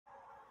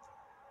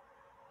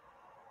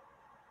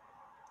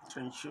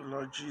Thank you,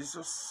 Lord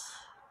Jesus.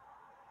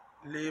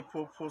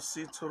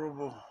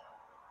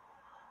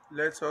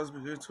 Let us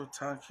begin to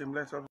thank Him.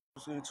 Let us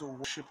begin to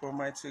worship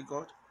Almighty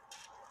God.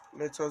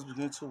 Let us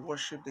begin to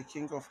worship the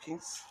King of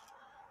Kings,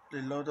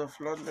 the Lord of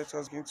Lords. Let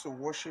us begin to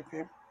worship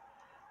Him.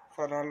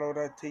 Father, Lord,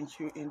 I thank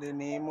you in the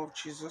name of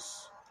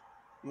Jesus.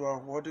 You are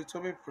worthy to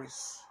be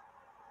praised.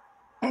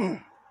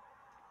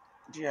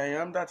 The I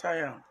am that I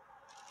am,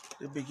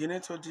 the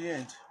beginning to the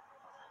end.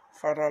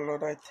 Father,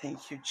 Lord, I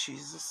thank you,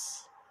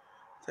 Jesus.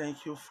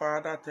 Thank you,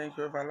 Father. Thank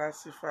you,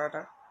 everlasting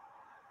Father.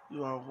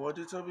 You are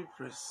worthy to be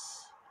praised.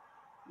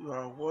 You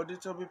are worthy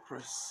to be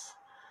praised.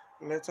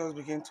 Let us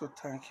begin to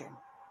thank Him.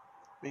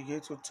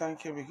 Begin to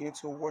thank Him. Begin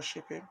to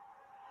worship Him.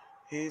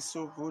 He is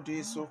so good. He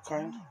is so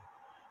kind.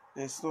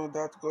 There's no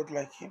doubt God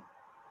like Him.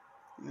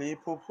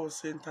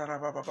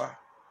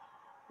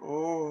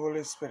 Oh,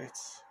 Holy Spirit.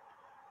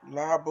 You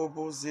are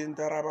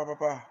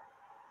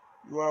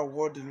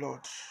worthy,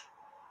 Lord.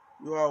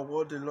 You are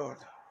worthy, Lord.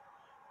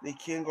 The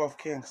King of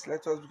Kings.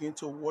 Let us begin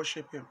to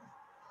worship Him.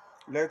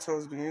 Let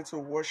us begin to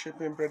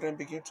worship Him, brethren.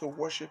 Begin to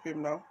worship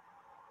Him now.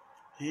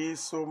 He is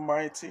so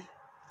mighty.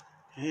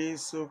 He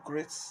is so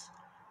great.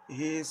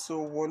 He is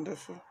so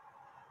wonderful.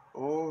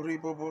 Oh,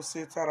 Ribobo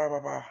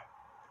Setarababa.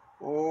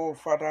 Oh,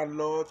 Father,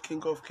 Lord,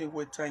 King of Kings,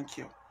 we thank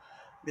you.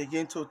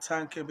 Begin to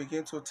thank Him.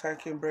 Begin to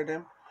thank Him,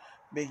 brethren.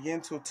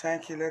 Begin to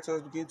thank Him. Let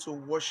us begin to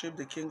worship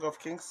the King of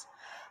Kings.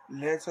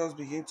 Let us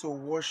begin to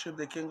worship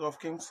the King of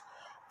Kings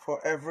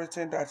for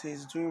everything that He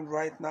is doing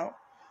right now.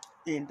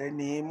 In the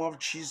name of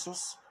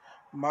Jesus.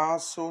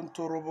 Mason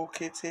Torobo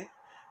Kete.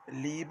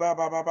 Liba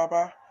Baba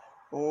Baba.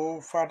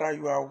 Oh, Father,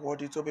 you are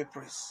worthy to be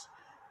praised.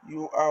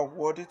 You are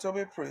worthy to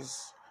be praised.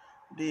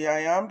 The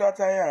I am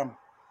that I am.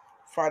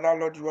 Father,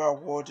 Lord, you are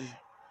worthy.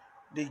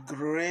 The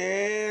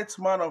great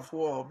man of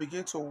war.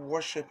 Begin to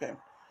worship Him.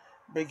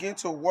 Begin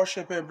to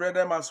worship Him,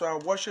 brethren. As we are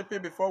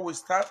worshiping, before we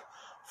start,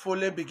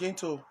 fully begin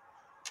to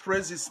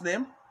praise His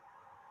name.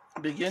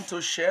 Begin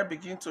to share.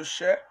 Begin to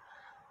share.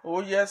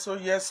 Oh yes, oh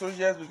yes, oh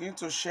yes. Begin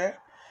to share.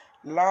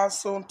 La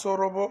son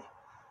torobo.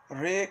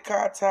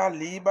 Rekata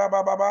liba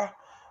baba.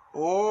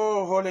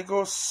 Oh, Holy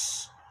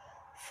Ghost.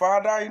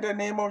 Father, in the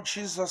name of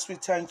Jesus, we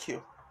thank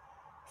you.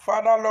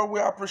 Father, Lord, we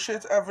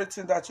appreciate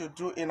everything that you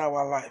do in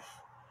our life.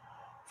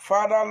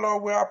 Father,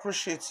 Lord, we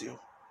appreciate you.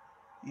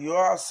 You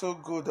are so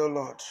good, O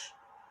Lord.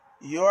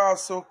 You are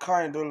so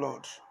kind, O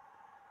Lord.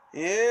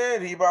 Eh,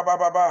 riba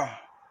baba.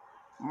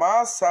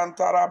 Ma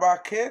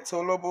santarabake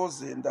tolobo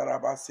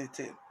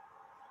zindarabasite.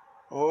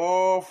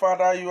 Oh,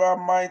 Father, you are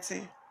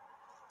mighty.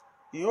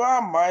 You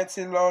are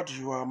mighty, Lord.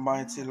 You are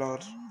mighty,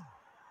 Lord.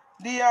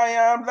 The I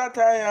am that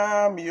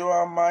I am, you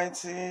are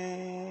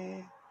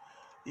mighty.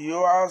 You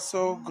are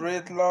so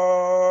great,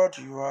 Lord.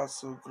 You are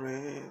so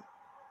great.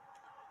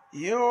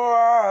 You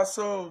are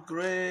so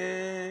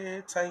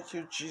great. Thank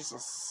you,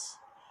 Jesus.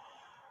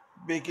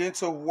 Begin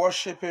to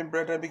worship Him,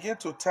 brethren. Begin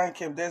to thank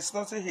Him. There's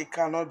nothing He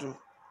cannot do.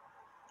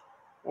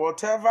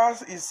 Whatever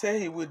He say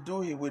He will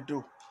do, He will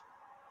do.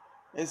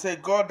 It's a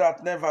God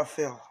that never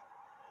fails.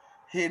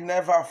 He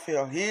never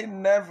fails. He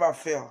never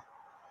fails.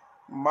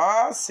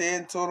 Ma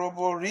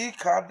sentorobo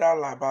rikada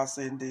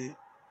labasende.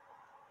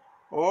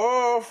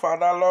 Oh,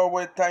 Father, Lord,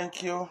 we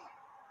thank you.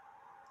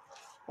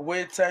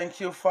 We thank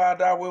you,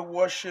 Father. We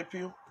worship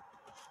you.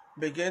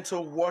 Begin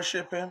to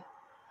worship Him.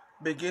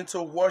 Begin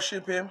to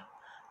worship Him.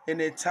 In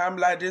a time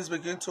like this,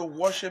 begin to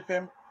worship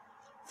Him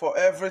for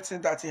everything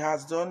that He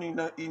has done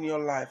in your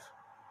life.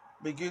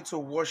 Begin to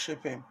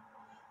worship Him.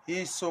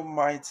 He is so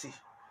mighty.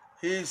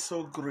 He is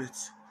so great.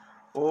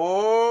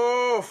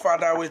 Oh,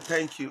 Father, we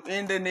thank you.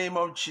 In the name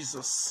of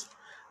Jesus,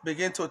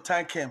 begin to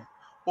thank Him.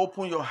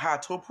 Open your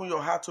heart. Open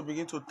your heart to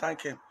begin to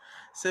thank Him.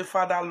 Say,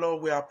 Father,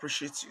 Lord, we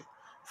appreciate you.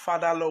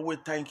 Father, Lord, we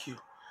thank you.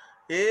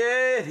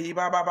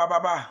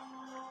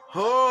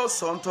 Oh,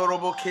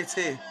 Sontorobo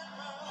Kete.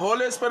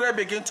 Holy Spirit,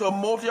 begin to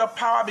move your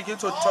power. Begin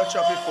to touch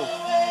your people.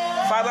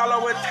 Father,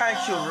 Lord, we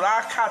thank you.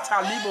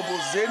 Rakata libobo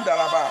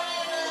zendaraba.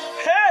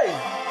 Hey!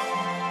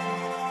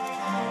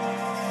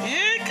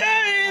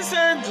 Ike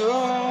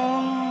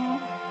isendo.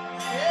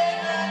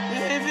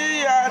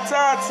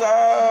 Tata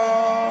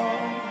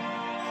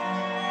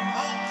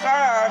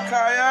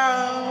Kakaya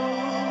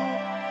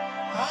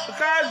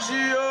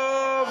Kajio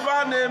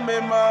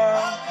Vanemema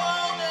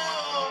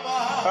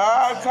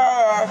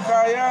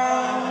Kakaya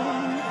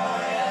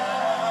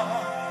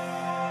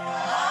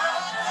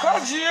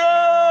Kajio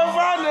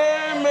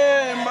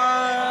Vanemema.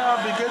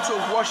 Begin to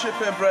worship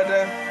Him,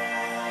 brethren.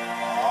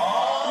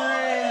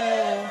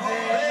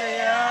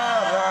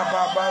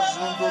 Rababa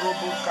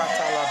Zundurubu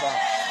Katalaba.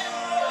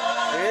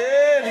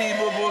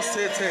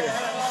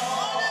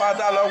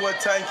 Father, Lord, we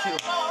thank you.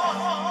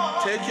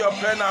 Take your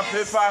pen and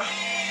paper.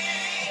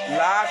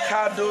 La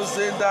kado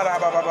zendara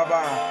baba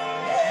baba.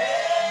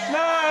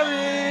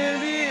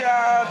 Nari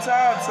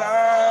atata.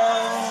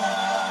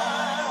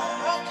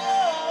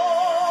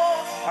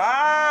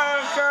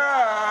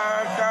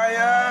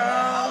 Akakaya.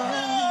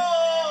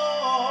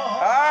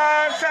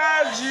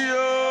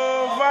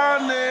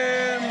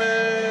 Akajiovane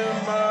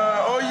mema.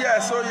 Oh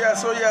yes, oh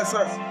yes, oh yes.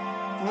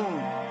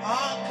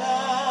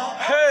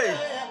 Hey,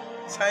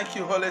 thank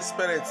you, Holy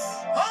Spirit.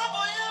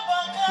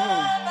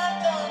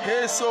 He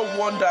is so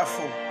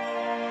wonderful.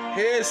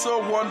 He is so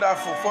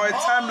wonderful. For a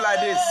time like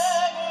this,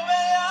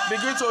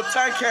 begin to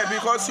thank Him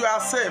because you are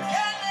safe.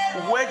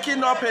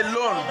 Waking up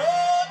alone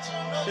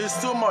is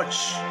too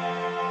much.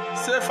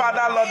 Say,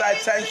 Father, Lord, I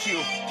thank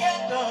you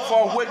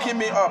for waking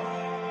me up.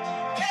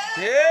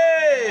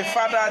 Hey,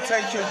 Father, I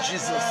thank you,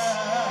 Jesus.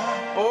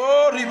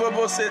 Oh,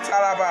 Ribobo se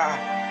taraba.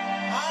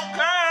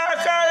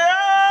 Kakaya.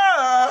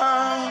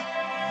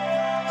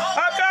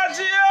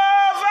 Akajio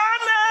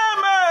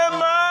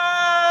vanemema.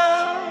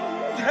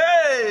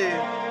 Hey.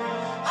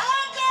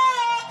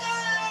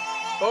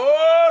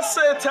 Oh,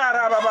 se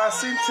taraba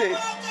sinte.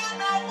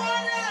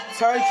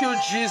 Thank you,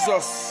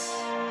 Jesus.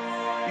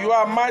 You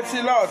are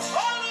mighty, Lord.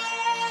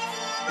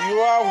 You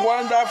are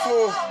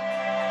wonderful.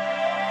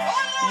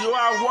 You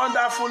are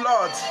wonderful,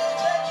 Lord.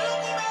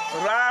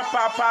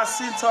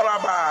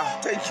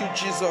 Thank you,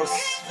 Jesus.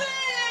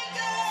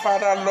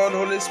 Father, Lord,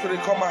 Holy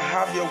Spirit, come and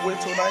have your way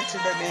tonight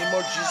in the name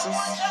of Jesus.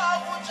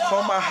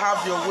 Come and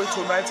have your way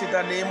tonight in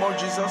the name of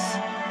Jesus.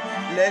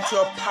 Let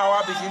your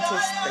power begin to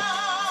speak.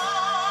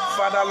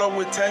 Father, Lord,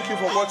 we thank you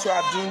for what you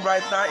are doing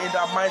right now in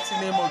the mighty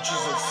name of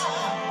Jesus.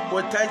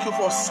 We thank you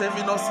for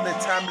saving us in a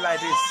time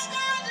like this.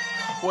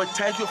 We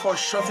thank you for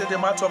shutting the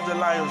mouth of the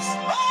lions.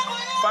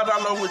 Father,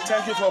 Lord, we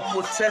thank you for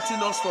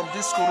protecting us from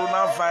this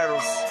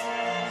coronavirus.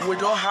 We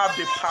don't have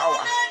the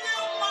power.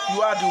 You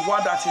are the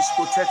one that is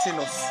protecting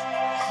us.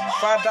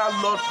 Father,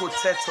 Lord,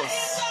 protect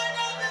us.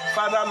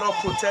 Father, Lord,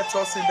 protect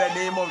us in the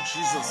name of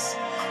Jesus.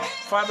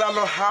 Father,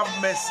 Lord, have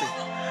mercy.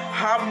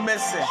 Have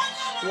mercy.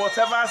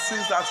 Whatever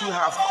sins that we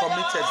have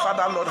committed,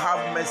 Father, Lord,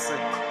 have mercy.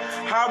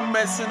 Have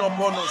mercy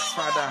upon us,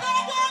 Father.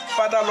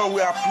 Father, Lord,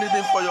 we are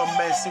pleading for your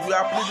mercy. We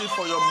are pleading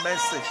for your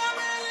mercy.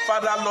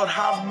 Father, Lord,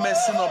 have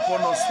mercy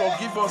upon us.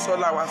 Forgive us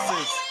all our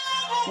sins.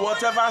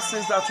 Whatever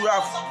sins that we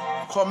have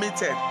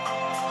committed,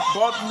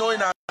 both knowing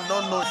and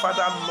not knowing,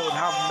 Father, Lord,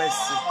 have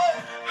mercy.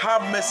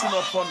 Have mercy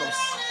upon us.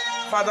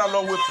 Father,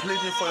 Lord, we're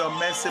pleading for your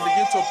mercy.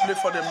 Begin to plead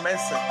for the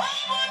mercy.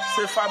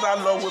 Say, Father,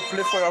 Lord, we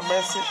plead for your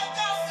mercy.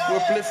 We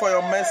plead for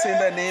your mercy in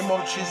the name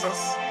of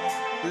Jesus.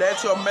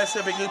 Let your mercy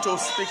begin to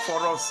speak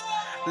for us.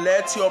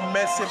 Let your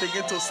mercy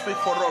begin to speak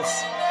for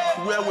us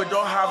where we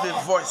don't have a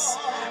voice.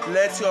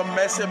 Let your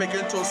mercy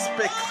begin to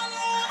speak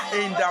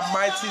in the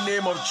mighty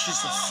name of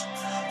Jesus.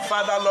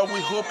 Father, Lord, we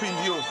hope in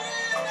you.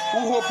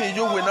 Who hope in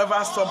you will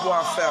never stumble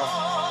and fail.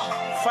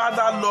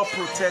 Father, Lord,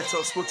 protect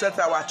us. Protect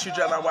our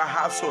children, our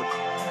household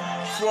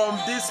from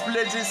these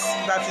plagues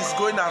that is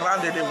going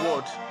around in the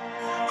world.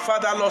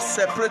 Father, Lord,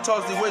 separate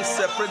us the way you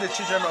separate the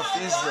children of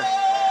Israel.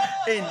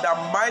 In the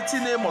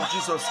mighty name of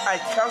Jesus, I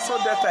cancel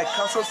death, I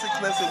cancel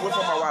sickness away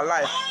from our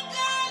life.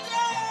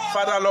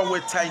 Father, Lord, we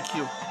thank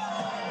you.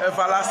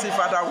 Everlasting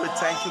Father, we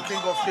thank you.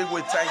 King of Kings, we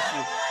thank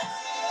you.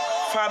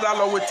 Father,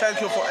 Lord, we thank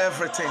you for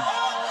everything.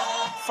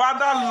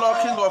 Father, Lord,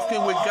 King of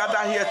Kings, we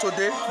gather here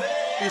today.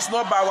 It's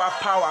not by our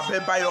power,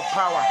 but by your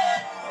power.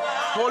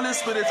 Holy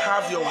Spirit,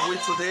 have your way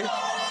today.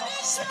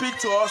 Speak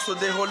to us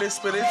today, Holy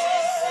Spirit.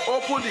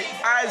 Open the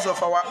eyes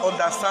of our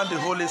understanding,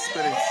 Holy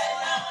Spirit.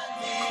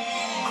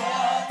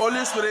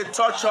 Holy Spirit,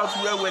 touch us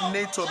where we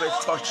need to be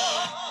touched.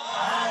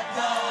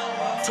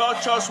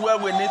 Touch us where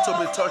we need to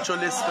be touched,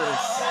 Holy Spirit.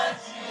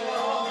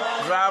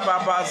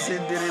 Rababa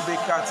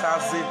zindiribikata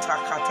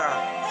zitakata.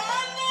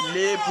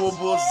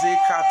 Lebobo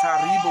zikata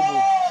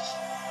ribobo.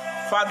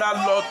 Father,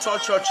 Lord,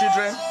 touch your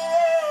children.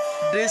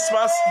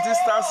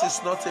 Distance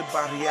is not a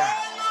barrier.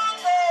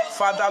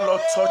 Father,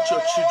 Lord, touch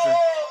your children.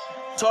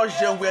 Touch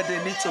them where they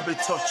need to be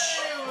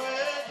touched.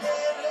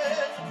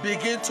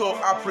 Begin to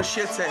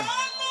appreciate them.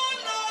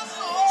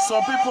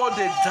 Some people,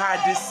 they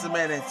die this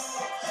minute.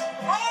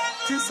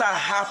 Things are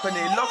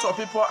happening. A lot of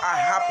people are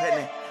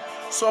happening.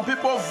 Some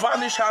people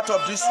vanish out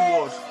of this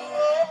world.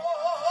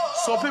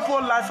 Some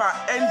people's life are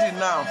ending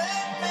now.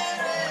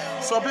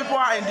 Some people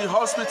are in the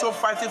hospital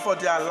fighting for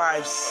their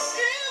lives.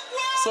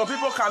 Some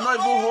people cannot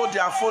even hold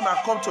their phone and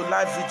come to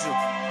live video.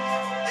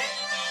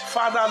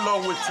 Father,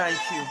 Lord, we thank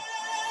you.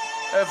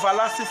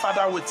 Everlasting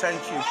Father, we thank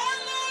you.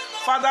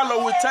 Father,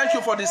 Lord, we thank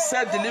you for the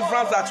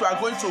self-deliverance that you are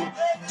going to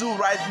do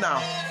right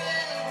now.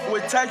 We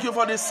thank you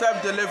for the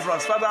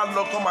self-deliverance. Father,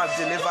 Lord, come and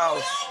deliver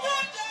us.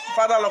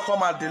 Father, Lord,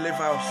 come and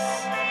deliver us.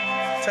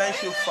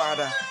 Thank you,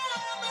 Father.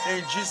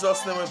 In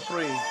Jesus' name we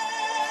pray.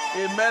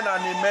 Amen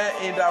and amen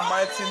in the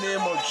mighty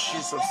name of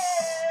Jesus.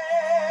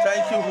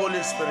 Thank you,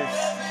 Holy Spirit.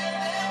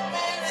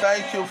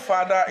 Thank you,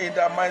 Father, in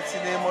the mighty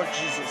name of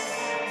Jesus.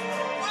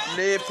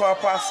 Le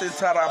Papa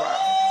Sitaraba.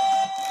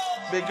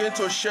 Begin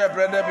to share,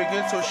 brother.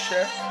 Begin to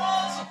share.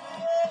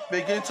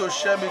 Begin to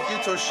share.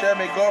 Begin to share.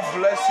 May God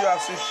bless you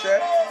as you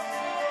share.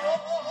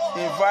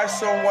 Invite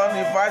someone.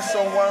 Invite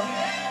someone.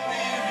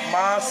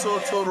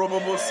 Masoto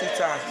Robobo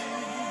Sita.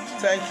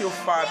 Thank you,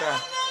 Father.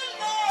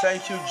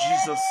 Thank you,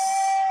 Jesus.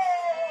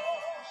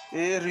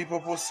 I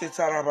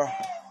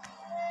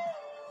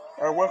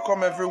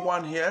welcome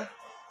everyone here.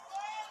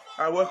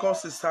 I welcome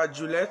Sister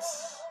Juliet.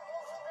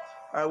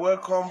 I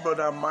welcome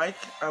Brother Mike.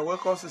 I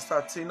welcome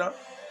Sister Tina.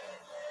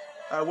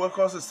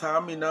 Welcome Sister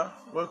Amina.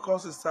 Welcome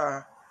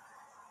Sister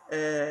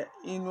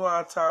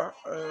Inuata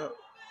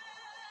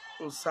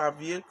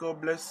Osavier. God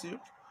bless you.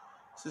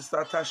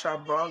 Sister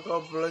Tasha Brown.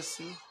 God bless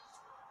you.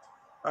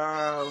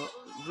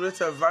 Great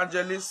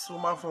evangelist,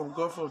 woman from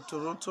God from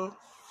Toronto.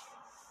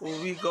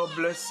 Ovi, God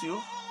bless you.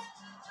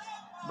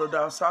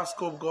 Brother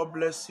Sasko, God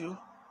bless you.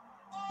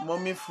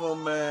 Mommy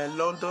from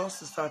London,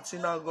 Sister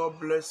Tina, God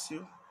bless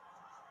you.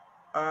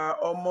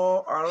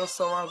 Omo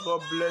Arosawa,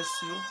 God bless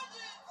you.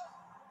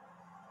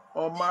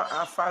 Oma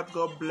Afat,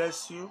 God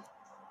bless you.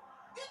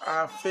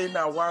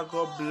 Afenawa,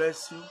 God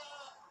bless you.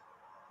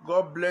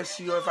 God bless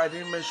you. If I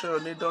didn't mention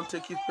your name, don't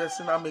take it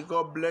personal. May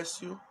God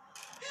bless you.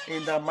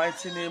 In the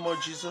mighty name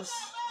of Jesus.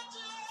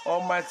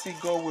 Almighty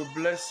God will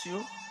bless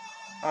you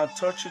and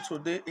touch you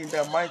today in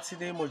the mighty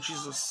name of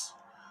Jesus.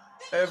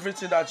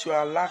 Everything that you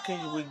are lacking,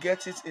 you will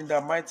get it in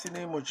the mighty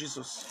name of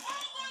Jesus.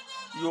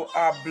 You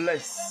are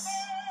blessed.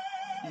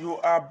 You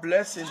are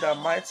blessed in the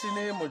mighty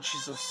name of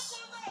Jesus.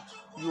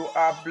 You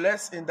are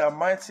blessed in the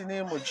mighty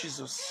name of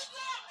Jesus.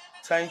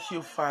 Thank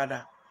you,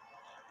 Father.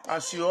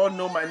 As you all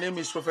know, my name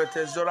is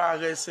Prophetess Dora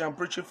Agheyisi. I'm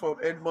preaching from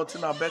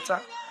Edmonton Ab.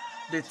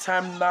 The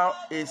time now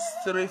is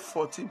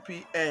 3:14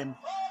 p.m.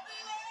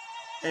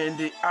 in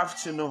the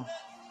afternoon.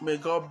 May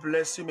God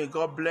bless you. May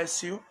God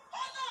bless you.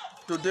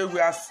 Today we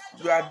are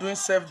doing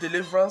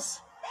self-deliverance.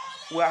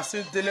 We are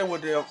still dealing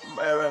with the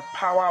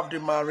power of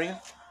the marine.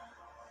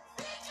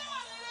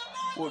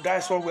 Well,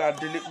 that's what we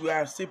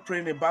are still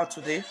praying about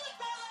today.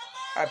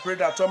 I pray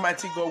that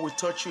Almighty God will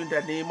touch you in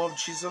the name of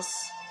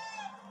Jesus.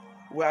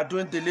 We are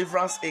doing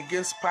deliverance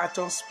against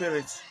python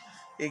spirits,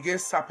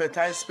 against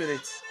serpentine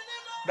spirits.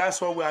 That's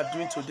what we are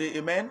doing today.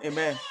 Amen.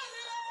 Amen.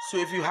 So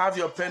if you have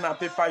your pen and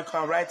paper, you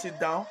can write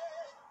it down.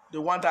 The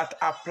one that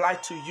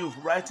applied to you,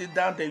 write it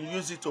down, then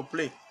use it to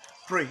pray.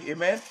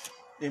 Amen.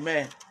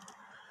 Amen.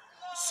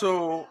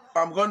 So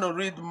I'm going to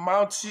read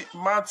Matthew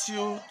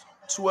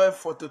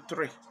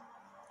 12:43.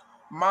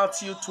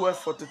 Matthew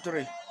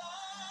 12:43.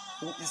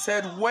 He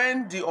said,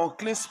 when the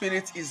unclean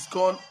spirit is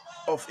gone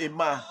of a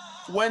man,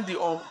 when the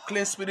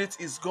unclean spirit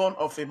is gone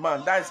of a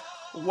man, that is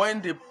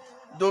when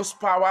those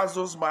powers,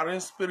 those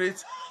marine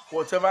spirits,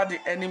 whatever the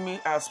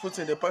enemy has put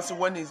in the person,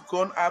 when it's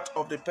gone out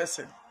of the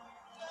person.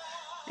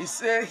 He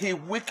said he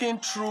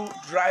walketh through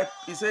dry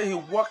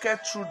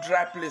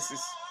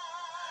places,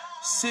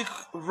 seek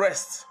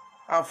rest,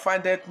 and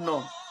findeth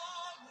none.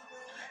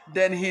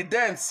 Then he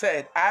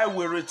said, I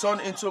will return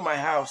into my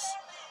house,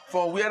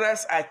 from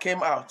whereas I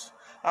came out.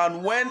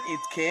 And when he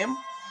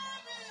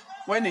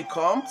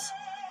comes,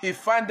 he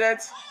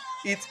findeth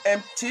it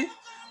empty,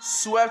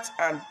 swept,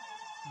 and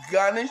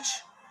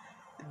garnished.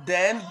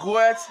 Then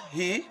goeth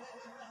he,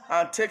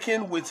 and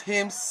taking with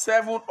him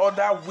 7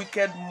 other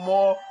wicked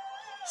more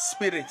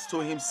spirits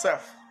to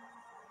himself.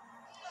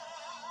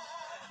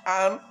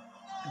 And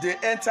they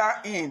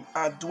enter in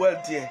and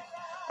dwell there.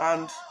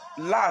 And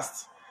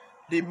last,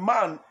 the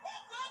man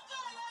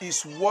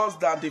is worse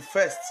than the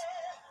first.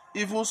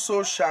 Even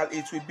so shall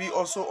it will be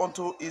also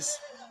unto his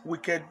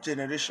wicked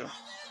generation.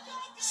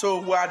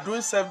 So we are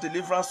doing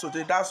self-deliverance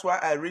today. That's why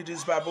I read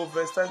this Bible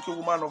verse. Thank you,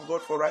 woman of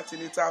God, for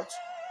writing it out.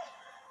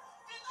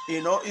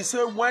 You know, it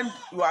said when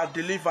you are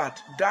delivered,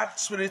 that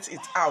spirit is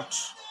out.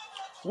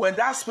 When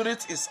that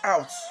spirit is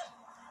out,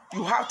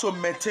 you have to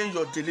maintain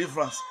your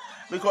deliverance.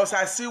 Because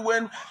I see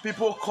when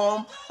people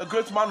come, a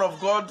great man of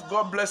God,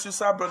 God bless you,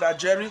 sir, Brother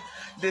Jerry,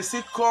 they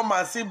see come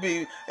and see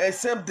be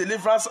same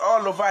deliverance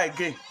all over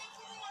again.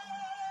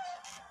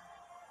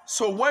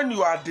 So when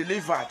you are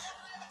delivered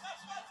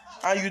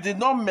and you did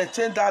not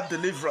maintain that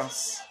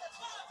deliverance,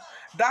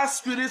 that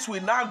spirit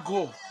will not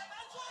go.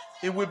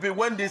 It will be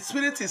when the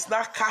spirit is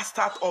not cast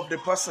out of the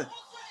person.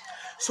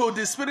 So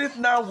the spirit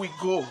now will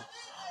go.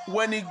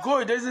 When he go,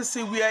 he doesn't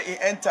see where he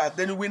entered.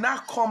 Then he will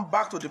not come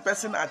back to the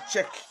person and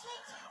check.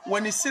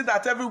 When he see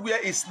that everywhere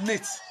is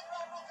neat,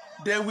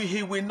 then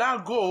he will now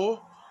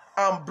go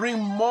and bring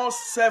more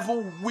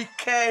 7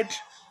 wicked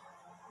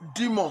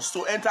demons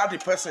to enter the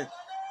person.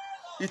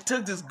 It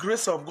takes this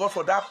grace of God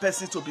for that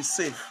person to be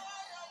saved.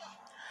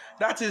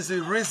 That is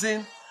the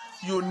reason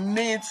you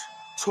need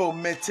to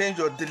maintain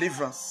your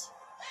deliverance.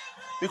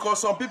 Because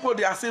some people,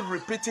 they are still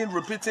repeating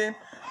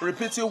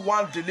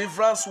one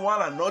deliverance,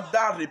 one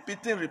another,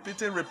 repeating.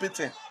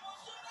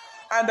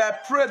 And I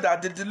pray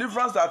that the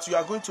deliverance that you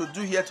are going to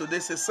do here today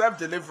is a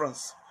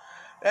self-deliverance.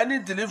 Any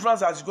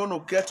deliverance that you're going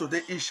to get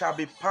today, it shall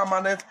be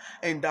permanent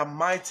in the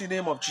mighty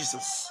name of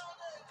Jesus.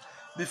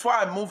 Before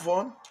I move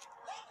on,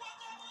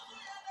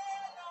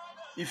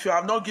 if you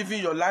have not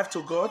given your life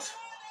to God,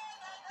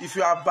 if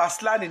you are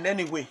backsliding in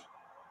any way,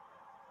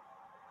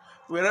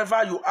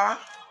 wherever you are,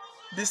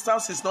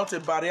 distance is not a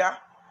barrier.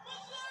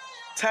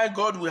 Thank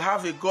God we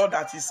have a God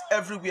that is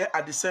everywhere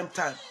at the same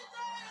time.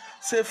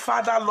 Say,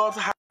 Father, Lord,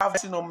 have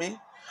mercy on me.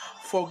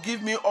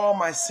 Forgive me all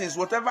my sins.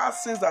 Whatever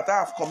sins that I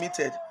have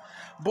committed,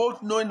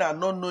 both knowing and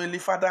not knowingly,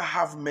 Father,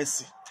 have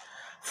mercy.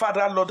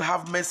 Father, Lord,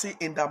 have mercy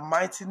in the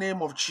mighty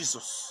name of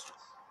Jesus.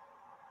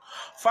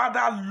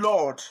 Father,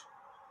 Lord,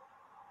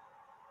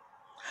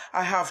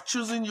 I have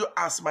chosen you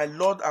as my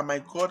Lord and my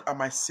God and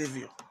my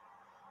Savior.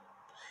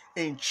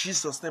 In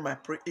Jesus' name I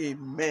pray.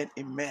 Amen.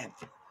 Amen.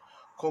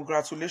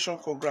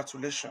 Congratulations.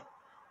 Congratulations.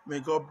 May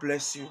God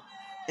bless you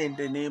in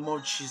the name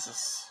of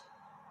Jesus.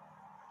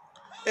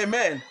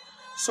 Amen.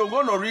 So we're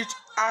going to read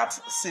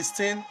Acts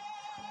 16,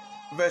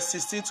 verse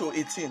 16 to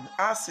 18.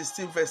 Acts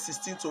 16, verse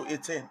 16 to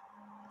 18.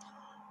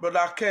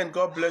 Brother Ken,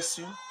 God bless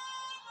you.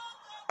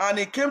 And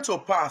it came to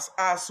pass,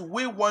 as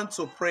we went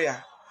to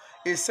prayer,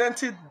 a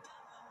certain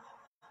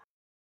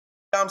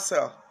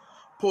damsel,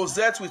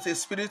 possessed with a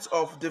spirit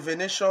of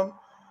divination,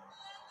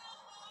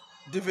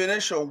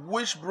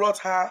 which brought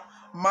her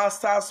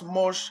masters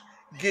much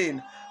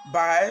gain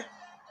by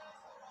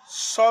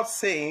such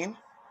saying,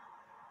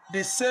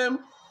 the same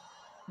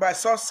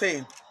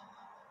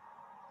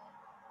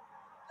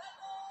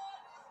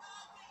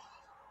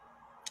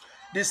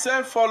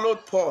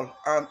followed Paul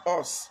and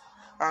us,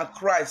 and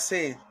cried,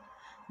 saying,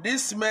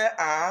 these men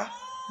are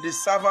the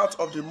servants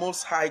of the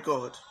Most High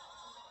God.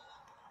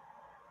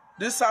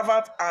 These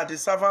servants are the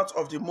servants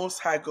of the Most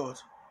High God,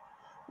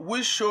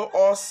 which show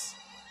us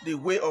the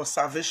way of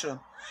salvation.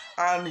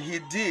 And he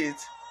did,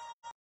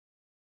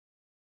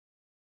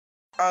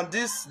 and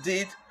this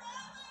did,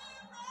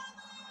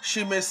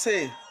 she may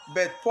say,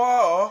 but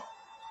Paul,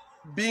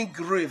 being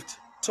grieved,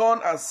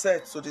 turned and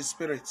said to the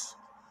Spirit,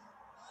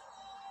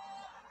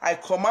 I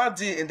command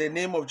thee in the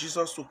name of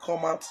Jesus to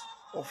come out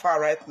of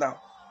her right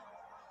now.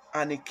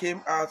 And it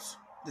came out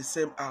the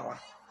same hour.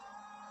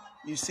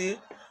 You see,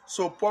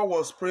 so Paul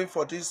was praying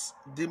for this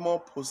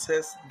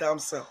demon-possessed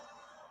damsel.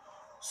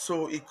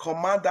 So he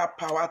commanded that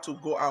power to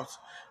go out,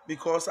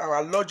 because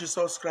our Lord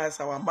Jesus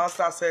Christ, our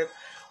Master, said,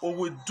 we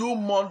will do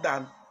more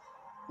than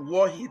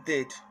what he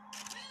did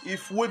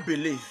if we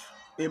believe.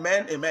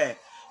 Amen. Amen.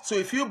 So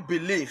if you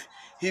believe,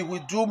 he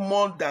will do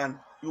more than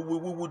we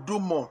will do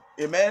more.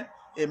 Amen.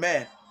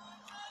 Amen.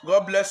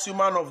 God bless you,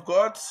 man of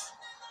God.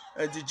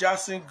 The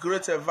Jackson,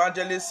 great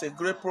evangelist, a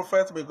great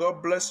prophet. May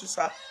God bless you,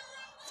 sir,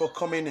 for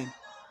coming in.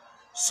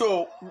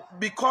 So,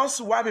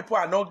 because why people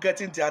are not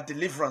getting their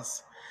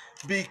deliverance,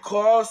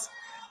 because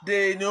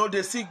they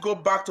still go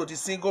back to the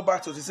sin,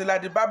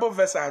 Like the Bible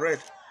verse I read,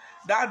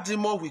 that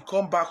demon will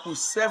come back with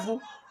 7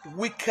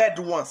 wicked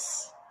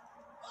ones.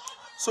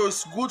 So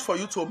it's good for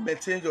you to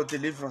maintain your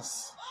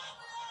deliverance.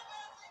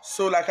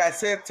 So, like I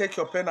said, take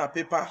your pen and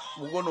paper.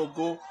 We're going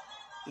to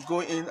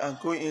go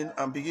in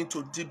and begin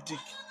to dig.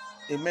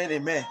 Amen.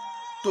 Amen.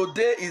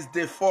 Today is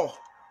day 4.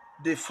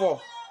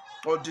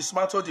 Or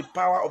dismantle the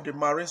power of the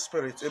marine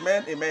spirit.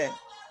 Amen. Amen.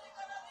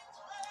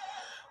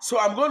 So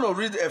I'm going to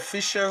read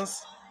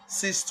Ephesians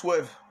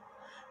 6:12.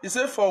 He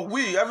said, for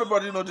we,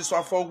 everybody know this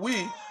one, for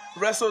we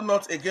wrestle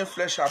not against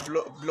flesh and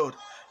blood,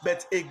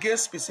 but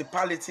against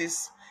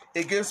principalities,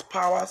 against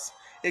powers,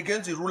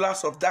 against the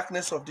rulers of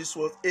darkness of this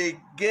world,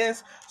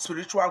 against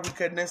spiritual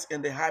wickedness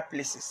in the high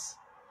places.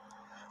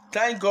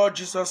 Thank God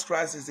Jesus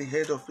Christ is the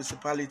head of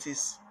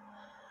principalities.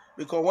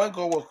 Because when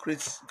God was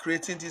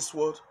creating this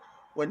world,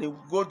 when you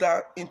go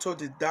down into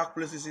the dark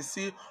places, you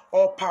see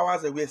all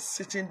powers that were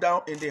sitting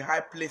down in the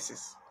high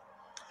places.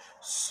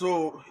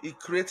 So he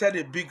created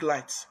a big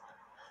light.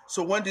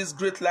 So when this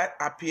great light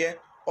appears,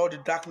 all the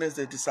darkness,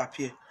 they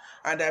disappear.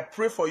 And I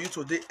pray for you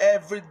today,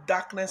 every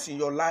darkness in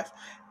your life,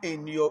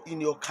 in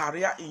your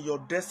career, in your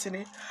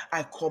destiny,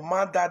 I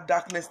command that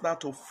darkness now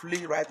to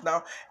flee right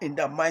now in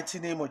the mighty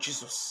name of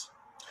Jesus.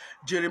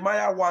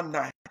 Jeremiah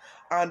 1:9.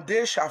 And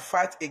they shall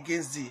fight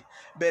against thee,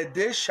 but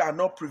they shall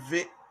not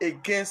prevail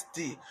against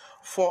thee.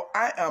 For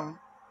I am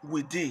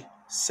with thee,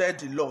 said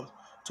the Lord,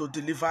 to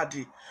deliver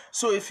thee.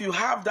 So if you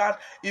have that,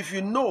 if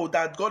you know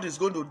that God is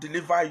going to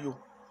deliver you.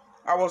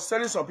 I was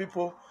telling some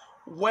people,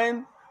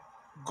 when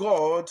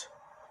God,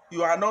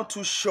 you are not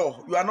too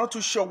sure. You are not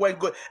too sure when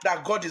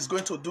that God is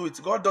going to do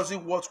it. God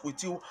doesn't work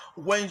with you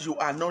when you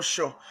are not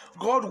sure.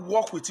 God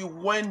works with you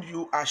when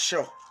you are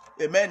sure.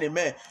 Amen,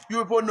 amen.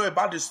 You people know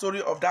about the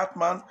story of that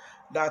man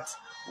that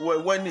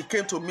when he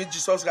came to meet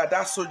Jesus Christ,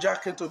 that soldier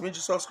came to meet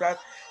Jesus Christ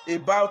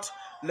about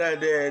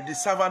the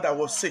servant that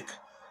was sick.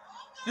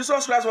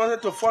 Jesus Christ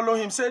wanted to follow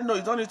him. Said, no,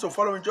 you don't need to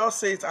follow him. Just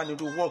say it and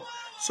it will work.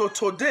 So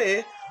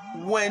today,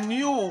 when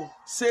you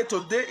say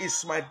today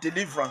is my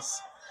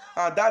deliverance,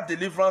 and that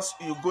deliverance,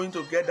 you're going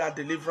to get that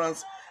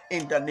deliverance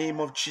in the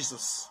name of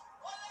Jesus.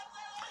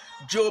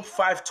 Job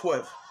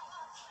 5:12.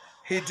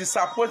 He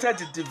disappointed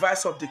the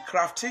device of the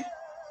crafty,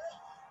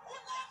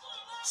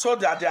 so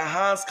that their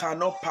hands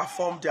cannot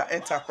perform their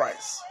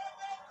enterprise.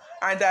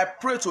 And I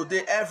pray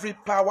today, every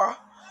power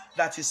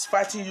that is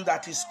fighting you,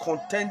 that is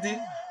contending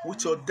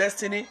with your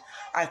destiny,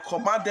 I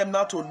command them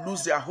now to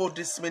lose their hold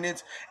this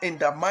minute in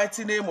the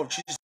mighty name of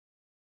Jesus.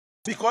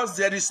 Because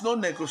there is no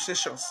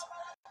negotiations.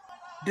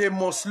 They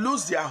must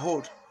lose their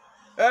hold.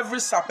 Every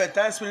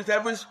serpentine spirit,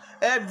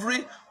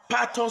 every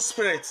pattern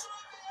spirit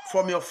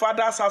from your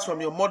father's house,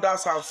 from your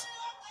mother's house,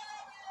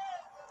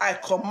 I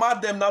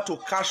command them now to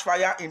catch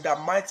fire in the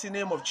mighty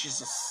name of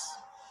Jesus.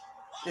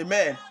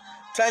 Amen.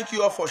 Thank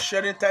you all for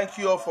sharing. Thank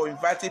you all for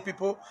inviting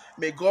people.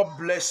 May God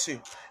bless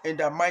you in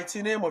the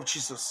mighty name of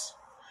Jesus.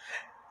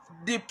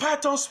 The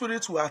python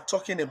spirit we are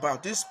talking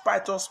about, this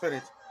python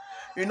spirit,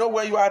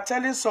 when you are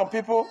telling some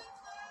people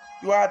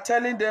You are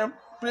telling them,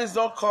 please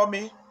don't call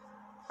me.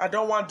 I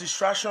don't want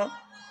distraction.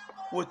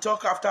 We'll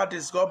talk after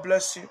this. God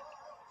bless you.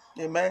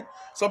 Amen.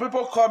 Some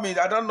people call me.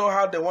 I don't know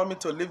how they want me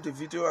to leave the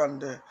video,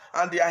 and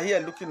they are here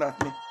looking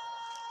at me.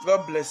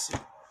 God bless you.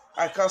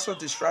 I cancel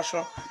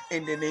distraction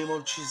in the name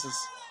of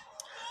Jesus.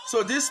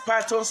 So this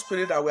python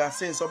spirit that we are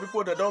seeing, some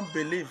people that don't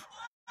believe.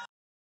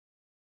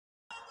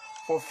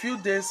 For a few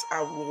days,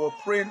 I was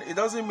praying. It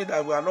doesn't mean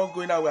that we are not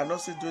going out. We are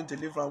not still doing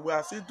deliverance. We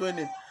are still doing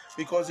it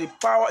because the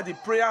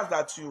prayers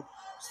that you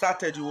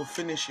started, you will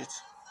finish it.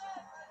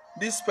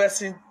 This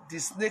person, the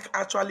snake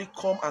actually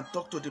come and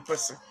talk to the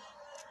person.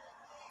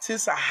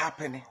 Things are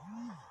happening.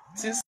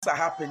 Things are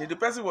happening. The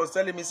person was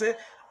telling me, say,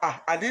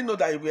 I didn't know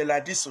that you were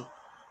like this. So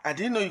I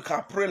didn't know you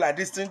can pray like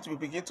this. Things will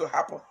begin to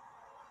happen.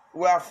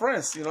 We are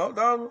friends, you know.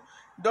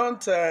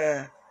 Don't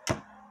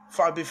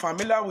be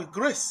familiar with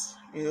grace.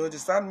 You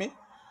understand me?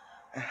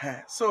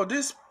 So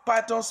this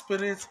python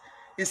spirit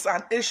is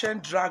an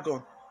ancient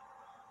dragon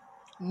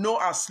known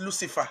as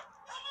Lucifer.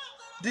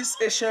 This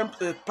ancient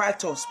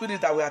python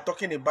spirit that we are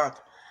talking about,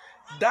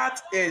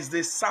 that is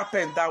the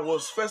serpent that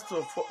was first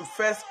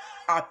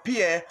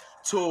appear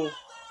to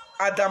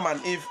Adam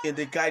and Eve in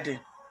the garden.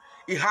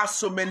 It has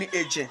so many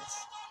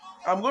agents.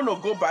 I'm going to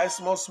go by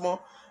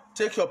small.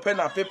 Take your pen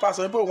and paper.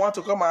 Some people want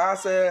to come and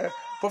ask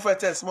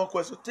prophetess small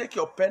question. Take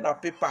your pen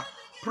and paper.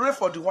 Pray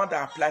for the one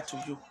that applies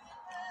to you.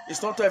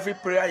 It's not every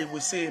prayer you will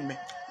say amen.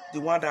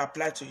 The one that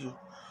applies to you.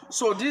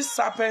 So this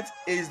serpent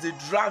is the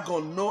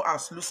dragon known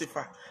as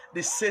Lucifer,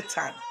 the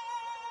Satan.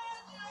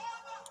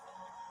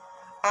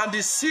 And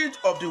the seed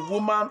of the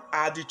woman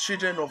are the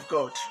children of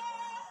God.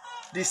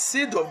 The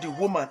seed of the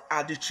woman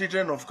are the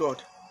children of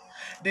God.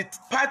 The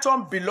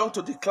python belong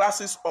to the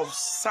classes of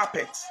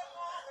serpents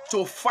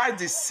to fight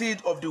the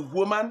seed of the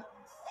woman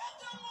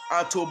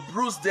and to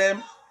bruise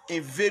them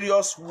in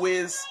various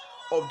ways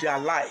of their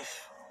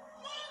life.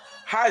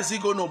 How is he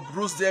going to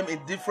bruise them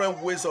in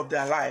different ways of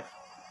their life?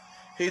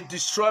 He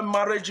destroys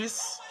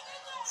marriages,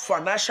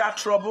 financial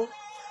trouble,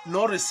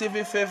 not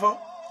receiving favor,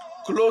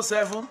 close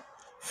heaven,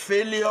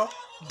 failure,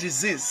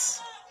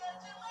 disease.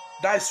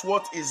 That is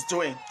what he's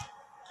doing.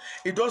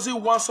 He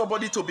doesn't want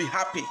somebody to be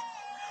happy.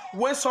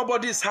 When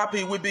somebody is happy,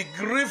 he will be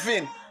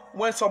grieving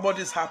when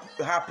somebody is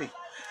happy.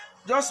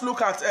 Just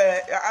look at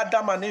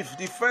Adam and Eve,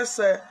 the first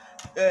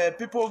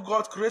people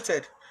God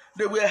created.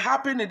 They were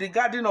happy in the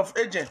Garden of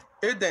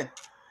Eden.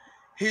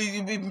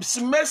 He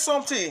made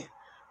something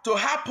to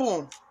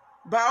happen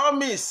by all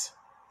means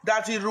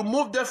that he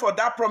removed them from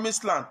that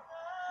promised land.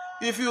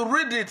 If you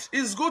read it,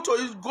 it's good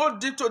to go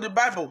deep to the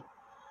Bible.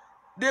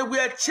 They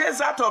were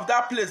chased out of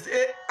that place.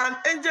 An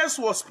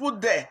angel was put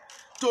there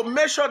to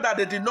make sure that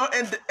they did not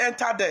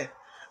enter there.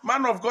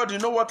 Man of God, you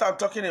know what I'm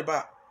talking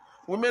about.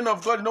 Women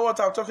of God, you know what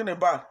I'm talking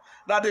about.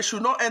 That they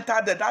should not enter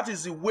there. That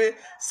is the way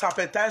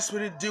serpentine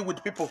spirit deal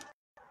with people.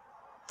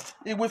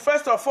 If we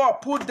first of all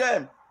put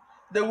them,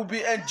 they will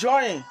be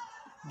enjoying,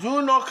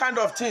 doing all kind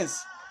of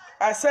things.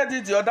 I said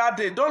it the other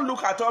day. Don't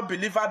look at all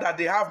believers that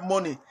they have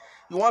money.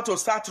 You want to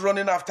start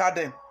running after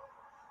them.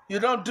 You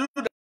don't do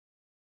that.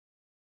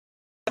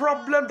 The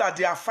problem that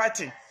they are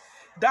fighting,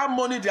 that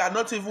money, they are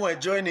not even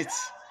enjoying it.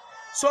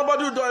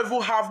 Somebody who don't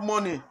even have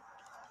money,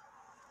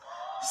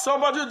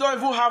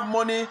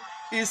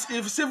 is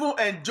even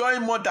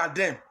enjoying more than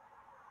them.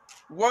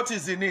 What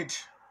is the need?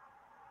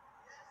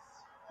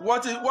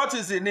 What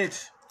is the need?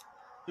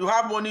 You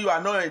have money, you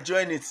are not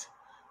enjoying it.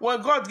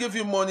 When God gives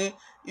you money,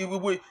 it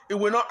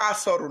will not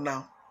ask sorrow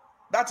now.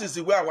 That is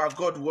the way our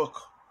God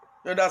works.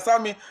 You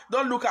understand me?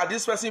 Don't look at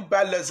this person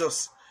buy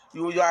Lexus.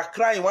 You are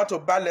crying, you want to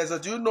buy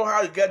Lexus. Do you know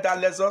how you get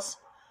that Lexus?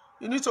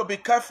 You need to be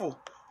careful.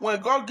 When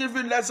God gives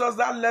you Lexus,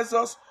 that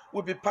Lexus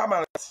will be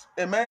permanent.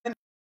 Amen.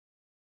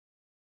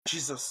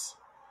 Jesus.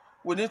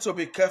 We need to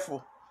be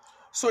careful.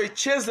 So he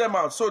chased them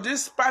out. So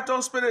this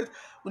python spirit,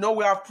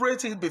 we have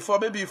prayed it before.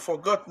 Maybe you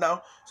forgot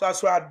now. So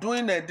as we are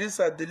doing this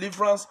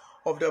deliverance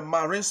of the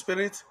marine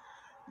spirit,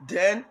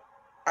 then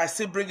I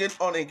still bring it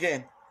on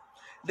again.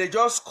 They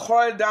just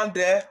coil down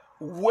there,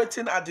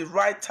 waiting at the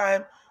right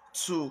time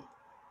to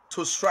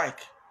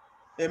strike.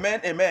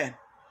 Amen, amen.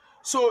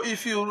 So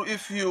if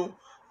you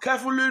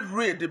carefully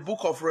read the book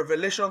of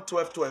Revelation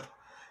 12:12,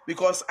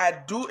 because I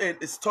do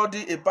a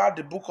study about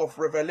the book of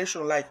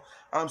Revelation, like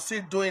I'm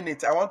still doing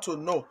it. I want to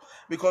know,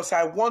 because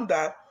I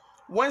wonder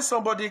when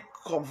somebody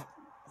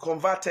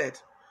converted,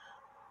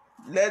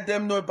 let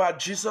them know about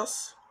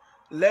Jesus.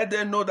 Let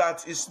them know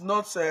that it's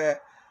not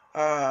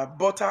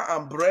butter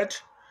and bread.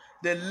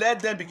 Then let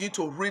them begin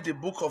to read the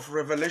book of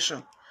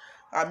Revelation.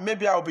 And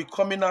maybe I'll be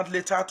coming out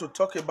later to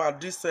talk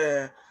about this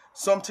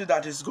something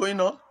that is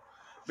going on.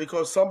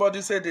 Because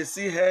somebody said they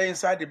see hair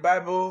inside the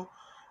Bible.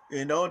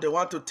 They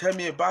want to tell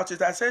me about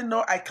it. I said,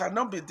 no, I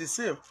cannot be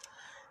deceived.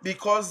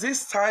 Because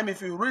this time,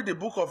 if you read the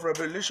book of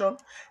Revelation,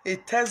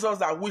 it tells us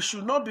that we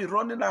should not be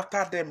running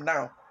after them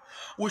now.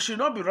 We should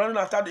not be running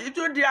after them.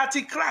 Even the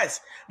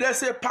Antichrist,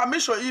 there's a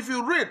permission. If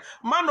you read,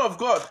 man of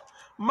God,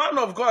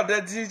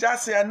 that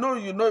just say, I know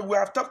you know, we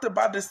have talked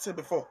about this thing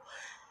before.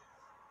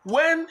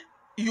 When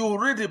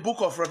you read the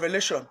book of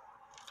Revelation,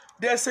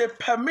 there's a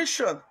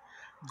permission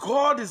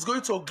God is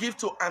going to give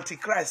to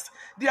Antichrist.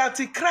 The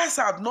Antichrist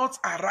have not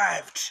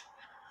arrived.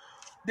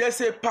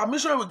 There's a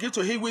permission we give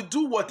to him. He will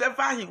do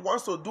whatever he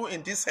wants to do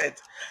in this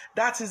earth.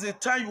 That is the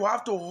time you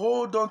have to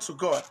hold on to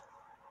God.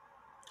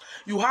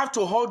 You have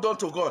to hold on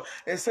to God.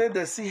 They say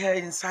they see hair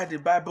inside the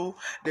Bible.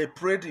 They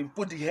pray, they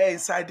put the hair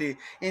inside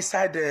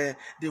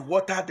the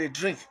water they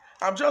drink.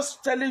 I'm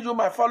just telling you,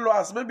 my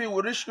followers, maybe it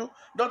will reach you.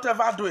 Don't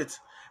ever do it.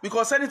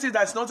 Because anything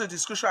that's not a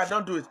discretion, I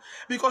don't do it.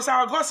 Because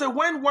our God said,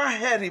 when one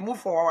hair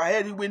removed from our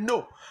head, we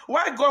know.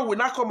 Why God will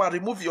not come and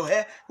remove your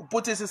hair,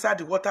 put it inside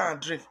the water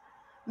and drink?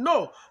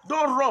 No,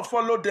 don't run,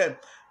 follow them.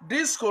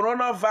 This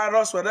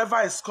coronavirus, wherever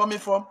it's coming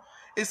from,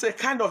 it's a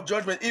kind of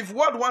judgment. If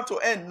what want to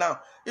end now,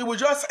 it will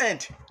just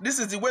end. This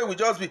is the way it will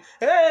just be.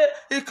 Hey,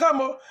 it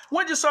come on.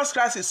 When Jesus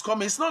Christ is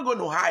coming, it's not going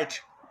to hide.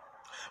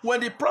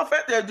 When the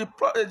prophet,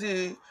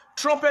 the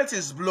trumpet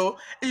is blown,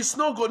 it's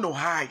not going to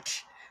hide.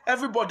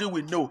 Everybody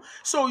will know.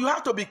 So you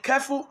have to be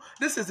careful.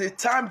 This is the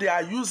time they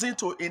are using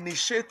to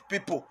initiate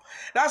people.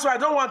 That's why I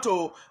don't want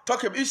to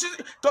talk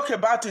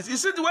about it. You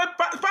see the way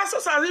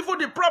pastors are even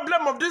the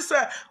problem of this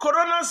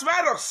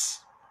coronavirus.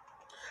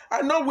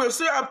 I know we'll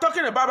see. I'm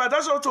talking about, but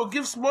that's also to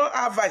give small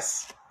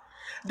advice.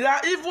 They are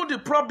even the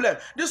problem.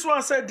 This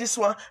one said this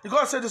one.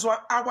 God said this one.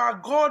 Our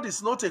God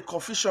is not a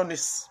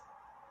confucianist.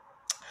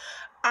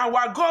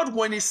 Our God,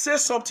 when he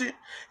says something,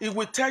 he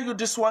will tell you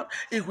this one,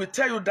 he will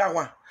tell you that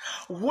one.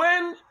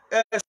 When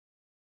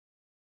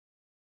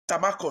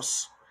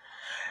Damascus,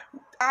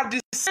 at the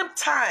same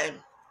time,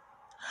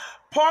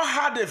 Paul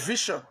had a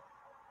vision.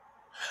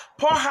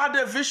 Paul had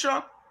a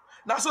vision.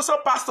 Now, so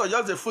pastor,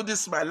 just the food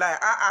is my life.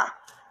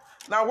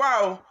 Now,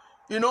 wow,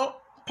 you know,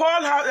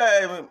 Paul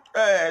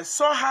had,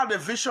 Saul had a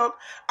vision,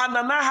 and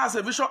Ananias has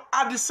a vision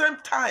at the same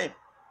time.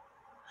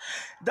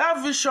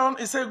 That vision,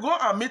 he said, go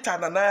and meet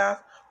Ananias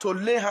to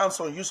lay hands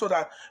on you so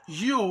that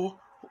you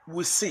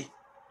will see,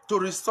 to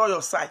restore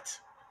your sight.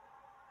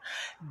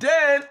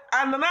 Then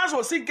Ananias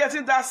was still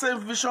getting that same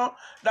vision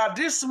that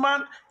this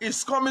man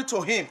is coming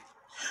to him.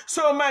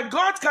 So my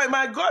God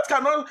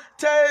cannot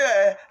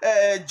tell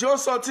John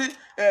something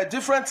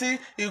different thing.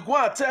 He go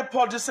and tell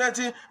Paul this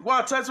thing. Go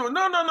and tell him.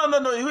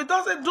 No. He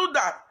doesn't do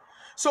that.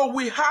 So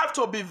we have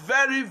to be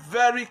very,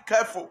 very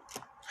careful.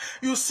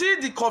 You see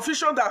the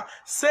confusion that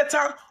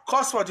Satan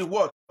caused for the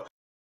world.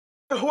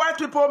 White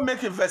people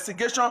make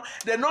investigation.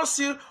 They don't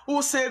see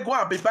who say go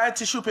and be buying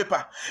tissue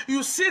paper.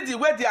 You see the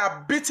way they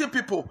are beating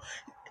people.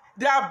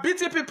 They are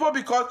beating people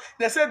because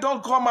they say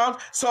don't come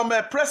out. Some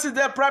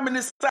president, prime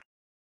minister,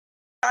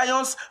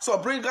 so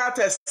bring out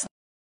a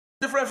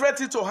different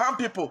thing to harm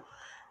people.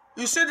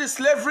 You see the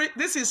slavery.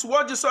 This is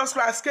what Jesus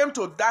Christ came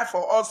to die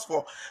for us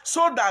for,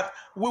 so that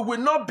we will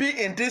not be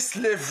in this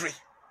slavery.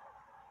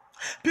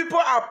 People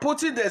are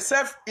putting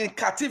themselves in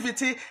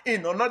captivity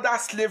in another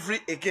slavery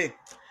again.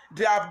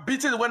 They are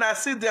beaten. When I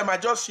see them, I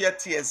just shed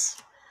tears.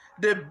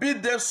 They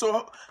beat them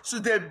so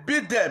they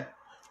beat them.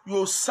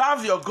 You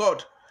serve your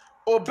God.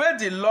 Obey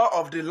the law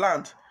of the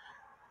land.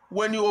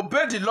 When you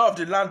obey the law of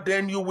the land,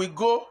 then you will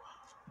go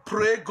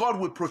pray. God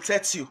will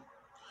protect you.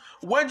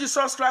 When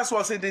Jesus Christ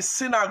was in the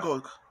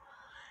synagogue,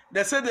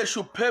 they said they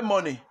should pay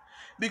money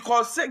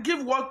because they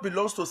give what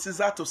belongs to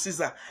Caesar to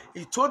Caesar.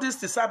 He told his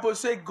disciples,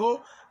 say,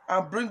 go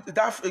and bring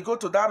that. Go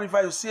to that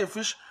river. You see a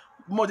fish.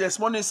 There's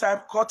money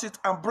inside. Cut it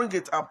and bring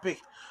it and pay.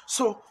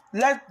 So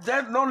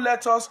don't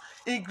let us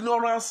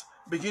ignorance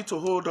begin to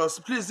hold us.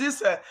 Please,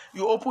 this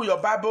you open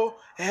your Bible,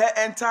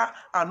 enter,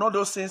 and all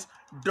those things.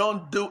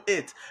 Don't do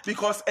it,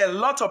 because a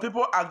lot of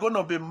people are going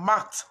to be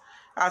marked.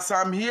 As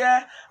I'm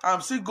here,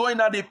 I'm still going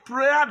at the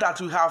prayer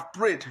that we have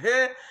prayed.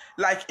 Hey,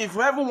 like if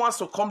heaven wants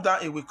to come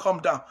down, it will come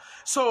down.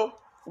 So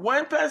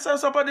when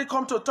somebody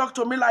come to talk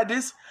to me like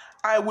this,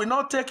 I will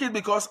not take it,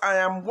 because I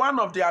am one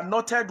of the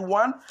anointed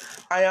one.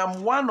 I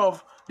am one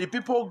of the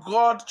people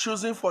God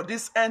choosing for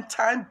this end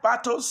time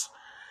battles.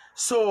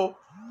 So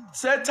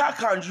Satan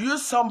can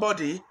use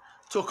somebody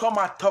to come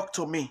and talk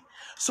to me.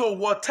 So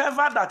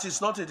whatever that is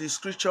not in the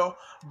scripture,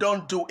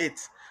 don't do it.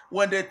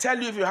 When they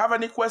tell you, if you have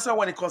any question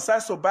when it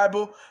concerns to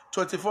Bible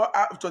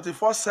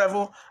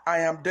 24/7, I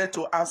am there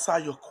to answer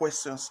your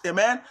questions.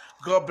 Amen.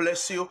 God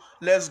bless you.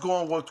 Let's go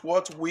on with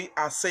what we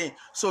are saying.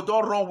 So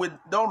don't run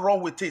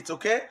with it,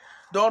 okay?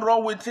 Don't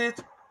run with it.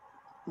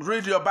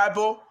 Read your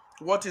Bible.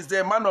 What is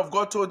there? Man of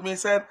God told me, he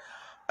said,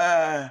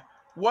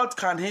 what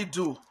can he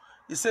do?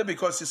 He said,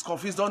 because he's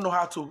confused, don't know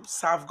how to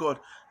serve God.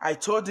 I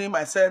told him,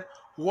 I said,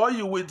 what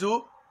you will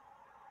do,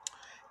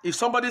 if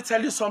somebody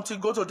tell you something,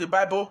 go to the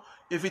Bible.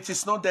 If it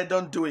is not there,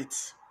 don't do it.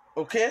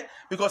 Okay?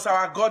 Because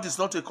our God is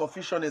not a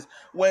Confucianist.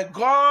 When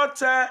God,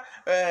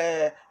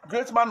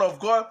 great man of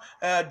God,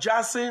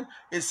 Jason,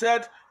 he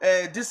said,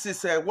 this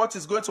is what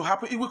is going to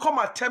happen. He will come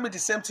and tell me the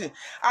same thing.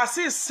 As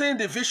he's seeing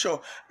the vision,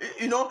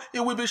 you know, he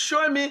will be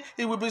showing me,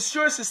 he will be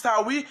showing Sister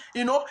we,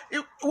 you know,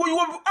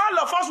 all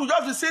of us will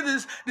just be seeing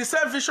the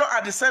same vision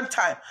at the same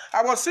time.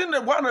 I was seeing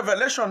one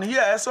revelation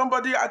here.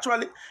 Somebody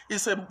actually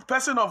is a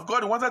person of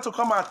God. He wanted to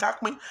come and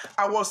attack me.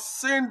 I was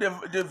seeing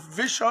the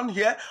vision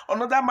here.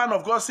 Another man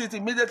of God see it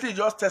immediately.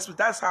 immediately just test me.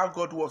 That's how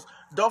God was.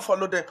 Don't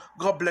follow them.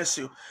 God bless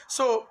you.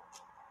 So,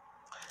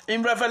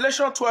 in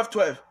Revelation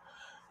 12:12,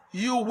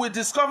 you will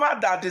discover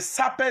that the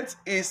serpent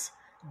is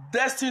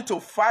destined to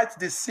fight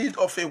the seed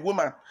of a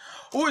woman.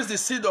 Who is the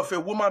seed of a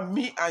woman?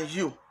 Me and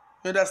you.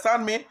 You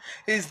understand me?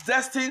 He's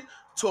destined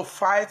to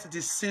fight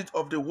the seed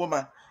of the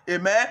woman.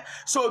 Amen.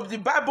 So the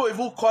Bible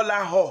even call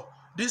her whore.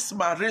 This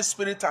marine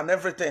spirit and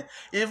everything.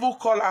 Even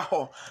call her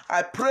whore.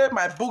 I pray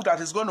my book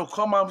that is going to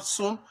come out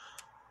soon.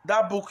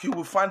 That book, you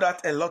will find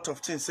out a lot of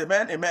things.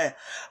 Amen. Amen.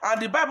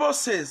 And the Bible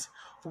says,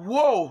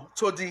 woe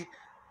to the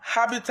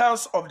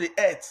inhabitants of the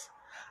earth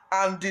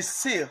and the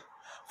sea,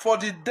 for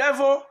the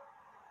devil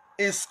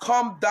is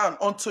come down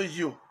unto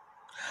you,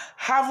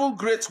 having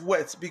great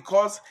wealth,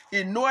 because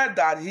he knoweth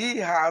that he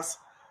has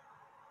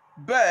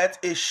but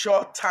a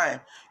short time.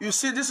 You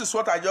see, this is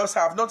what I just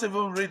have not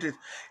even read it.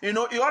 You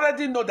know, you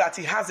already know that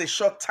he has a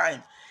short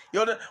time.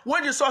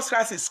 When Jesus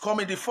Christ is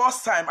coming the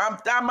first time,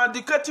 I'm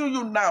indicating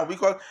you now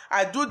because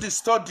I do the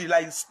study,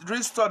 like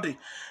re-study.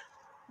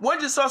 When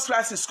Jesus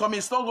Christ is coming,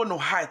 it's not going to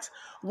hide.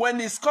 When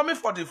he's coming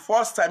for the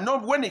first time,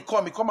 not when he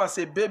come as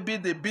a baby,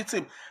 they beat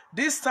him.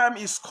 This time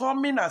he's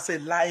coming as a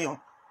lion.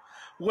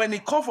 When he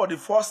come for the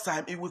first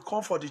time, he will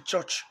come for the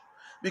church.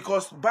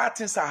 Because bad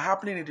things are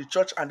happening in the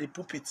church and the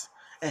pulpit.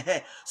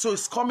 So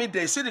it's coming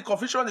there. You see the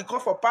confusion, he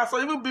come for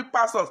pastors, even big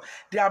pastors,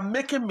 they are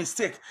making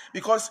mistake.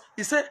 Because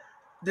he said,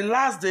 the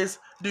last days,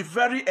 the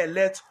very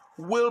elect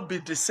will be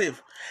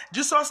deceived.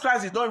 Jesus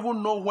Christ, you don't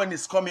even know when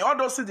it's coming. All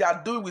those things they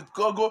are doing with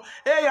Google,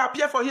 hey,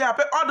 appear for here,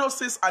 appear. All those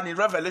things are in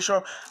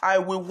Revelation. I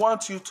will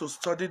want you to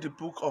study the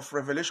book of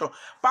Revelation.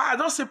 But I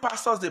don't see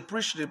pastors, they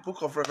preach the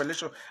book of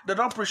Revelation. They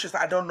don't preach it.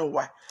 I don't know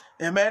why.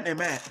 Amen,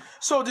 amen.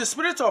 So the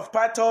spirit of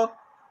Python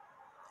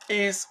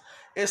is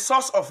a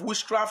source of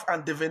witchcraft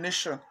and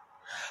divination.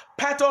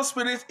 Python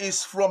spirit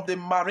is from the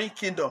marine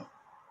kingdom.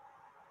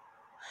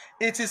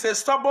 It is a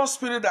stubborn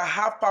spirit that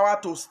have power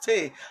to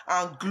stay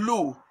and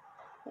glue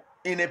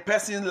in a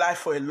person's life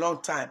for a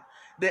long time.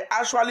 They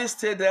actually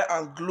stay there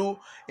and glue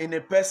in a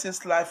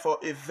person's life for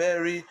a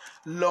very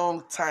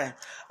long time.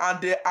 And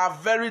they are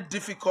very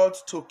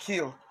difficult to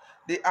kill.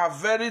 They are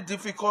very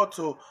difficult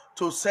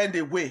to send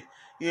away.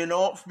 You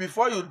know,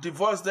 before you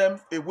divorce them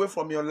away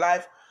from your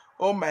life,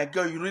 oh my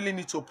God, you really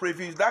need to pray. If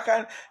you're that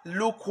kind of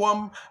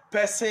lukewarm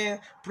person,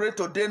 pray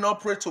today, not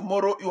pray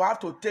tomorrow, you have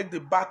to take the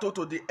battle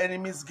to the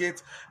enemy's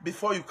gate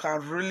before you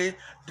can really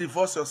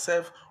divorce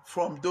yourself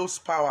from those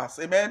powers.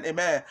 Amen,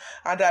 amen.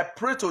 And I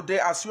pray today,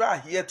 as you are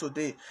here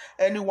today,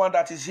 anyone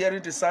that is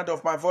hearing the sound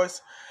of my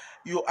voice,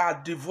 you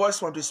are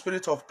divorced from the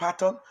spirit of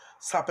Python,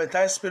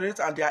 serpentine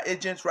spirit, and their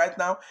agents right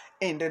now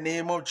in the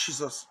name of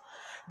Jesus.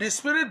 The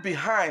spirit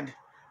behind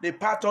the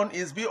Python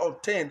is being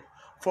obtained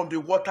from the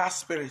water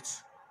spirit.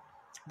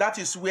 That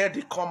is where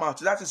they come out.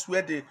 That is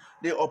where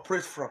they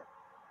operate from.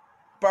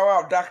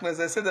 Power of darkness.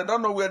 They say they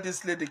don't know where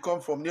this lady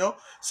come from. You know?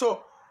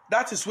 So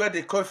that is where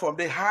they come from.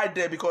 They hide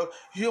there because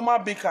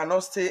human being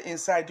cannot stay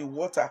inside the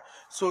water.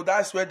 So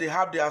that's where they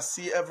have their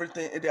sea,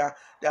 everything,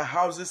 their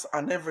houses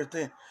and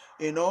everything.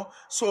 You know.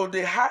 So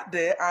they hide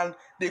there and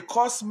they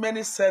cause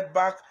many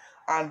setback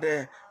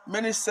and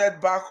many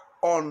setback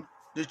on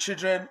the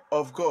children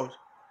of God.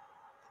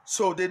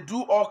 So they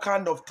do all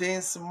kind of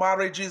things.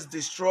 Marriages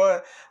destroy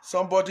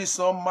somebody,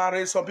 some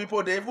marriage. Some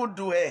people, they even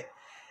do hair.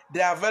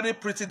 They are very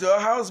pretty. Their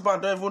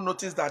husband don't even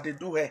notice that they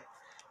do hair.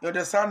 You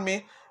understand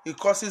me? It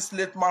causes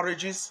late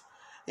marriages.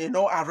 You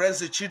know, arrest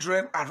the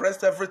children,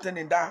 arrest everything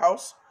in that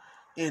house.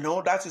 You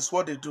know, that is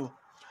what they do.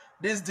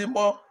 This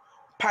demon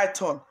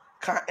Python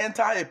can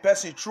enter a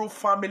person through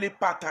family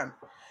pattern.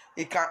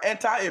 It can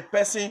enter a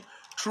person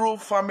through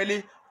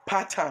family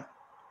pattern.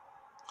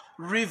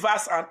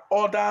 Rivers and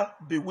other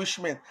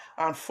bewitchment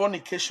and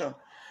fornication.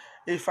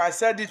 If I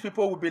said it,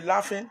 people will be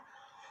laughing.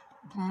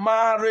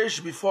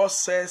 Marriage before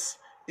sex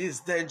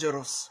is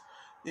dangerous.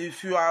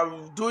 If you are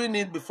doing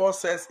it before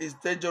sex is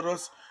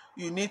dangerous,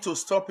 you need to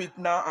stop it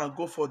now and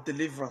go for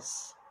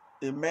deliverance.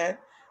 Amen.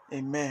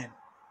 Amen.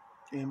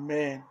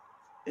 Amen.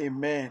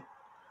 Amen.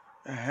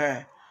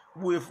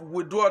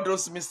 We do all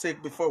those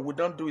mistakes before. We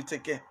don't do it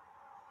again.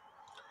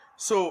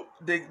 So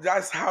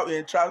that's how we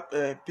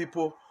interact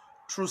people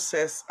through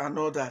sex and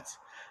all that.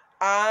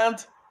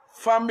 And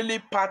family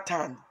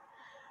pattern.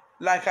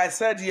 Like I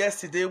said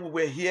yesterday, we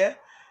were here.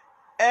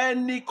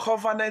 Any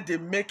covenant they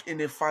make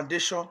in a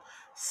foundation,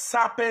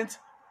 serpent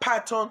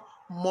pattern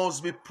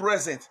must be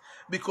present,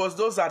 because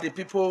those are the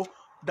people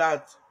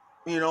that,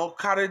 you know,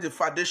 carry the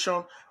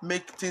foundation,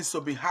 make things to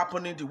be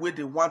happening the way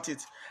they want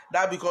it.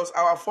 That because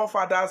our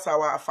forefathers,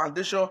 our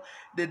foundation,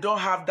 they don't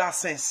have that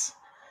sense.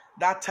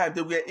 That time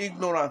they were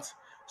ignorant.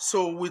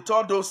 So with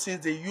all those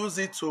things, they use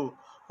it to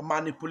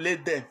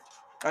manipulate them,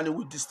 and it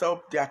will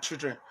disturb their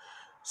children.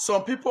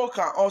 Some people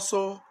can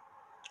also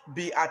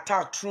be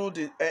attacked through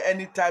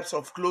any types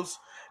of clothes.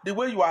 The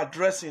way you are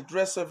dressing,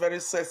 dress very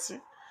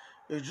sexy.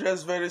 You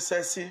dress very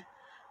sexy.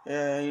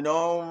 You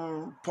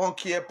know,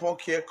 punk here,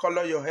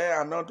 color your hair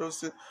and all those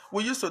things.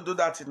 We used to do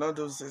that in all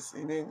those things.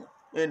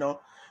 You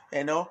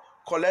know,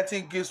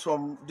 collecting gifts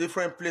from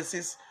different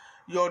places.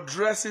 Your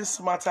dressing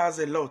matters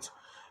a lot.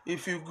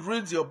 If you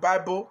read your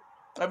Bible,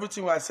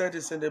 everything I said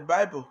is in the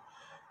Bible.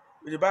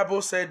 The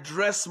Bible said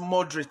dress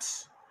moderate.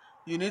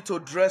 You need to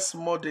dress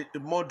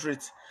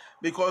moderate.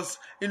 Because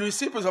you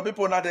see some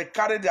people now, they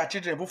carry their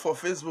children put for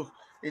Facebook.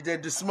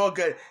 The small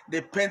girl,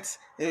 they paint,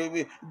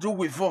 do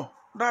with them.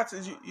 That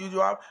is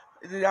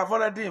they have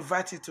already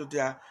invited to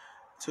the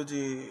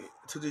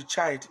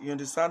child. You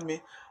understand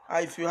me?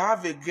 If you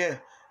have a girl,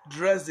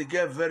 dress the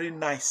girl very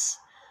nice.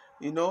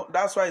 You know,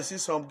 that's why you see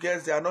some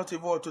girls, they are not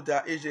even up to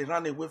their age, they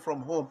run away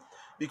from home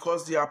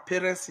because their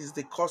parents is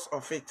the cause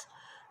of it.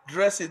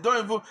 Dress it.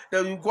 Don't even,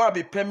 then you go and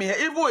be perming hair.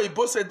 Even a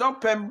boss say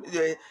don't perm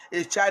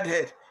a child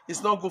head.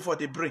 It's not good for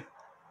the brain.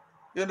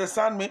 You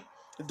understand me?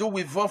 Do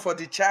with one for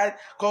the child.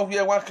 Come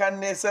here, one can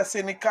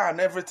necessarily car and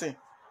everything.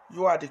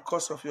 You are the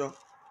cause of your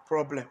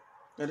problem.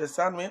 You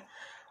understand me?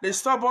 The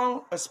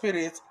stubborn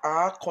spirits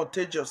are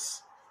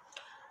contagious.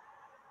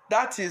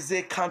 That is,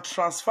 they can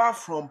transfer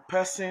from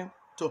person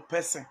to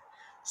person,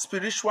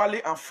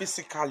 spiritually and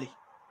physically.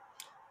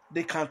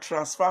 They can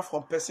transfer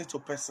from person to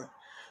person.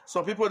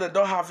 Some people that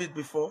don't have it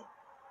before,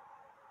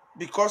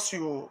 because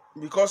you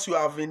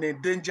have in a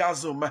danger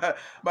zone.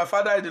 My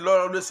father in the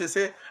Lord always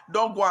say,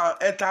 don't go and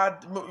enter.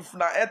 If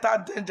now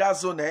enter danger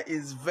zone,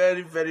 is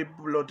very, very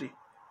bloody.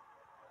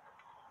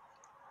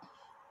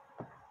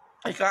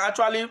 It can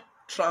actually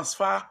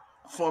transfer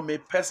from a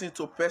person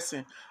to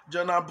person.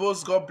 Jonah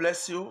Bose, God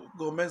bless you.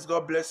 Gomez,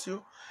 God bless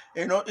you.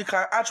 You know, it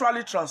can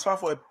actually transfer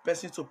from a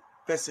person to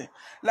person.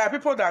 Like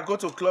people that go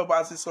to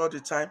clubhouses all the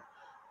time,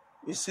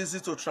 it's easy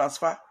to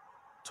transfer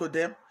to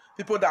them.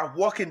 People that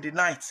work in the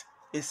night,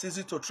 it's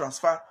easy to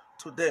transfer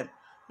to them.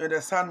 You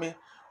understand me?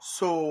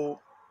 So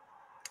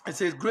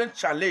it's a great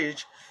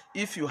challenge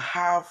if you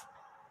have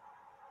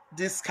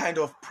this kind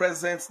of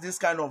presence, this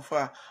kind of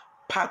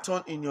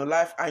pattern in your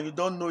life, and you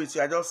don't know it.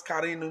 You are just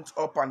carrying it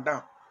up and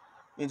down.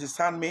 You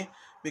understand me?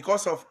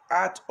 Because of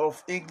act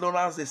of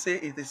ignorance, they say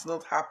it is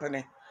not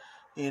happening.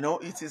 You know,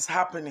 it is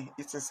happening.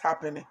 It is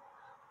happening.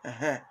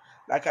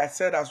 Like I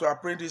said, as we are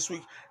praying this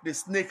week, the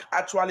snake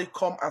actually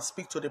come and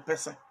speak to the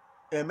person.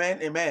 Amen,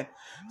 amen.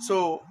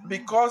 So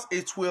because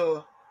it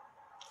will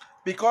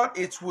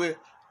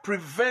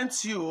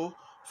prevent you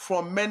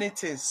from many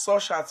things,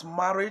 such as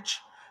marriage,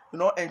 you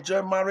know,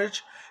 enjoy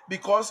marriage.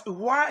 Because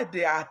why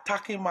they are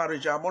attacking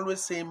marriage, I'm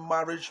always saying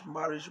marriage.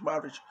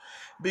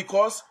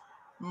 Because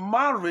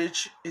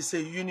marriage is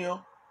a union.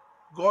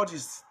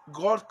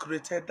 God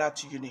created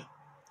that union.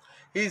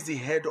 He is the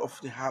head of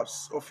the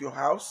house, of your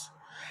house.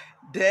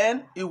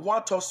 Then he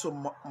wants us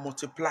to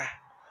multiply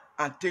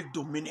and take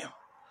dominion,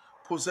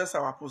 possess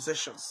our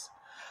possessions.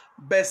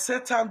 But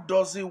Satan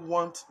doesn't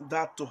want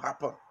that to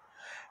happen.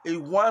 He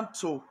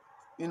wants to,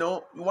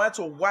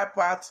 wipe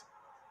out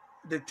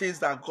the things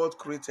that God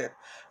created.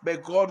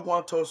 But God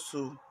wants us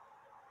to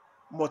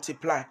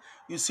multiply.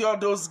 You see all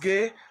those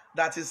gay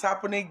that is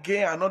happening,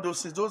 gay and all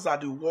those things, those are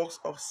the works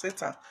of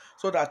Satan,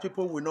 so that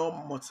people will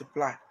not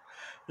multiply.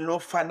 You know,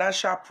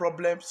 financial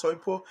problems. Some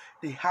people,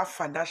 they have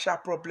financial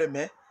problem.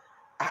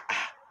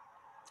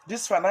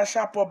 This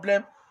financial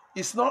problem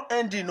is not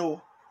ending.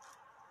 No,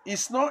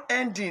 it's not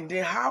ending. They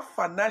have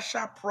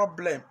financial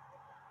problem.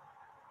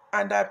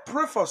 And I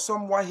pray for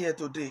someone here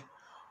today.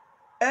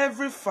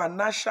 Every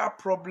financial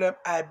problem,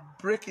 I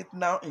break it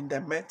now in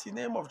the mighty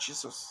name of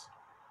Jesus.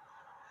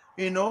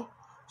 You know,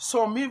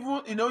 some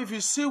even, if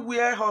you see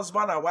where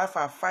husband and wife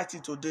are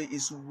fighting today,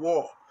 is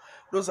war.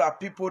 Those are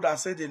people that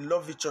say they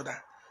love each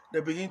other. They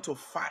begin to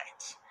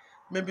fight.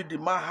 Maybe the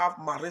man have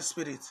marine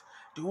spirit.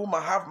 The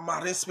woman have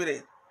marine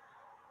spirit.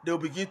 They will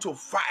begin to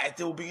fight.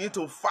 They will begin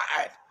to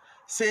fight.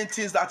 Saying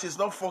things that is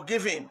not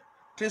forgiving.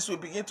 Things will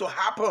begin to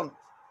happen.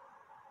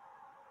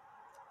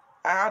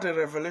 I had a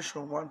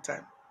revelation one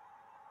time.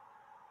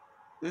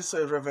 This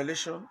is a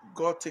revelation.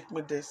 God took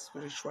me there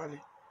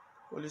spiritually.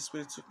 Holy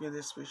Spirit took me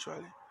there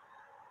spiritually.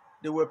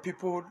 There were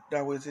people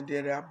that was in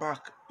their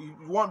back.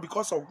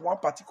 Because of one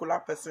particular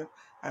person,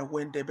 I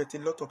went there, but a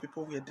lot of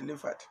people were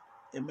delivered.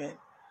 Amen.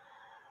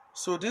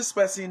 So this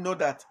person know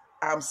that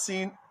I'm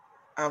seeing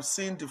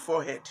the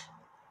forehead.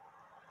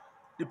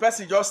 The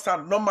person just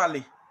stand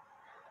normally,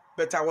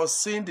 but I was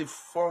seeing the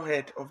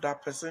forehead of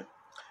that person.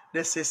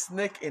 There's a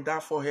snake in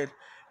that forehead.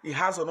 He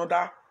has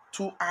another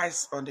 2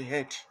 eyes on the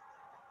head.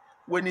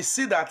 When he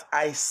see that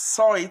I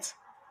saw it,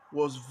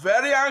 was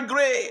very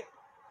angry.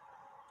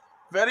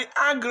 Very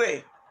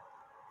angry.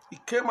 He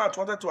came out,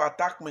 wanted to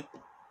attack me.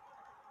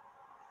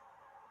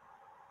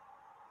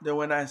 Then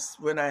when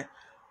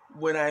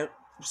I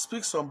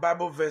speak some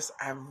Bible verse,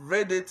 I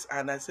read it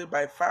and I say,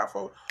 by fire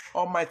for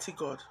Almighty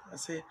God, I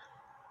say,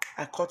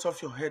 I cut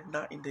off your head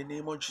now in the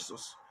name of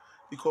Jesus.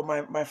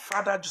 Because my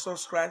Father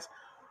Jesus Christ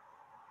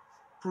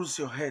bruised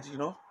your head,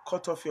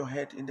 cut off your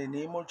head in the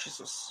name of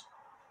Jesus.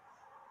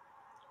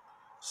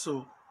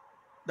 So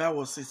that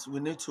was it. We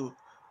need to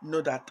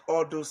know that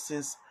all those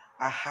things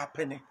are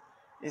happening.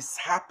 It's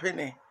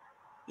happening.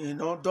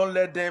 Don't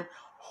let them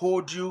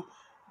hold you,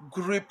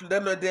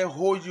 don't let them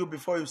hold you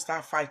before you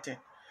start fighting.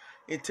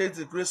 It takes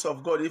the grace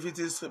of God. If it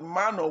is a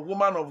man or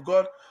woman of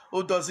God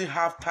who doesn't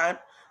have time,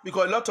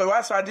 Because a lot of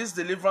that's why this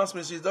deliverance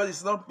ministry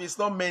it's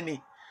not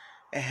many.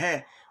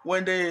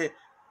 When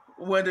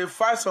they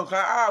fight some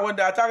kind, when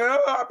they attack,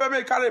 oh, I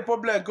may carry a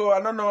problem, go.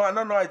 I don't know,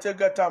 I take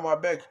that time, I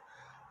beg.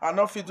 I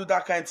not fit do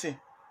that kind of thing.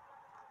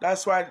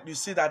 That's why you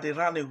see that they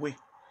ran away.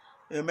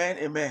 Amen,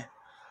 amen.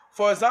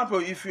 For example,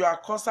 if you are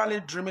constantly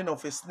dreaming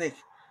of a snake,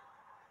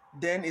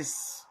 then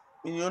it's,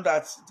 you know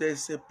that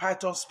there's a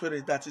python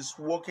spirit that is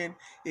working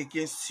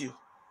against you.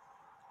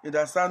 You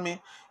understand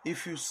me?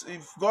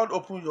 If God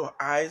open your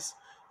eyes,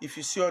 if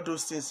you see all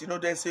those things, you know,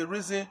 there's a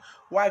reason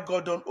why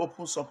God don't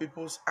open some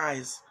people's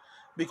eyes.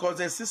 Because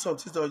they see some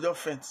things on your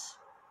fence.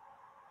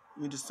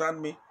 You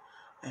understand me?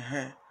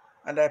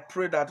 And I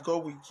pray that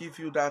God will give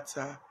you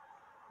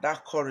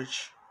that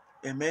courage.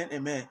 Amen,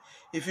 amen.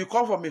 If you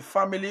come from a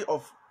family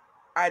of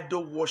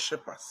idol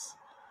worshippers,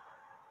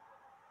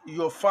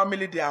 your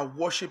family, they are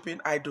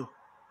worshiping idol.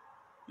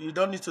 You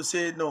don't need to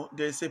say, no,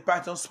 there is a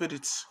python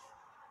spirit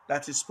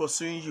that is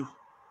pursuing you.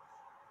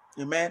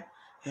 Amen,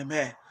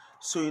 amen.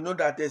 So you know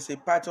that there's a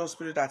python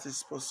spirit that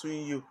is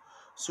pursuing you.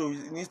 So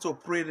you need to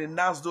pray,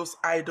 renounce those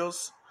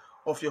idols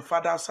of your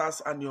father's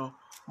house and your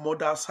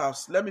mother's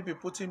house. Let me be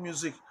putting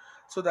music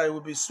so that it will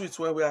be sweet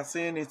when we are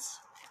saying it.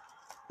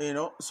 You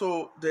know,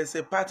 so there's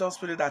a python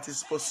spirit that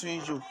is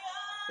pursuing you.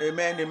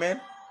 Amen, amen.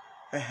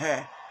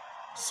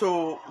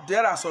 So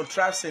there are some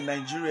tribes in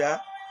Nigeria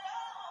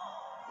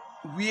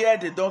where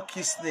they don't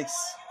kill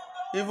snakes.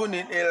 Even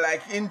in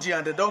like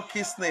India, they don't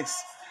kill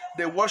snakes.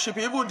 They worship.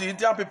 Even the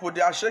Indian people,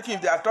 they are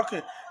shaking. They are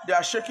talking. They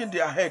are shaking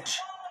their head.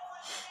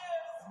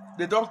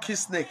 They don't kill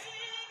snake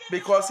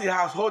because it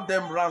has hold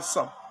them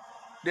ransom.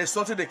 There's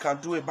nothing they can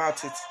do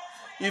about it.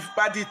 If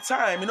by the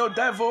time, you know,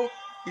 devil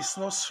is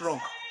not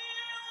strong.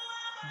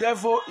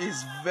 Devil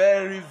is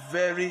very,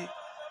 very...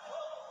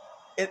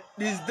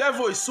 This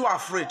devil is so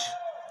afraid.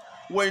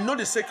 When you know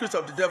the secret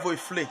of the devil, he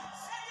flee.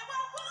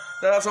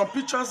 There are some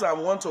pictures I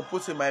want to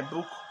put in my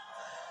book.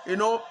 You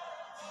know,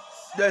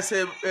 there's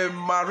a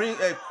marine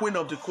queen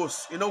of the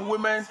coast. You know,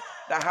 women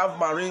that have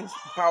marine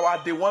power,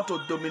 they want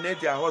to dominate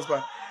their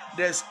husband.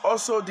 There's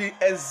also the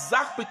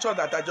exact picture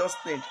that I just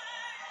named.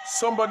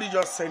 Somebody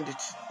just sent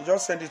it.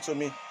 Just send it to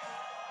me.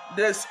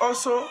 There's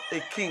also a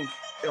king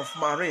of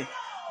marine.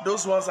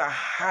 Those ones are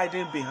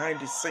hiding behind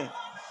the scene.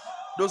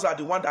 Those are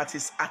the one that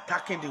is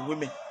attacking the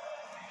women.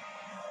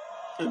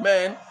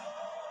 Amen.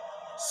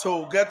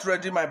 So get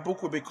ready. My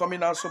book will be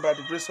coming out soon by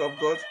the grace of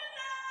God.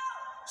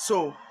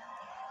 So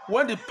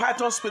when the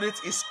python spirit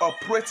is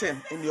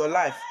operating in your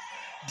life,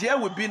 there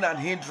will be an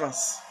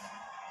hindrance.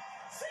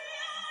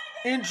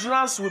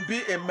 Hindrance will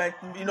be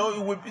you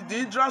know, the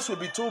hindrance will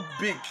be too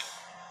big.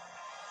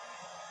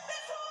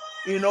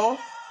 You know,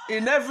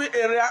 in every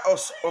area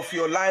of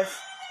your life,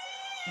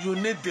 you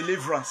need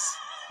deliverance.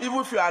 Even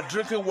if you are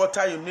drinking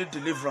water, you need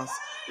deliverance.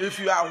 If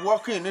you are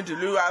walking, you need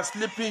deliverance. If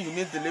you are sleeping, you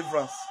need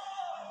deliverance.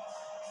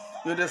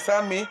 You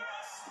understand me?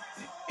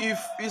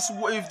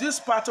 If this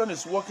pattern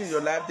is working in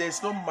your life, there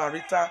is no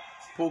marital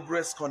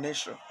progress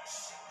connection.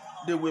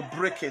 They will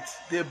break it.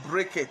 They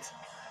break it.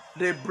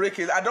 They break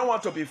it. I don't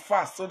want to be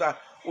fast so that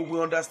we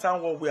will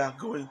understand what we are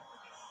going.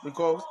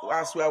 Because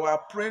as we were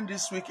praying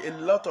this week, a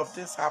lot of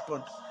things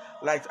happened.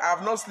 Like, I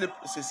have not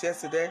slept since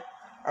yesterday.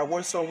 I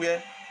went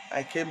somewhere.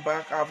 I came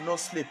back. I have not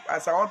slept.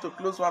 As I want to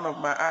close one of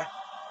my eyes,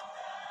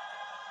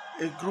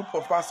 a group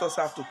of pastors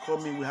have to call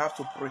me. We have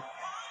to pray.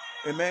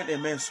 Amen,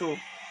 amen. So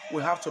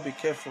we have to be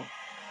careful.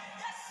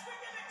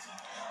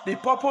 The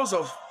purpose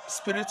of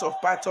spirit of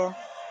python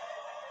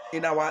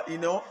in our, you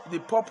know, the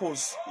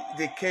purpose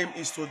they came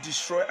is to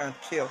destroy and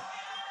kill.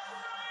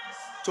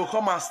 To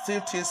come and steal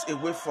things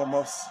away from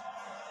us.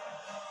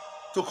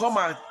 To come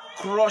and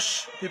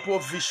crush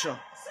people's vision.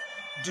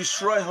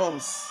 Destroy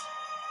homes.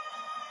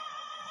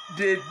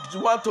 They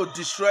want to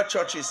destroy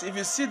churches. If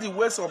you see the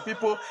way some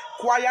people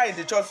choir in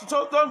the church,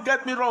 so don't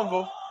get me wrong,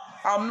 oh.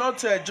 I'm not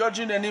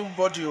judging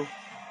anybody. Oh.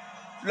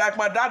 Like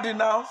my daddy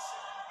now,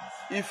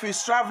 if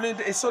he's traveling,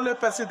 it's only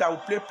person that will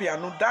play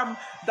piano.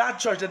 That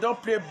church, they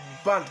don't play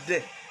band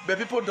there. But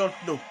people don't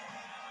know.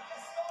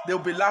 They'll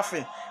be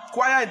laughing.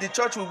 Choir in the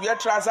church will wear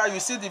trousers. You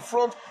see the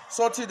front,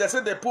 something, they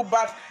say they put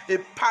back a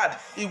pad.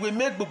 It will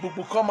make boo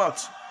come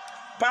out.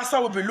 Pastor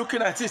will be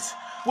looking at it.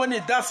 When he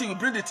dances, he will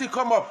bring the thing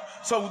come up.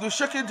 So we'll be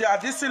shaking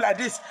this thing like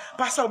this.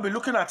 Pastor will be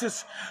looking at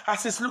it.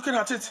 As he's looking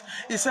at it,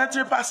 he's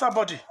entering pastor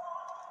body.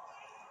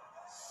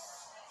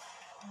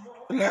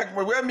 Like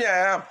where me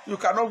I am, you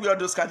cannot wear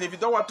those kinds. If you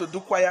don't want to do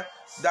choir,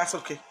 that's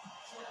okay.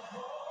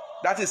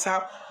 That is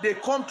how they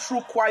come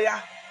through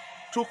choir.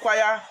 Through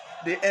choir,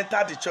 they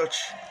enter the church.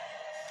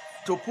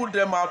 To pull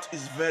them out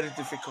is very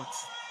difficult.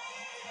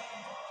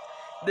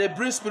 They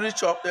bring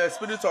spirit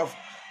of,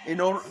 you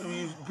know,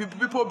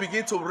 people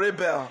begin to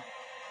rebel.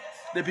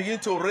 They begin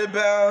to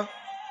rebel.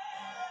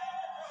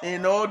 You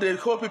know, they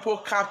hold people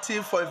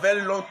captive for a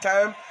very long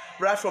time,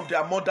 right from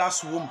their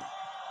mother's womb.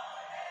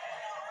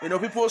 You know,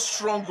 people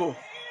struggle.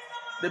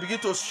 They begin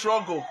to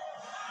struggle.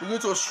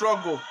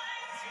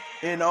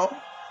 You know,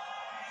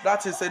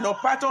 that is, you know,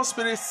 python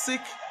spirits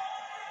seek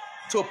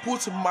to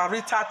put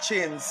marital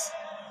chains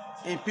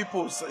in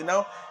people's,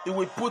 he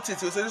will put it,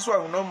 he will say, this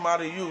one will not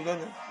marry you,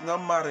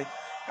 not marry.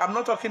 I'm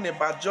not talking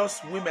about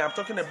just women, I'm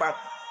talking about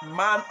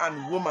man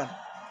and woman.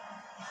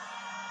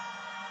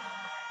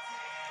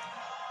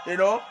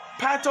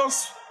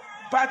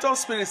 Python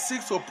spirit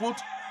seeks to put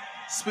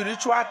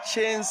spiritual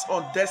chains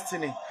on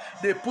destiny.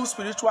 They put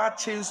spiritual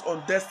chains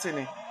on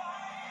destiny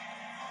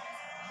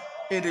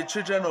in the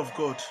children of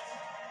God.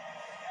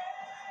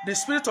 The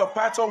spirit of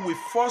Python will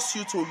force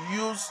you to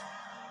use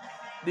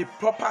the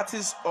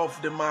properties of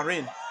the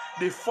marine.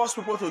 They force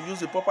people to use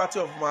the property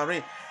of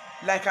marine.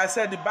 Like I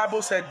said, the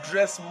Bible said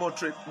dress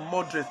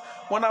moderate.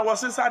 When I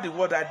was inside the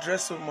world, I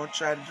dressed so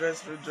much. I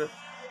dressed.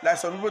 Like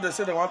some people, they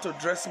say they want to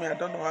dress me. I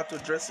don't know how to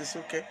dress. It's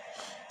okay.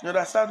 You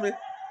understand me?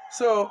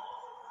 So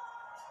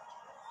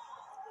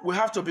we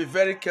have to be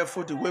very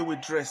careful the way we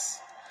dress.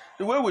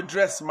 The way we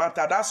dress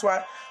matters. That's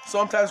why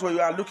sometimes when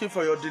you are looking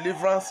for your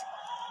deliverance,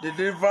 the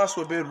deliverance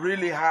will be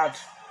really hard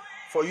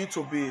for you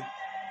to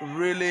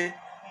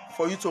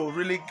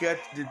really get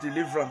the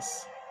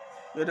deliverance.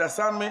 You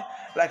understand me?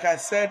 Like I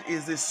said,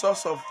 is the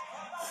source of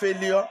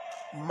failure,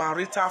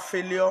 marital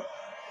failure,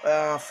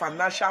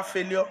 financial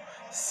failure,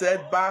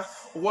 setback.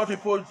 What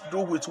people do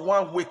with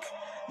 1 week,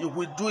 you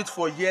will do it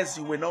for years,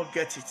 you will not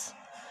get it.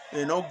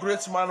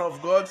 Great man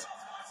of God,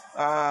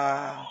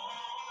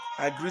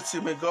 I greet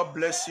you. May God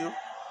bless you.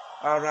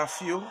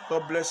 Raphael,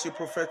 God bless you,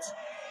 prophet.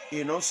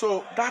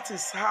 So that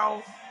is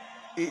how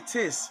it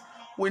is.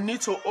 We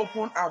need to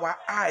open our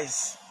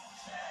eyes.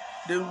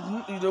 We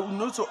need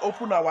to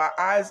open our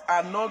eyes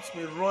and not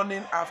be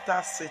running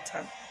after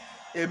Satan.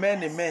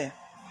 Amen, amen.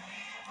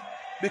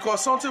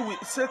 Because something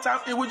with Satan,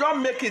 he will just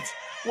make it.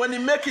 When he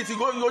make it,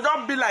 you'll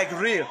just be like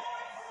real.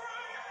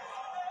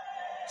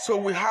 So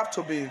we have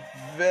to be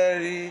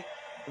very,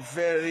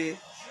 very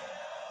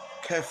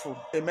careful.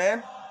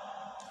 Amen.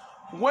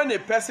 When a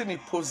person is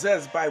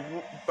possessed by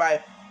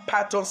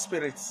Python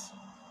spirits,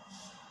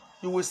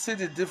 you will see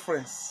the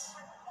difference.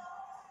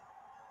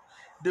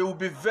 They will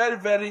be very,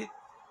 very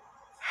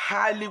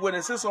highly, when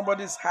they say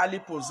somebody is highly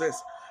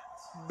possessed,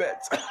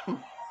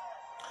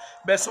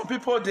 but some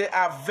people,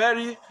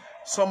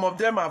 some of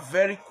them are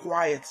very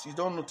quiet. You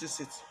don't notice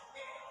it.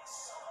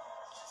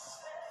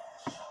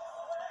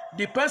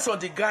 Depends on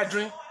the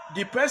gathering,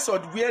 depends on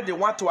where they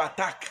want to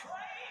attack.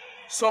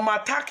 Some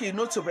attack,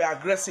 to be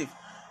aggressive.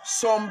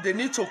 Some, they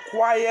need to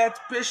quiet,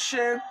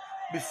 patient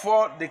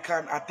before they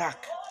can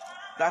attack.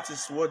 That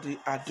is what they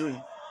are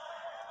doing.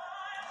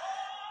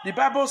 The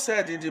Bible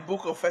said in the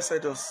book of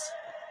Exodus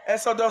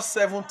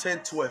 7, 10,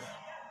 12.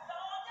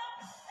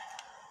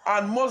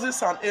 And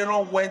Moses and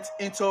Aaron went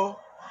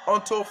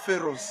unto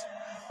Pharaoh,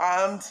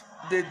 and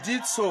they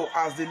did so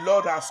as the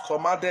Lord has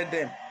commanded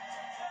them.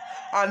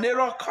 And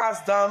Aaron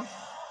cast down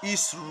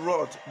his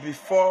rod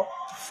before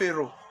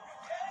Pharaoh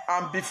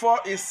and before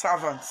his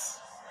servants,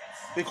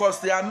 because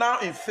they are now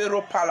in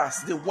Pharaoh's palace.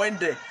 They went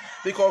there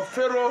because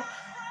Pharaoh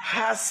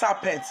has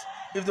serpents.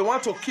 If they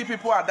want to keep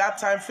people at that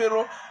time,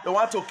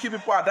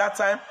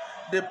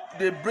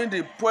 they bring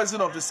the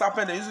poison of the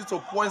serpent, they use it to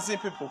poison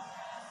people.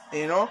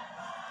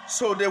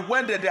 So they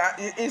went there, they are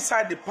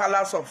inside the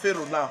palace of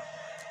Pharaoh now.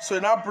 So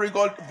he now bring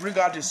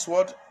out the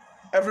sword.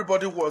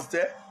 Everybody was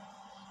there.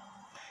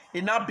 He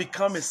now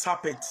become a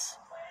serpent.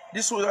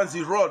 This was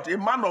the rod. A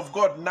man of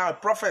God now, a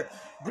prophet,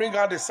 bring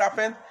out the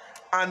serpent,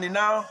 and he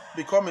now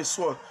become a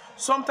sword.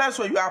 Sometimes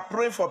when you are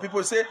praying for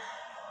people, say,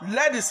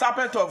 let the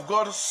serpent of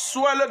God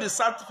swallow the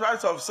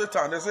serpent of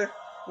Satan. They say,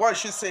 what is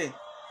she saying?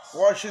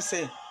 What is she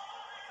saying?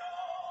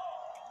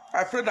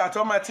 I pray that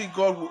Almighty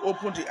God will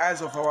open the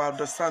eyes of our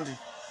understanding.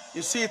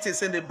 You see, it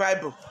is in the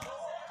Bible.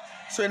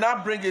 So he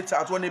now bring it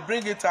out. When he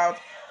bring it out,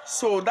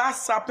 so that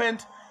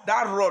serpent,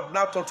 that rod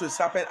now turned to a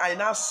serpent, and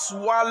now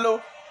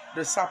swallow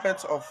the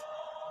serpent of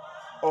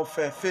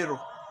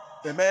Pharaoh.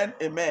 Amen,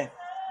 amen.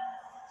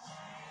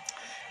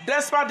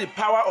 Despite the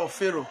power of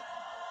Pharaoh,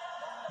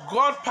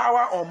 God's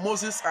power on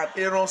Moses and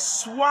Aaron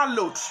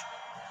swallowed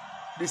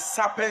the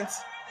serpent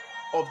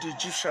of the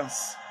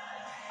Egyptians.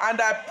 And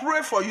I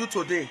pray for you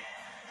today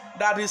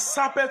that the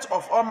serpent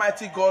of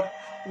Almighty God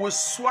will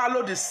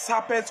swallow the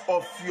serpent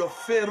of your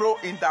Pharaoh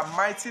in the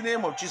mighty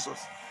name of Jesus.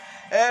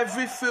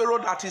 Every Pharaoh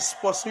that is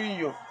pursuing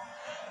you,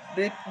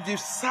 the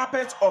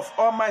serpent of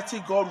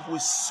Almighty God will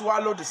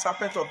swallow the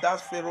serpent of that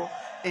Pharaoh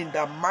in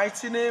the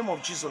mighty name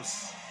of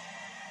Jesus.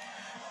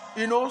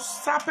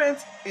 Serpent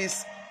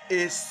is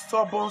a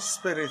stubborn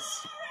spirit.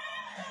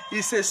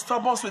 It's a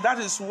stubborn spirit. That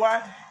is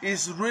why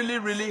it's really,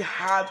 really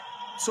hard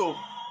to,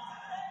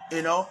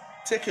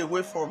 take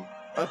away from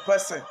a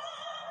person.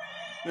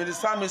 You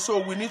understand me? So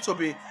we need to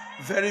be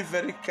very,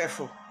 very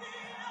careful.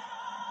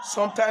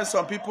 Sometimes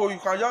some people, you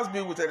can just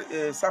be with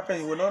a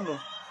serpent, you will not know.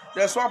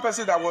 There's one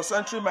person that was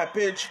entering my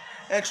page.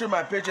 That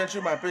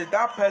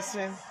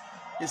person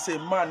is a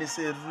man, is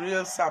a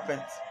real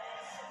serpent.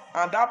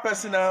 And that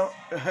person now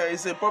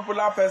is a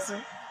popular person.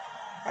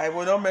 I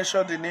will not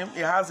mention the name.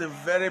 He has a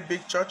very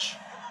big church.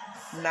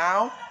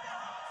 Now,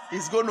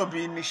 he's going to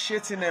be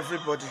initiating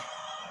everybody.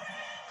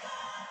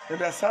 You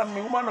understand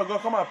me? Woman of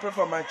God, come and pray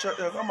for my church.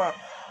 Come and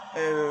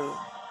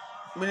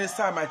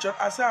minister at my church.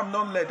 I say I'm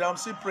not led. I'm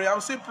still praying.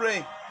 I'm still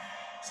praying.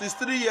 Since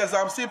 3 years,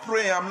 I'm still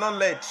praying. I'm not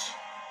led.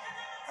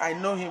 I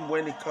know him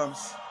when he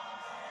comes.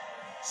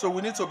 So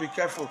we need to be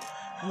careful.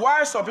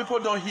 Why some people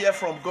don't hear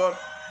from God?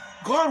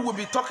 God will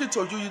be talking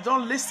to you. You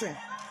don't listen.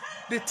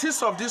 The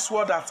things of this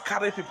world that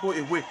carry people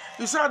away.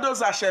 You see how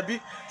those Ashebi?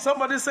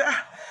 Somebody say,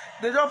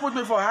 they don't put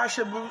me for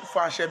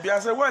Ashebi. I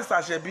say, what is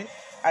Ashebi?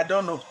 I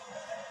don't know.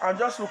 I'm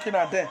just looking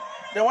at them.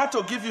 They want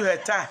to give you a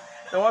tie.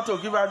 They want to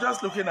give. I'm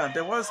just looking at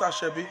them. What is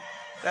Ashebi?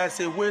 There's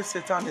a way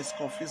Satan is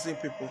confusing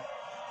people.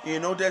 You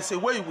know, there's a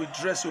way you will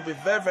dress. You'll be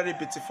very, very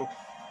beautiful.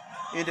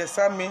 You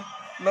understand me?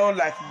 Not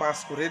like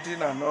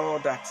masquerading and all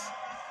that.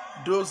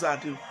 Those are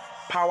the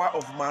power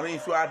of marine.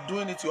 If you are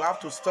doing it, you have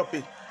to stop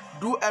it.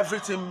 Do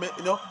everything,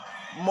 you know,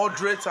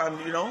 moderate and,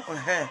 you know,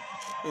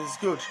 it's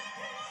good.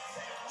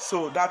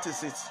 So that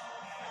is it.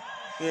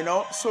 You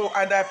know, so,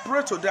 and I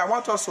pray today, I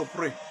want us to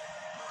pray.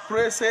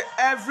 Pray, say,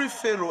 every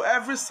Pharaoh,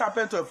 every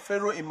serpent of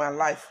Pharaoh in my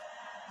life,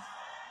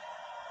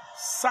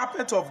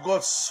 serpent of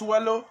God,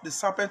 swallow the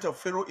serpent of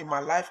Pharaoh in my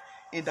life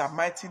in the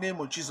mighty name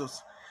of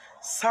Jesus.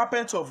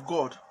 Serpent of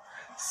God,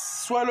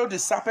 swallow the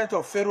serpent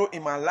of Pharaoh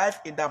in my life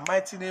in the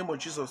mighty name of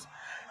Jesus.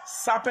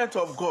 Serpent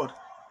of God,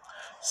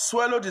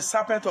 swallow the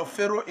serpent of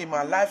Pharaoh in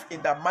my life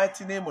in the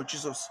mighty name of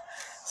Jesus.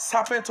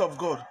 Serpent of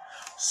God,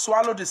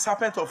 swallow the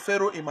serpent of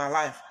Pharaoh in my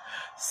life.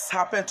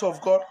 Serpent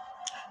of God,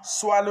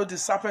 swallow the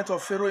serpent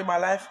of Pharaoh in my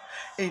life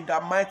in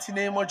the mighty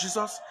name of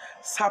Jesus.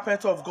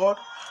 Serpent of God,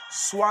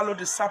 swallow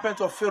the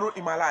serpent of Pharaoh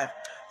in my life.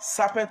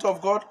 Serpent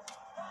of God,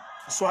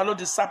 swallow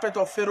the serpent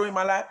of Pharaoh in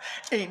my life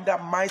in the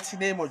mighty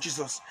name of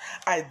Jesus.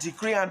 I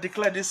decree and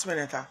declare this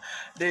minute,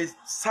 the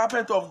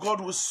serpent of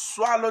God will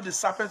swallow the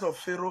serpent of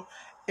Pharaoh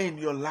in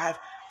your life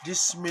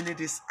this minute,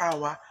 this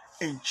hour.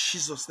 In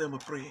Jesus' name we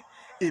pray.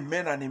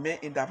 Amen and amen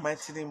in the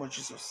mighty name of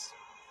Jesus.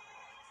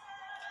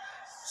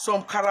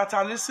 Some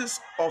characteristics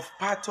of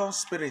python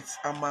spirits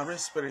and marine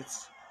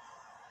spirits.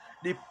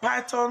 The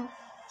python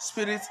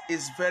spirit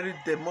is very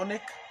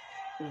demonic,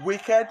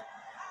 wicked.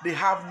 They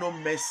have no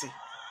mercy.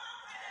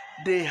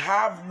 They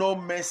have no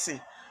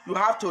mercy. You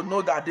have to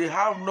know that they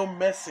have no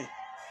mercy.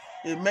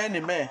 Amen,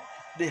 amen.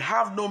 They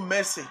have no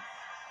mercy.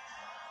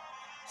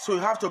 So you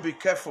have to be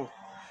careful.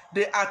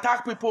 They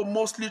attack people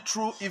mostly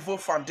through evil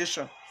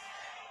foundation.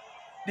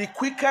 The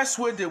quickest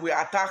way they will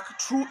attack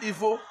through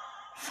evil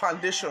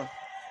foundation,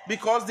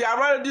 because they are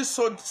already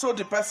sold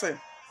the person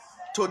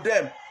to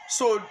them.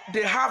 So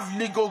they have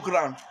legal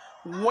ground.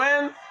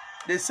 When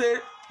they say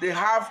they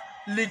have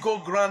legal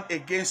ground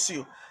against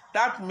you,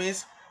 that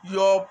means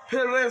your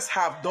parents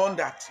have done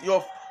that.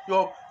 Your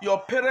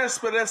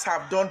parents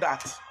have done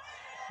that.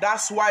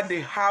 That's why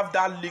they have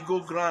that legal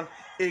ground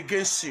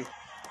against you.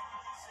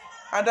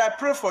 And I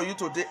pray for you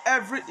today,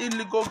 every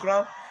illegal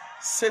ground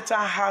Satan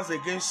has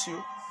against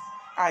you,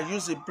 I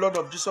use the blood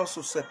of Jesus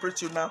to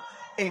separate you now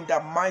in the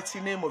mighty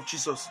name of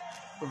Jesus.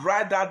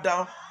 Write that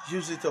down,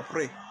 use it to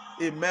pray.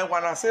 Amen.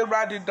 When I say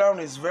write it down,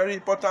 it's very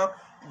important.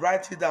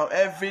 Write it down.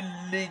 Every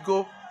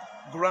legal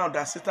ground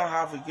that Satan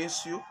have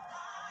against you,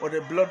 or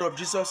the blood of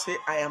Jesus, say,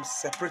 I am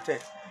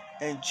separated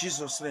in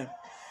Jesus' name.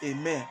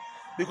 Amen.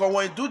 Because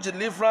when you do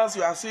deliverance,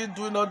 you are still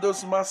doing all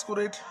those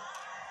masquerade.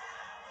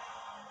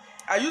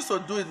 I used to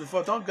do it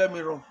before, don't get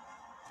me wrong.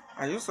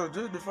 I used to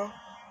do it before.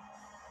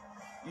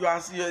 You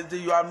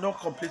are not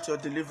complete your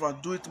deliverance.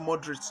 Do it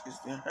moderate.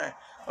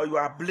 Or you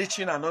are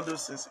bleaching and all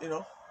those things, you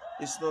know.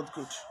 It's not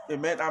good.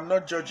 Amen. I'm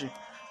not judging.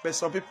 But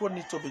some people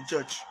need to be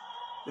judged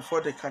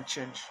before they can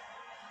change.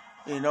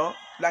 You know,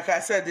 like I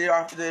said,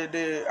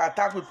 they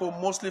attack people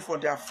mostly for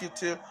their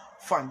futile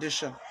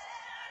foundation.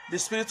 The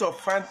spirit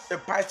of a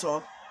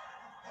python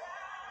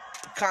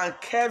can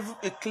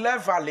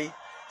cleverly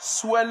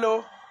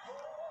swallow.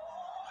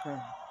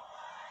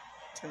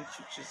 Thank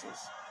you,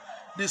 Jesus.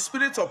 The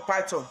spirit of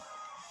python,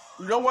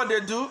 you know what they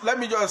do? Let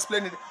me just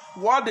explain it.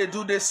 What they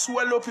do, they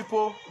swallow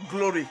people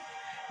glory.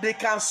 They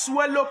can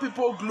swallow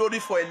people glory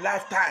for a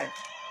lifetime.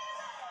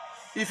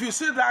 If you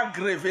see that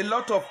grave, a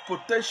lot of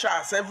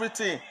potentials,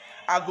 everything,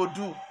 I go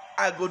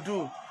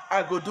do.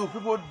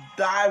 People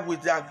die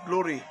with their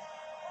glory,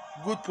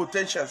 good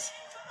potentials.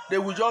 They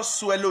will just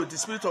swallow. The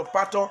spirit of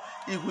python,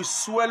 it will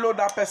swallow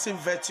that person's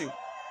virtue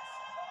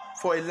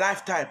for a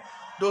lifetime.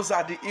 Those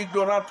are the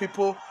ignorant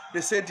people.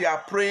 They say they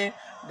are praying.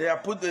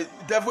 The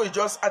devil is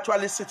just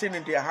actually sitting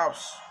in their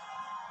house.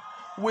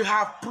 We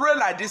have prayed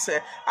like this.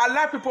 I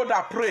like people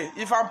that pray.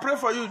 If I'm praying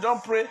for you,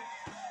 don't pray.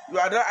 We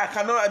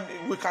cannot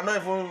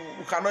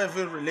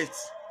even relate.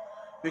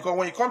 Because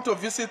when you come to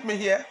visit me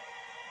here,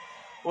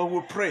 we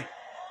will pray.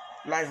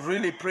 Like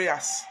really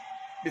prayers.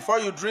 Before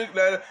you drink,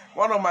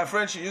 one of my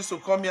friends, she used to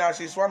come here.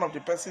 She's one of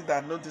the persons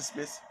that know this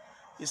place.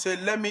 He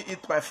said, let me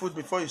eat my food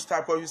before you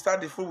start. Because you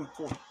start the food with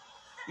cold.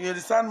 You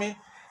understand me?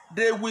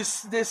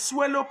 They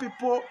swallow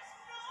people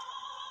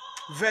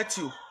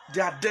virtue,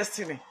 their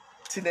destiny,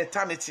 till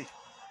eternity.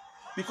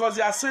 Because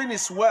they are saying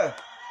it's well.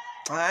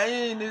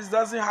 This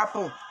doesn't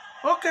happen.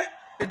 Okay,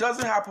 it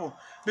doesn't happen.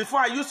 Before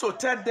I used to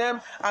tell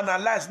them,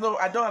 analyze. No,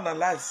 I don't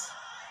analyze.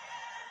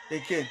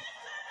 Again.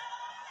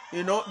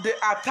 You know, they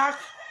attack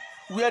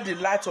where the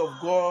light of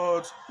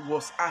God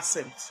was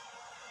absent.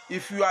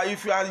 If you are,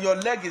 your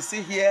leg is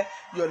still here,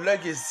 your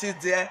leg is still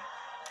there.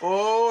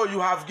 Oh, you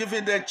have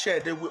given them chair,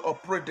 they will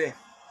operate there.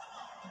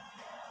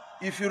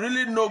 If you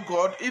really know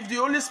God, if the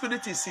Holy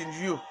Spirit is in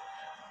you,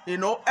 you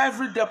know,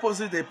 every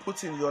deposit they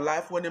put in your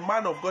life, when a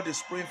man of God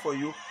is praying for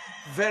you,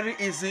 very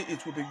easy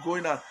it will be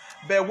going on.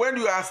 But when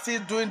you are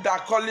still doing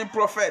that, calling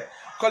prophet,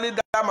 calling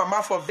that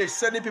mama for village,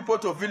 sending people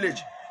to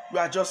village, you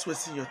are just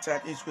wasting your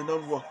time. It will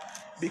not work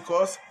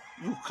because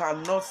you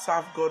cannot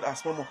serve God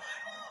as normal.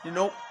 You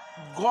know,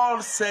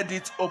 God said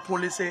it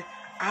openly, say,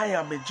 I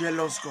am a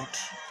jealous God.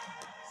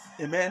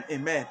 Amen,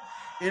 amen.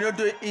 You know,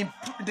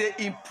 they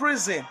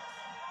imprison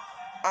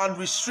and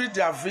restrict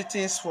their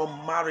victims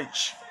from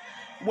marriage.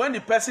 When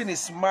the person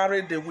is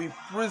married, they will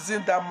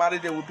imprison that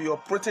marriage, they will be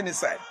operating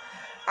inside.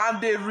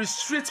 And they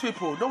restrict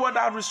people. Know what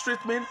that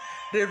restrict means?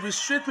 They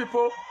restrict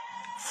people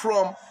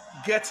from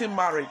getting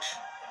married.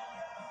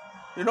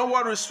 You know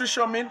what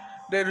restriction means?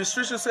 The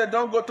restriction say,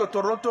 don't go to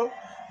Toronto,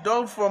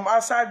 don't from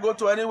outside go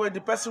to anywhere,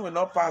 the person will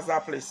not pass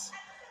that place.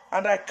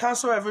 And I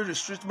cancel every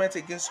restriction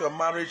against your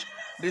marriage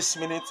this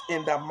minute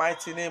in the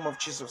mighty name of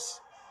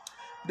Jesus.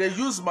 They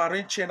use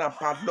marine chain and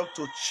padlock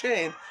to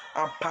chain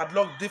and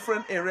padlock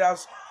different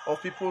areas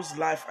of people's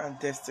life and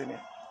destiny.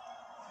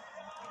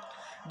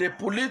 They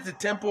police the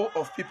temple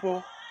of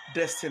people's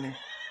destiny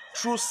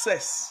through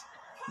sex,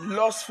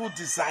 lustful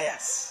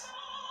desires.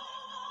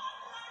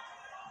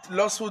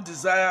 Lustful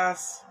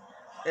desires,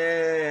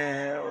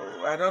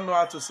 I don't know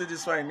how to say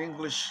this one in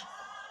English.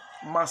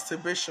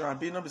 Masturbation, I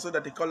know so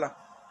that they call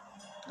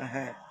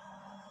her.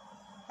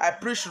 I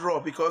preach raw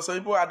because some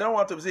people, I don't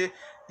want to say,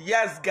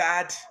 yes,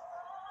 God.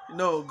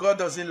 No, God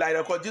doesn't like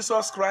that. Because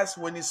Jesus Christ,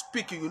 when he's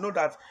speaking, you know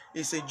that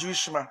he's a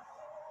Jewish man.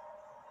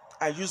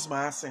 I use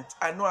my accent.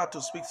 I know how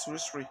to speak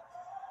Swiss-free.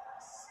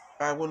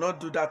 I will not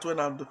do that when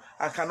I'm doing.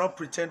 I cannot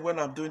pretend when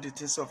I'm doing the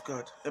things of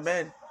God.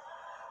 Amen.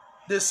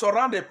 They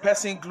surround a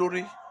person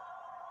glory.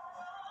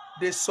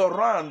 They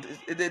surrounded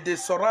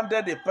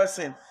the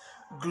person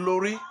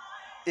glory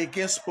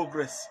against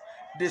progress.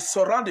 They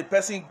surround the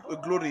person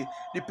glory.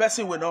 The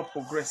person will not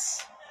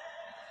progress.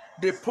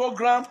 They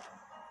program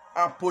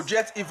and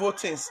project evil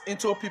things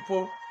into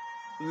people's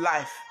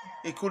life,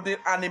 including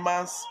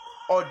animals,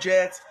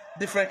 objects,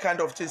 different kind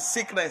of things,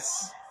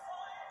 sickness.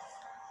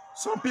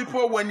 Some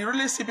people, when you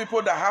really see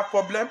people that have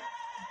problem,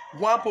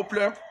 one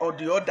problem or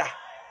the other,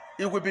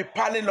 it will be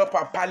piling up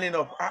and piling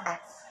up.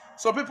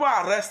 So people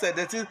are arrested.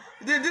 This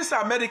is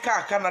America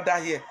and Canada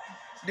here.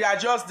 They are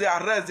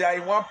arrested. They are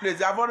in one place.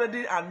 They have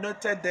already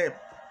anointed them.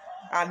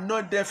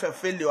 Anointed them for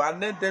failure.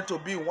 Anointed them to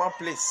be in one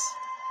place.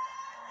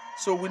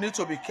 So we need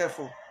to be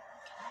careful.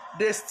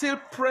 They steal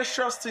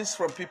precious things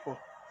from people.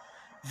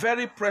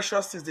 Very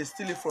precious things, they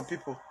steal it from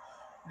people.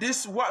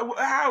 This,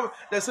 how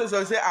they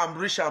say, I'm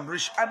rich, I'm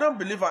rich. I don't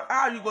believe it.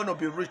 How are you going to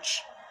be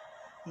rich?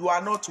 You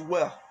are not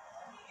well.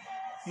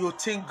 You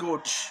think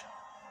good.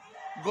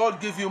 God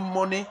give you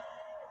money.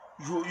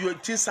 Your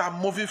things are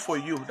moving for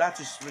you. That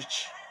is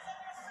rich.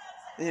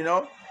 You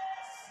know,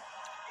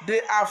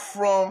 they are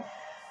from,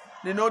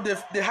 you know,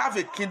 they have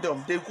a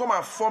kingdom. They come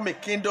and form a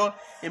kingdom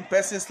in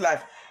person's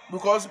life.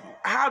 Because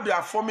how they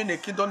are forming a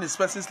kingdom in this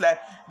person's life,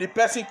 the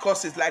person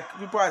causes, like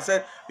people have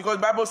said, because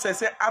the Bible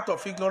says, out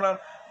of ignorance,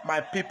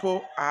 my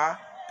people are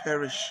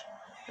perished.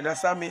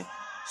 Understand me?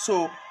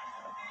 So,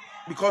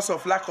 because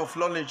of lack of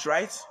knowledge,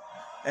 right?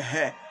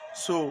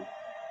 So,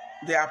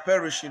 they are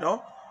perished, you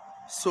know?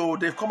 So,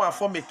 they come and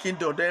form a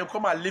kingdom. They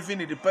come and live in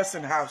the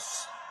person's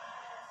house.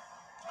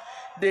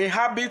 They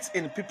inhabit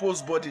in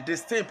people's body. They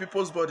stay in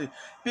people's body.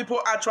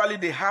 People actually,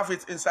 they have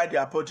it inside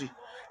their body.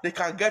 They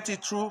can get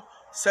it through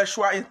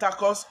sexual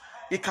intercourse.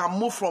 It can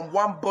move from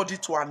one body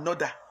to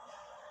another.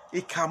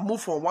 It can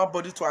move from one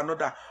body to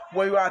another.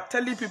 When you are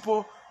telling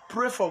people,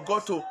 pray for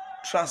God to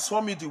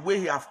transform you the way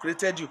he has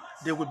created you,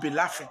 they will be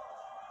laughing.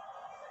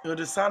 You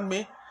understand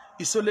me?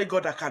 It's only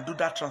God that can do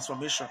that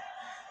transformation.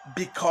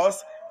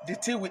 Because the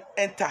thing will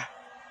enter.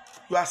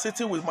 You are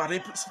sitting with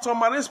marine. So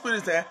marine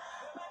spirits there,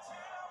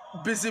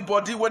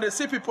 busybody, when they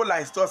see people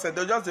like us,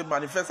 they'll just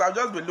manifest. I'll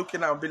just be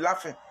looking and be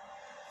laughing.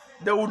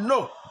 They will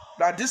know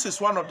that this is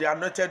one of the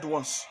anointed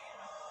ones.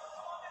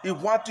 We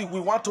want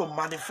to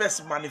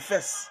manifest.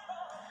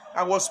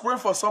 I was praying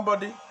for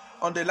somebody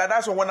on the line.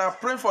 That's why when I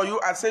pray for you,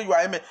 I say you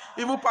are amen.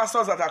 Even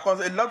pastors that are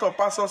coming, a lot of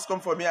pastors come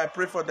for me, I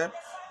pray for them.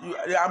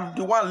 I'm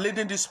the one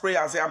leading this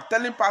prayer. I'm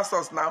telling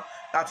pastors now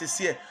that is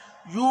here.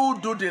 You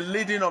do the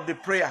leading of the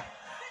prayer.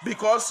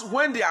 Because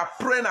when they are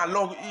praying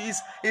along,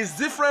 it's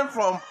different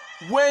from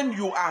when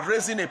you are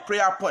raising a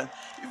prayer point.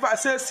 If I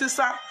say,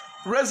 sister,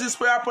 raise this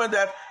prayer point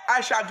that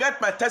I shall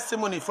get my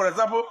testimony. For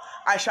example,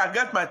 I shall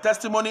get my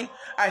testimony.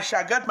 I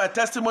shall get my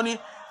testimony.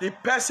 The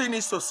person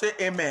needs to say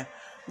amen.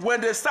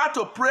 When they start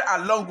to pray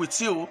along with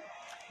you,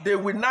 they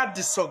will not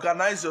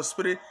disorganize your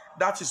spirit.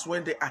 That is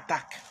when they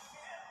attack.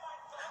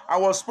 I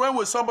was praying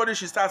with somebody.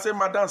 She started saying,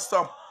 Madam,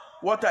 stop.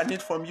 What I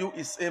need from you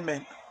is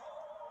amen.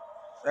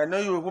 I know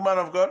you're a woman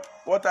of God.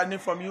 What I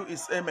need from you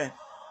is amen.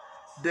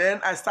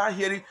 Then I start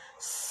hearing,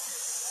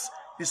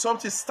 The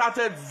something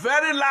started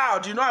very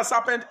loud. You know, a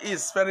serpent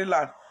is very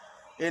loud.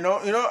 You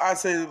know,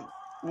 as a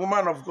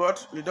woman of God,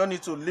 you don't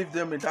need to leave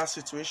them in that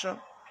situation.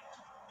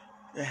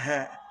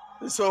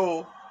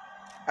 So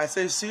I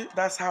say, see,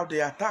 that's how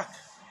they attack.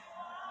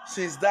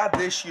 Since that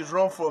day, she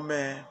run from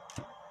a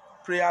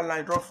prayer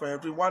line, run for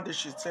every one day.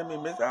 She tell me,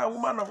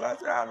 woman of God.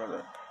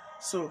 No.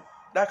 So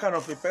that kind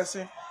of a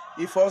person,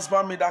 if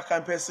husband meet that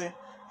kind of person,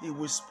 he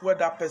will spoil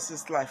that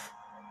person's life.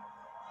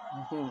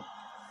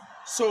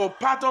 So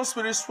pattern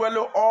spirit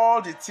swallow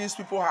all the things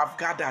people have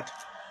gathered.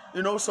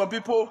 You know, some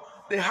people,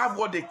 they have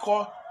what they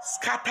call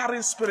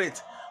scattering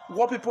spirit.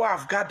 What people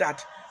have gathered,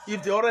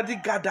 if they already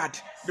gathered,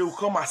 they will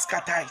come and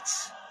scatter it.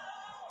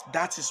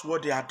 That is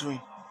what they are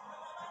doing.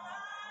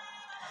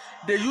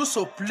 They used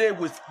to play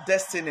with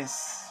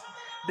destinies.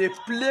 They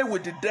play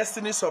with the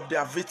destinies of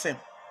their victim.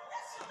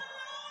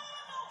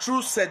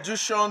 Through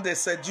seduction, they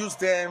seduce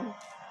them.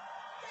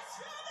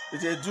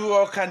 They do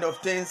all kinds of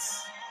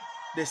things.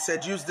 They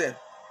seduce them.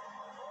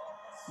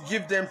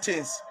 Give them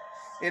things.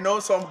 You know,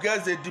 some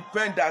girls, they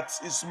depend that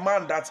it's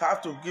man that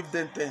have to give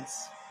them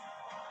things.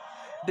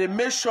 They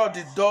make sure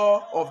the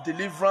door of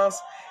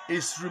deliverance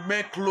is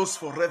remain closed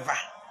forever.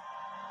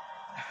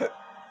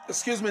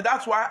 Excuse me,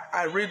 that's why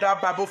I read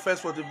that Bible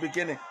first for the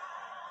beginning.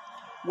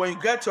 When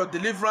you get your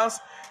deliverance,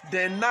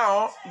 then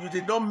now you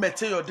did not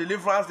maintain your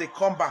deliverance, they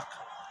come back.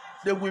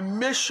 They will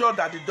make sure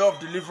that the door of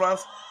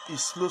deliverance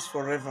is closed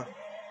forever.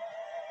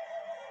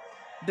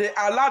 They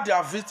allow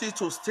their victim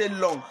to stay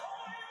long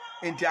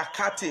in their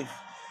captive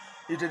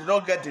if they did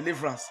not get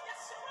deliverance.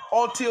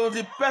 Until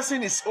the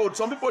person is old.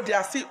 Some people, they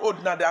are still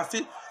old now. They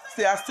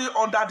are still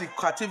under the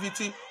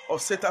captivity of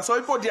Satan.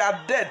 Some people, they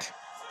are dead.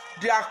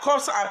 Their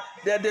corpse are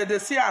they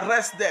still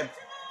arrest them.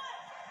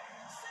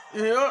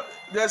 You know,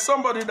 there's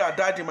somebody that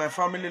died in my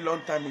family a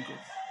long time ago.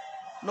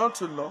 Not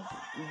too long,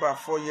 about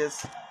 4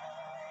 years.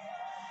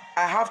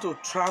 I have to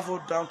travel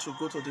down to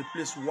go to the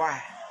place.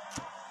 Why?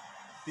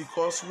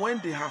 Because when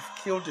they have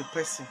killed the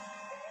person,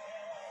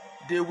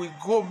 they will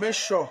go make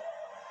sure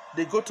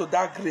they go to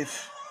that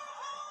grave.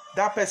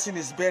 That person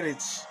is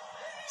buried.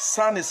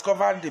 Sand is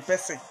covering the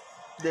person.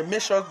 They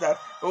make sure that,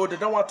 they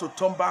don't want to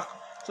turn back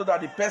so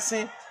that the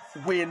person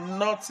will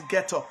not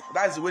get up.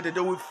 That is the way they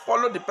will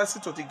follow the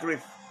person to the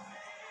grave.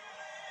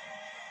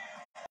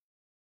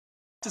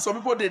 Some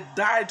people, they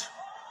died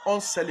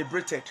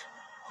uncelebrated.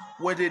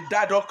 When they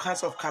died, all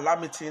kinds of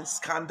calamity,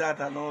 scandal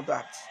and all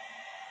that.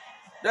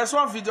 There's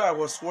one video I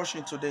was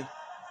watching today.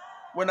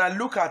 When I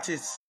look at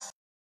it,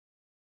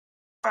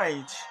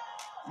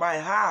 my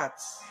heart,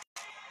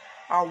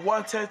 I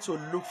wanted to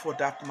look for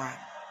that man.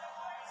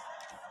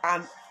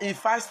 And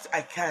if I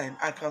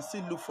can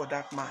still look for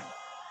that man.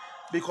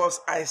 Because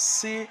I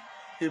see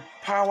the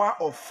power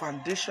of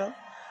foundation,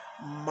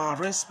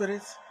 marine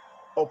spirit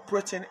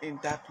operating in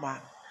that man.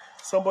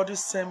 Somebody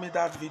sent me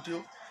that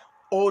video.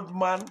 Old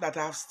man that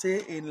have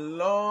stayed in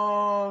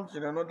long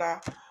in another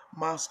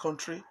man's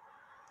country.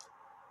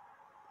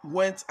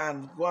 Went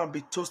and go and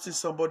be toasting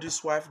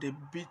somebody's wife. They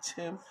beat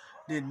him.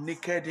 They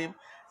naked him.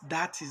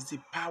 That is the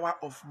power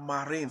of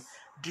marine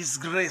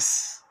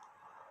disgrace.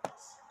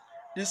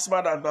 This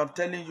man that I'm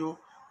telling you,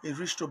 he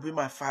reached to be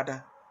my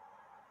father.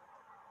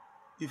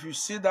 If you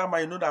see that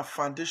man, you know that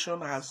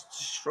foundation has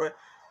destroyed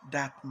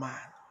that man.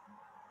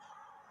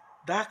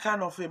 That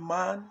kind of a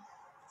man,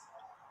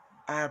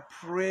 I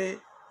pray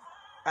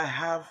I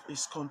have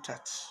his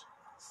contact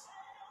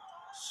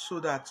so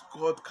that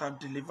God can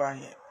deliver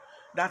him.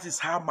 That is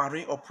how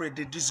marine operate.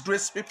 They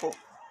disgrace people.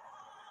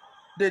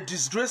 They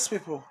disgrace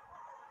people.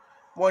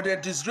 When they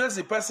disgrace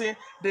the person,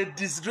 they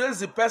disgrace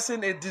the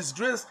person, a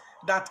disgrace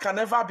that can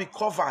never be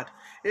covered,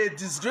 a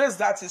disgrace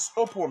that is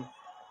open.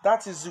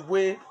 That is the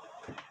way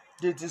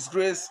they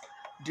disgrace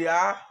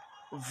their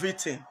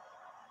victim.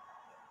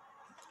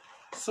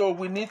 So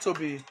we need to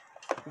be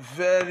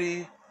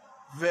very,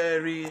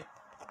 very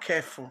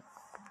careful.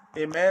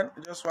 Amen.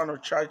 I just want to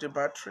charge the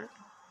battery.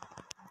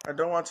 I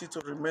don't want it to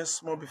remain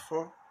small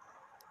before,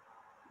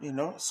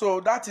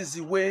 So that is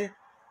the way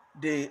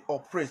they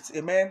operate.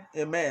 Amen.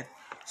 Amen.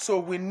 So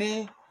we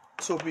need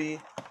to be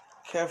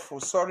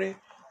careful. Sorry,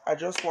 I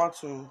just want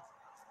to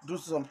do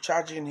some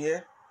charging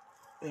here.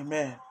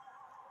 Amen.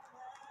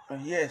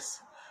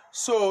 Yes.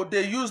 So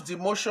they use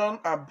demotion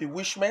and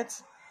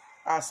bewitchment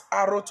as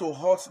arrow to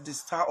hurt the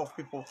star of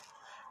people.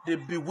 They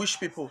bewitch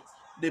people.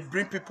 They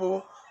bring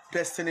people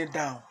destiny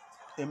down.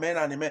 Amen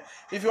and amen.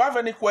 If you have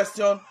any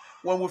question,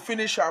 when we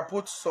finish, I'll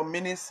put some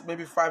minutes,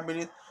 maybe 5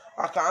 minutes.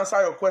 I can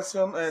answer your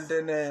question, and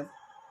then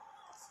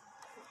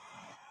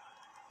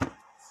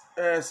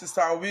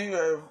Sister Obi,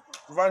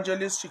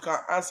 Evangelist, she can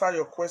answer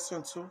your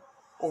question too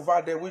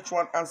over there. Which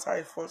one answer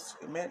it first?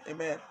 Amen.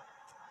 Amen.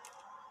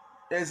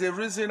 There's a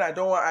reason I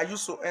don't want. I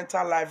used to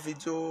enter live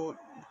video.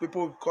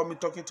 People call me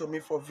talking to me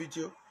for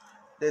video.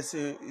 There's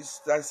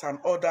an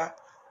order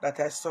that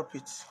I stop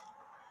it.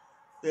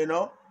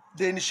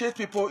 They initiate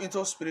people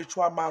into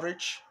spiritual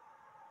marriage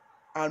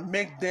and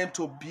make them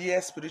to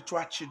bear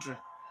spiritual children.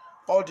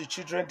 All the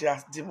children, they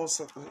are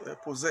demons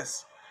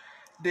possessed.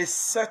 They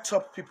set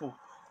up people.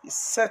 They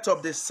set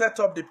up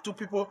the two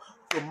people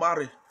to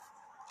marry.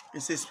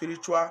 It's a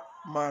spiritual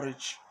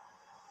marriage.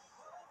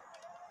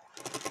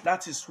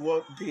 That is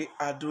what they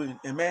are doing.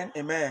 Amen.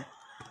 Amen.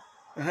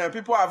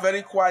 People are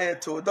very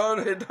quiet too.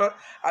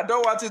 I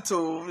don't want you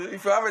to.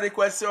 If you have any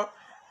question,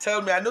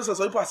 tell me. I know some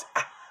people say,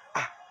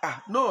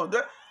 No,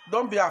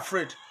 don't be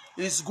afraid.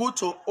 It's good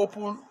to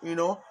open,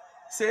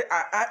 say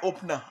eye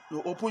opener.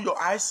 You open your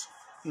eyes,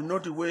 you know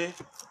the way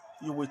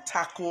you will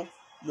tackle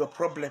your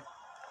problem.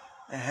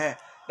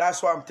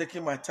 That's why I'm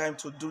taking my time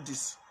to do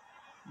this.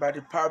 By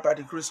the power, by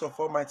the grace of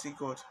Almighty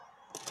God.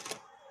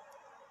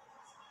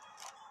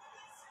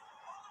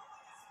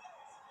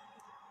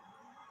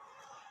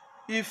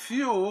 If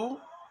you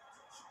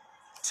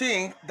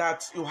think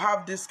that you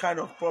have this kind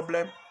of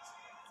problem,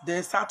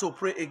 then start to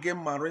pray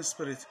against marine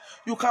spirit.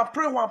 You can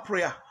pray one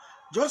prayer.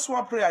 Just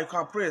one prayer you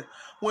can pray.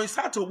 When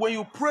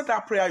you pray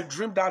that prayer, you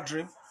dream that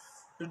dream.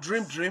 You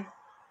dream.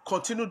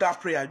 Continue that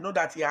prayer. You know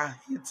that you have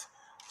hit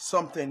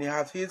something. You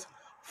have hit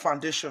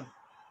foundation.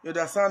 You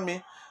understand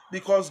me?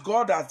 Because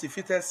God has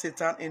defeated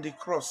Satan in the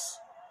cross.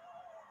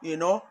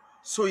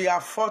 So he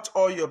has fought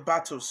all your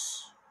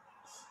battles.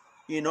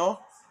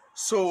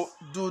 So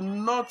do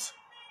not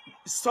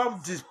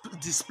stop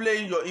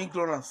displaying your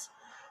ignorance.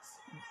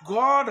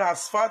 God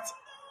has fought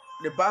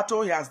the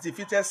battle. He has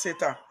defeated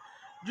Satan.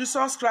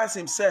 Jesus Christ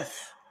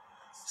himself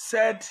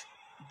said,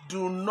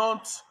 do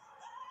not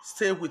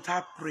stay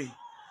without prayer.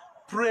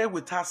 Pray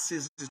without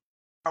ceasing.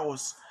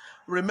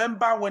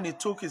 Remember when he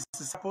took his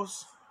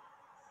disciples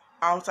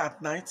out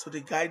at night to the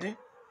garden?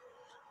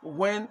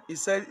 When he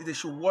said they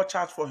should watch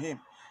out for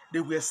him, they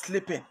were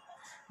sleeping.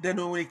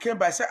 Then when he came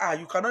by, he said,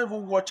 you cannot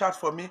even watch out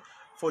for me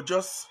for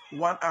just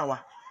 1 hour.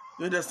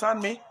 You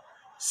understand me?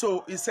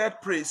 So he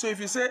said, pray. So if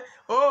you say,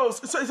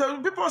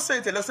 so people say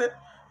it, they say,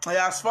 I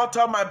have fought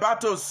all my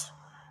battles.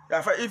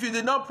 If you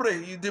did not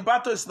pray, the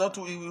battle is not,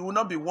 it will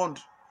not be won.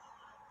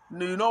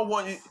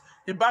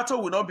 The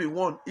battle will not be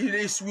won. It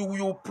is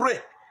you pray.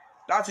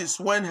 That is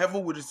when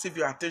heaven will receive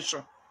your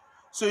attention.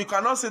 So you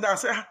cannot sit there and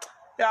say, I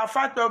have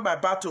fought all my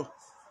battle.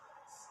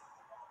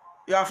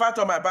 You have fought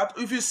on my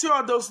battle. If you see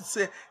all those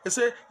say,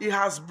 he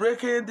has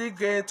broken the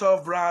gate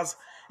of brass.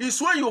 It's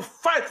when you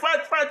fight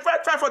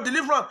for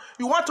deliverance.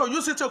 You want to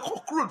use it to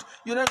conclude.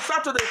 You then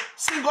start to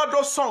sing all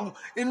those songs.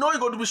 You're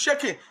going to be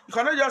shaking. You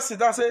cannot just sit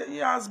there and say, he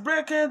has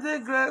broken the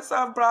gates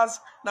of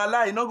brass. Now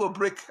lie, it's not going to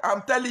break.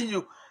 I'm telling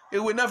you, it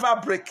will never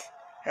break.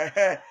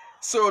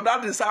 So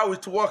that is how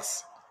it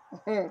works.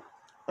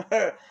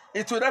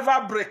 It will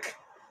never break.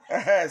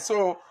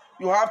 So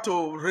you have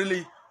to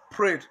really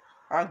pray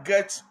and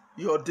get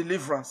your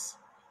deliverance.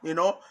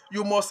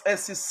 You must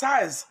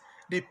exercise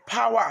the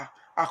power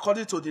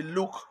according to the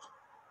Luke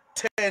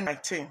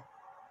 10:19.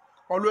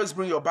 Always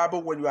bring your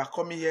Bible when you are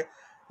coming here.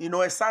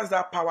 Exercise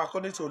that power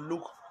according to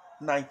Luke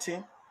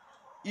 19.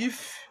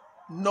 If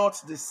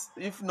not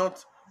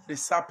the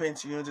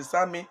serpent, you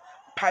understand me?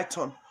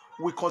 Python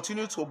will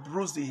continue to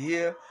bruise the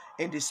heel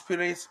in the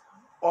spirit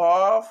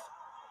of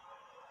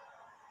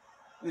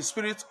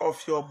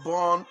your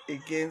born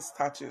again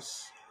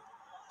status.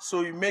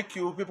 So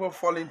people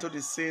fall into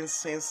the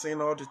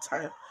sin all the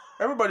time.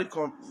 Everybody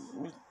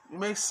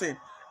makes sin.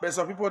 But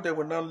some people, they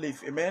will not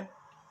live. Amen.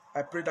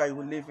 I pray that you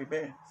will live.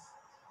 Amen.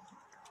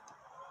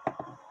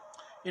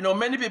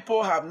 Many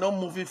people have not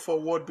moving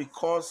forward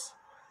because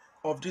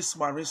of this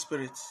marine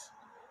spirit.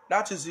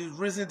 That is the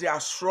reason they are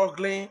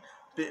struggling.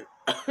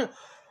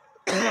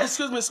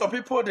 Excuse me, some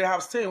people, they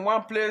have stayed in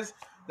one place.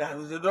 They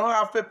don't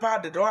have paper.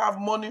 They don't have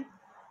money.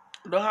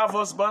 They don't have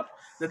husband.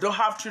 They don't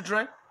have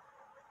children.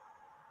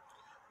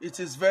 It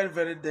is very,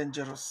 very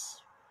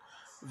dangerous.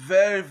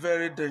 Very,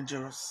 very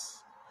dangerous.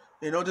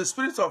 The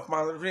spirit of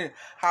marine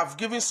have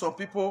given some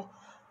people,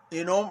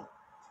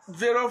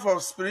 various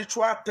of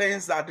spiritual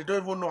things that they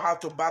don't even know how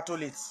to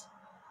battle it.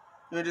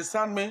 You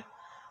understand me?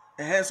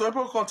 And so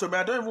people come to me,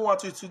 I don't even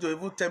want you to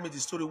even tell me the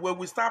story. When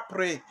we start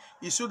praying,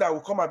 it's you that will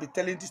come and be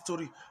telling the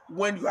story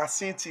when you are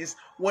seeing things,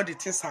 when the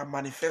things are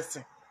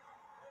manifesting.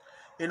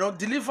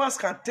 Deliverance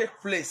can take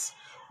place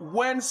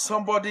when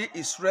somebody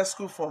is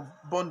rescued from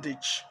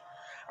bondage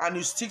and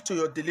you stick to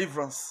your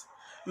deliverance.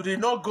 You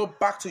did not go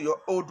back to your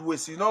old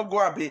ways. You did not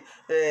go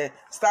and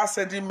start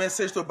sending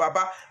message to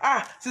Baba.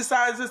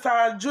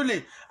 Sister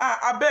Julie.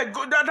 I beg,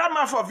 go that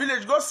man for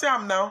village. Go see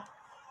him now.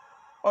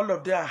 All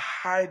of them are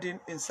hiding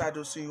inside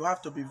us. So you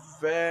have to be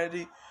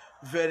very,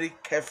 very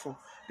careful.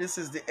 This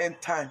is the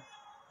end time.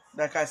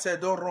 Like I said,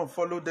 don't run,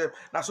 follow them.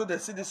 Now so they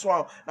see this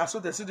one. Now so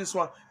they see this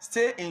one.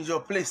 Stay in your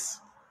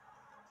place.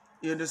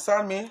 You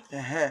understand me?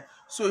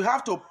 So you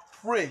have to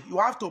pray. You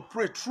have to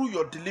pray through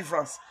your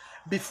deliverance.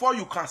 Before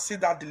you can see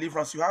that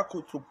deliverance, you have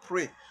to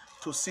pray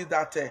to see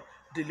that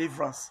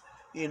deliverance.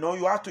 You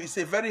have to, it's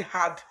a very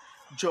hard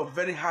job,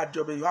 and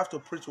you have to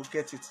pray to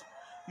get it.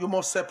 You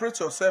must separate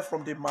yourself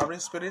from the marine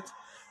spirit.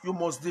 You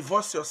must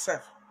divorce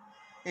yourself.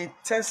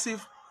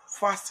 Intensive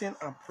fasting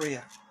and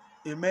prayer.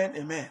 Amen,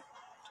 amen.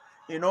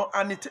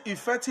 An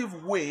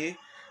effective way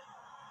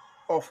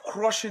of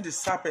crushing the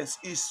serpents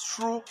is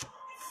through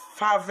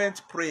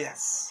fervent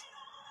prayers.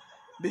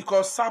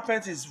 Because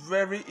serpent is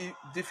very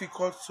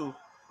difficult to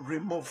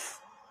remove.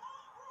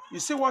 You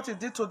see what he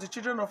did to the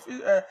children of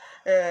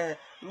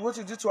what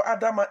he did to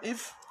Adam and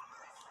Eve?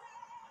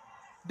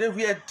 They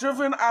were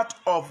driven out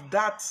of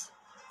that.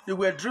 They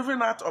were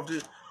driven out of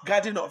the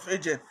Garden of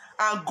Eden,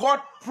 and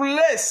God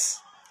placed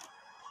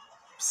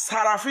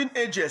seraphim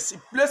angels. He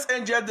placed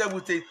angels there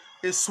with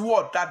a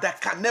sword that they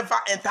can never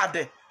enter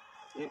there.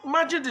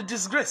 Imagine the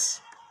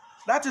disgrace.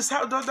 That is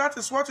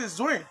what he's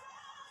doing.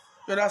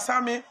 You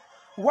understand me?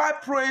 While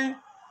praying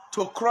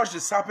to crush the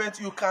serpent,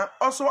 you can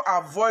also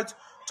avoid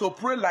to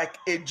pray like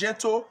a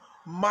gentle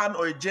man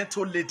or a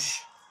gentle lady.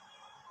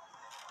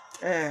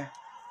 Die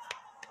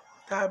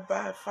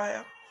by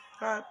fire,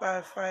 die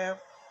by fire,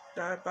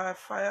 die by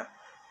fire.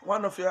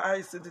 One of your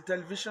eyes in the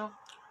television,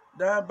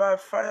 die by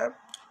fire.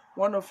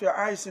 One of your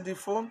eyes in the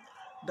phone,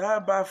 die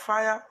by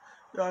fire.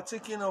 You are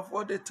thinking of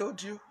what they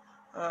told you,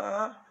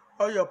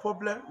 all your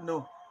problem.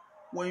 No.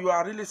 When you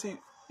are really saying,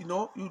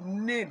 you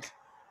need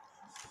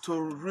to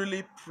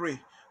really pray.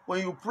 When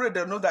you pray,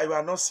 they know that you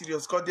are not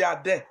serious because they are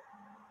there.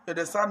 You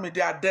understand me?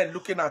 They are there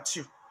looking at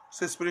you.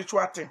 It's a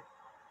spiritual thing.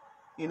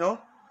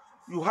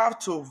 You have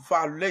to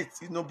violate,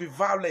 be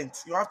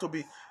violent. You have to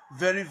be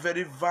very,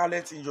 very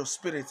violent in your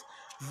spirit.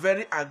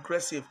 Very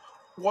aggressive.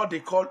 What they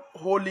call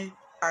holy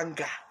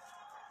anger.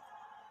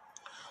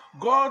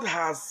 God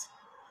has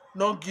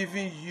not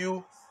given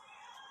you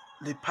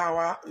the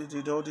power,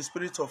 the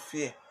spirit of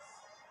fear.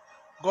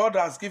 God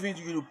has given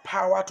you the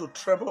power to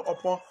tremble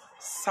upon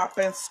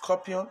serpents,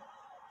 scorpion,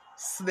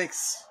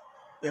 snakes.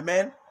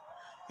 Amen.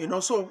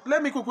 So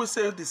let me quickly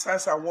say the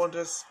signs and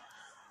wonders.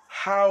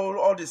 How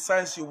all the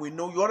signs you will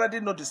know. You already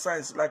know the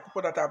signs, like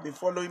people that have been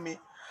following me.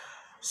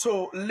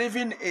 So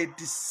living a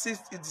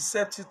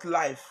deceptive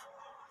life.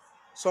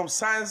 Some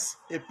signs,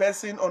 a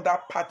person under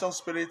pattern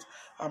spirit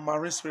and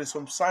marine spirit.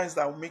 Some signs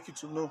that will make you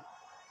to know.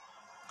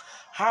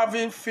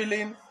 Having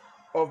feeling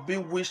of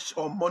being wished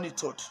or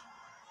monitored.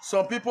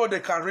 Some people, they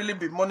can really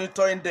be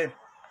monitoring them.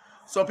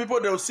 Some people,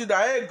 they will see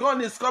that, hey,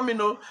 gun is coming,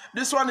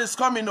 this one is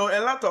coming, a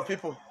lot of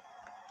people.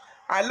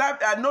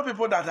 I know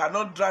people that are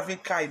not driving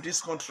car in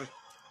this country.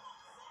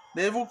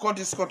 They even come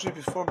this country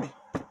before me.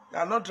 They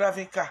are not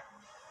driving car.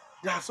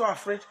 They are so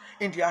afraid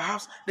in their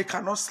house, they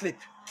cannot sleep.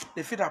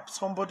 They feel that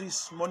somebody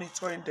is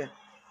monitoring them.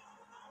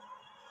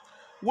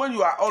 When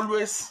you are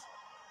always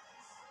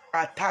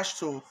attached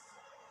to,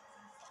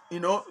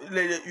 you're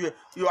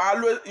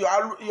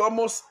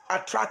almost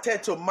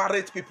attracted to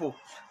married people.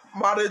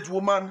 Married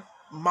woman,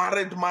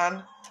 married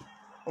man,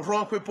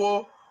 wrong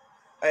people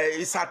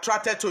is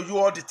attracted to you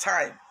all the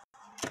time.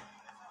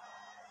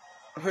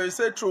 You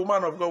say, true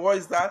man of God, what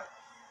is that?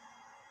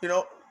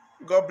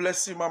 God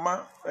bless you,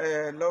 Mama,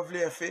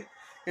 lovely Effie.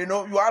 You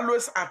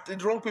always the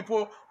wrong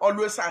people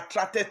always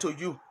attracted to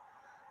you.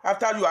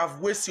 After you have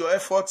wasted your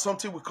effort,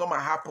 something will come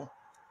and happen.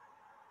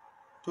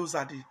 Those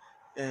are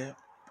the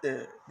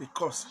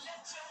cause.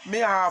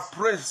 Me, I have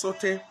prayed,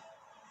 Sote.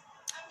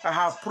 I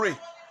have prayed.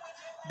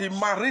 The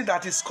marine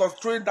that is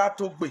controlling that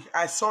Togbe,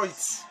 I saw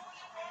it.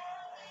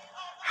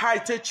 High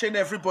take chain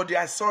everybody,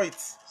 I saw it.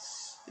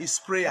 It's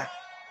prayer.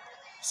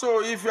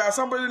 So if you are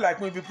somebody like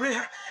me, be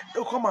prayer,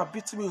 they'll come and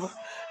beat me.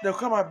 They'll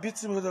come and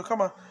beat me. They'll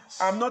come and...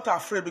 I'm not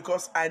afraid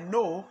because I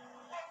know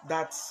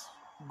that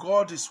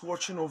God is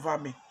watching over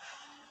me.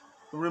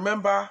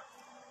 Remember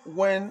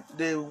when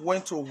they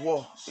went to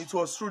war, it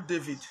was through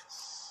David.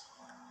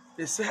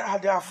 They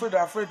said, they're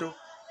afraid, though.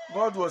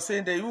 God was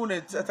saying that even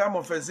at the time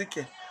of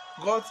Ezekiel,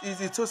 God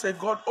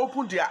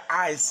opened their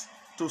eyes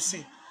to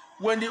see.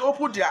 When they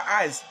opened their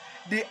eyes,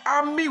 the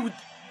army,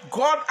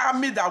 God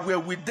army that were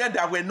with them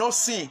that were not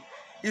seeing,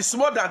 is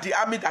more than the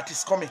army that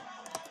is coming.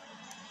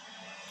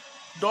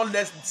 Don't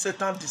let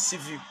Satan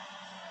deceive you.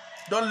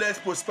 Don't let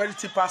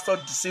prosperity pastor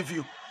deceive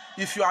you.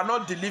 If you are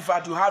not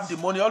delivered, you have the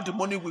money, all the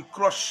money will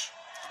crush.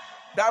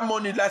 That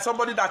money, like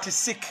somebody that is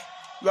sick,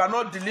 you are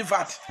not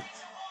delivered.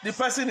 The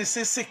person is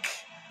still sick.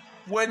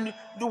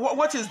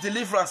 What is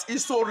deliverance?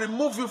 Is to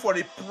remove you from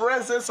the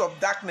presence of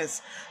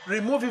darkness.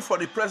 Remove you from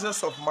the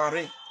presence of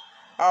marine.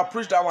 I'll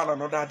preach that one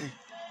another day.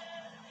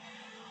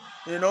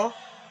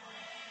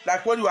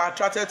 Like when you are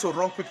attracted to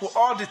wrong people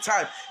all the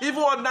time.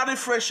 Even ordinary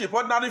friendship,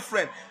 ordinary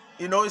friend,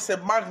 it's a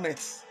magnet.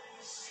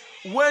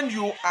 When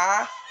you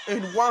are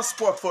in one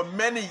spot for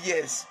many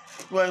years,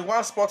 you are in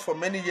one spot for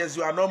many years,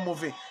 you are not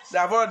moving. They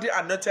have already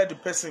anointed the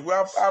person. We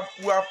have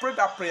prayed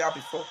that prayer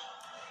before.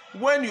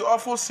 When you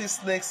often see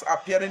snakes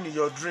appearing in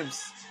your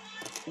dreams,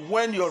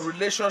 when your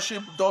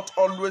relationship don't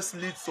always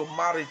lead to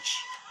marriage,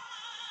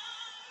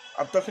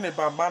 I'm talking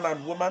about man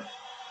and woman,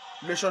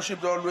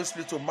 relationship don't always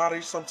lead to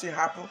marriage, something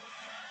happen,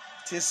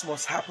 things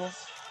must happen.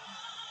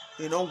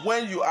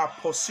 When you are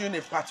pursuing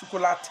a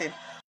particular thing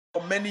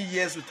for many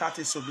years without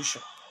a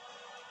solution,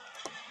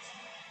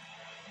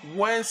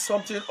 when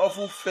something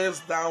often falls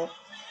down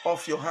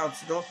off your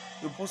hands,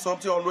 you put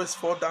something always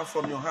fall down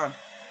from your hand,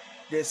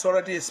 there's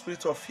already a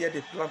spirit of fear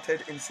they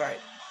planted inside.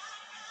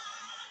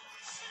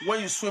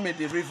 When you swim in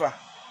the river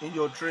in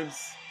your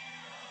dreams,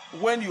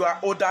 when you are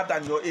older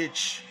than your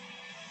age,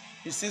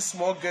 you see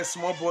small girls,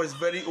 small boys,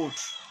 very old,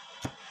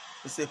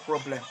 it's a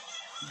problem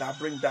that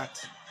bring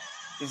that.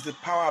 It's the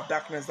power of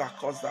darkness that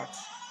caused that.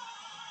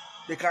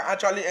 They can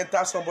actually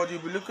enter somebody.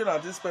 You'll be looking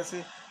at this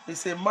person.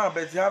 He's a man,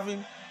 but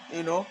having,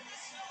 you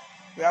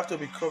have to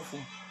be careful.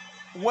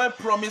 When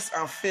promise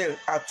and fail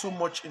are too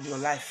much in your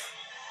life,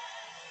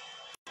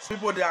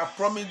 people, they are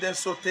promised them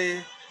so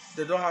they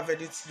don't have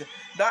anything.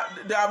 That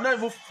they have not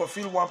even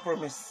fulfilled one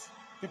promise.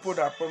 People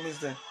that promise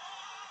them.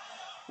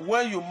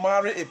 When you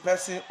marry a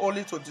person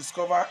only to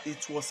discover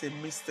it was a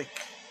mistake.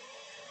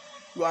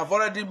 You have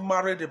already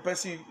married a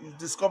person, you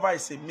discover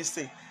it's a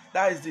mistake.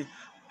 That is the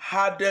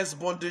hardest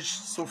bondage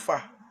so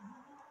far.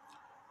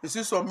 You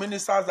see some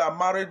ministers that are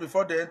married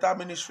before they enter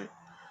ministry.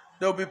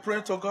 They'll be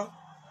praying to God.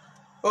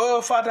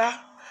 Oh, Father,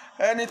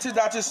 anything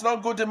that is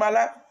not good in my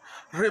life,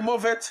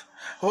 remove it.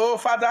 Oh,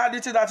 Father,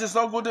 anything that is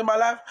not good in my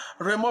life,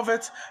 remove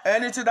it.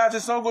 Anything that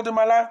is not good in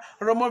my life,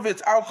 remove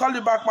it. I'll call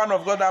you back, man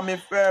of God. I mean,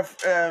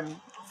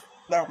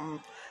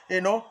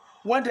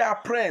 when they are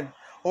praying,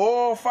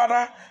 oh,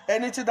 Father,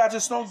 anything that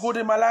is not good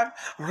in my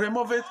life,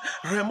 remove it,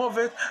 remove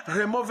it,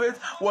 remove it.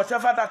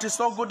 Whatever that is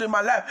not good in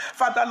my life,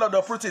 Father, Lord,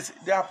 uproot it.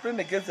 They are praying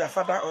against their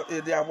father, or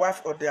their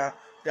wife, or their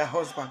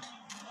husband.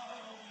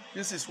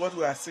 This is what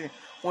we are seeing.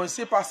 When you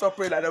see pastor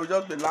pray like that, they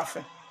will just be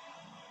laughing.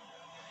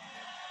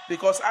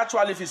 Because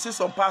actually, if you see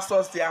some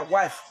pastors, their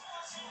wife,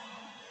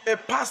 a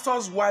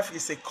pastor's wife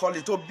is a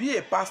calling. To be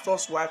a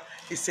pastor's wife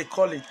is a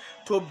calling.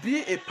 To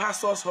be a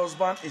pastor's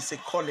husband is a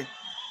calling.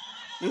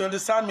 You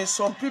understand me?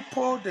 Some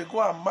people, they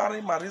go and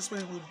marry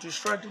spirit will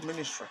destroy the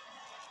ministry.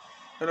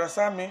 You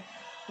understand me?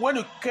 When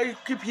you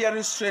keep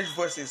hearing strange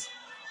voices,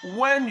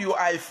 when you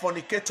are a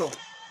fornicator,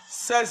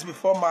 sex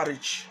before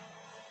marriage,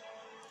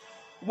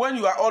 when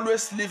you are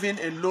always living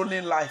a lonely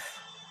life,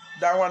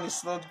 that one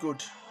is not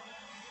good.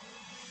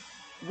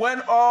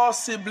 When all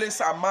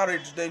siblings are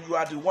married, then you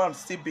are the one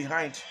still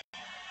behind,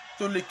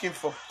 still looking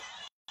for.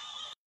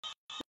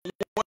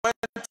 When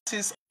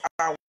things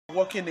are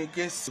working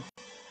against you,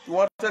 you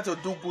wanted to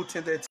do good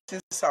things, that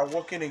things are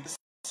working against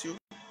you.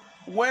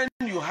 When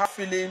you have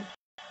feeling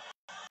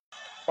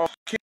of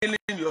killing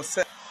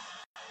yourself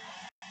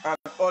and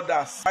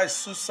others, by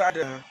suicide,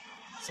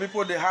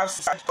 people, they have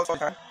suicide all the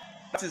time.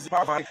 That is the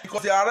power,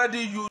 because they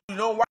already use,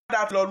 why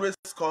that will always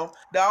come.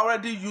 They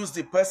already use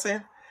the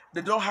person.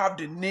 They don't have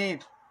the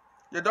need.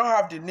 They don't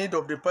have the need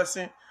of the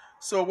person.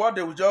 So what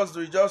they will just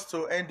do is just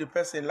to end the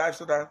person's life,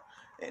 so that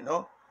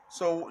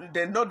so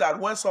they know that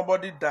when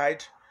somebody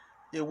died,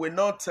 it will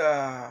not.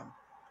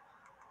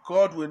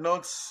 God will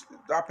not.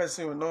 That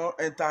person will not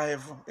enter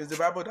heaven. It's the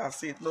Bible that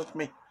says it, not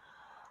me.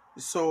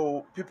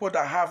 So people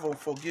that have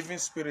unforgiving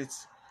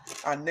spirits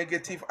and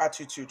negative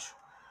attitude.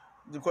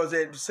 Because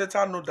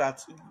Satan knows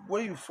that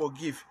when you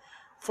forgive,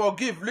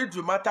 leave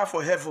the matter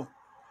for heaven.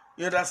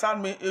 You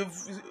understand me?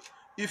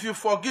 If you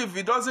forgive,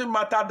 it doesn't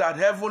matter that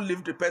heaven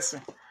leave the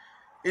person.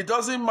 It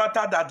doesn't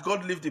matter that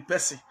God leave the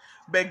person.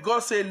 But God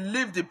say,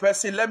 leave the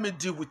person, let me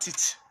deal with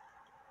it.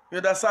 You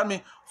understand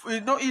me?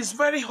 It's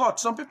very hot.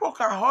 Some people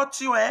can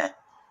hurt you,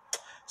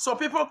 Some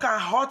people can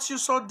hurt you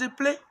so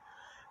deeply.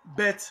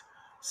 But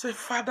say,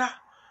 Father,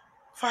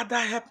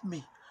 help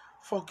me.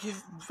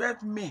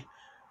 Help me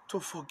to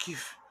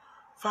forgive.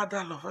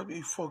 Father, Lord, help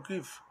me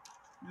forgive.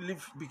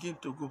 Begin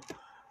to go.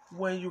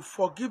 When you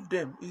forgive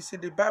them, you see,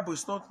 the Bible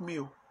is not me.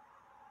 You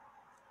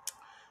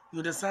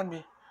understand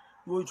me?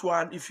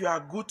 If you are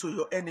good to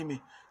your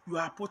enemy, you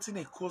are putting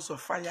a coals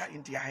of fire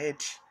in their head.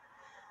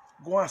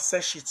 Go and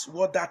search it,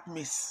 what that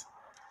means.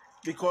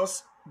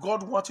 Because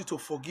God wants you to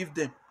forgive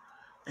them.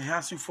 And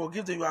as you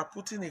forgive them, you are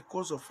putting a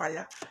coals of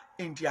fire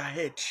in their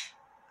head.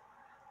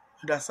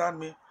 You understand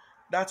me?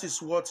 That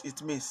is what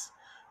it means.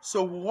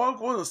 So we want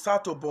to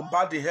start to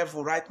bombard the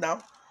heaven right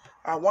now.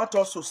 I want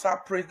us to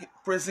start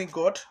praising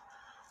God.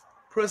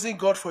 Praising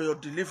God for your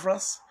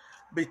deliverance.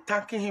 Be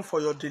thanking Him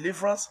for your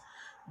deliverance.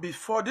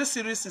 Before this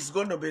series is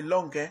going to be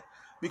longer,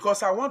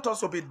 because I want us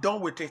to be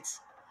done with it,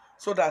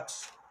 so that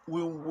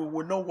we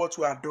will know what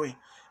we are doing.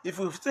 If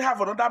we still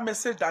have another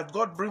message that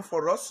God brings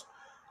for us,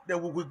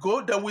 then we will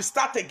go, then we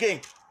start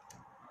again.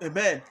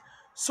 Amen.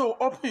 So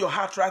open your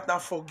heart right now.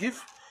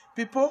 Forgive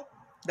people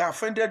that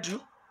offended you.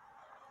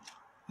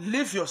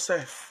 Leave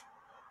yourself.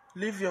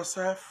 Leave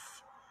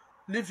yourself.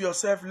 Leave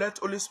yourself. Let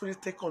Holy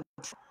Spirit take control.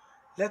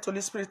 Let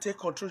Holy Spirit take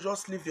control.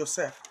 Just leave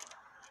yourself.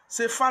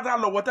 Say, Father,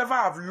 Lord, whatever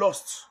I've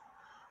lost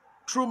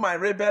through my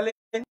rebellion,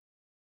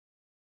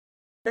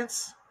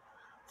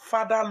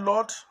 Father,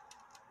 Lord,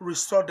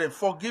 restore them.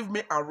 Forgive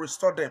me and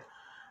restore them.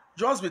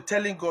 Just be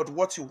telling God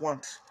what you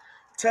want.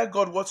 Tell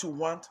God what you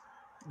want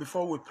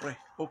before we pray.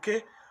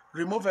 Okay?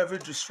 Remove every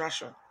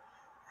distraction.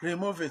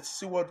 Remove it.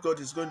 See what God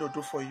is going to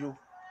do for you.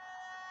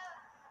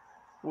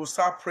 We'll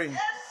start praying.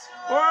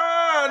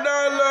 Oh,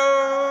 the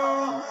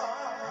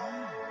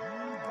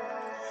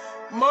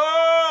Lord,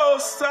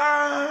 Most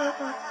High,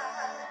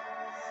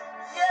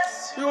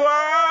 you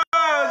are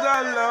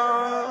the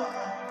Lord.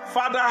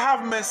 Father,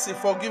 have mercy.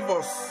 Forgive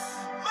us.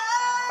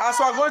 As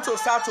we are going to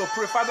start to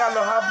pray, Father,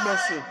 Lord, have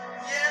mercy.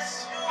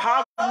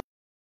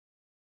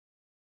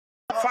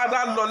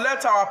 Father, Lord,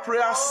 let our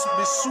prayers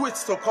be sweet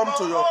to come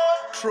to your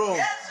throne.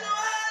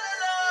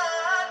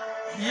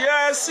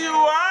 Yes, you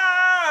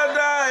are are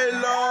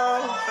the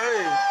Lord.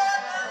 Hey.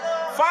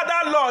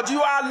 Father, Lord,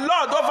 you are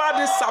Lord over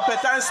this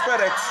serpentine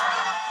spirit.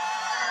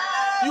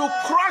 You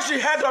crush the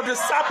head of the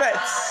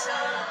serpent.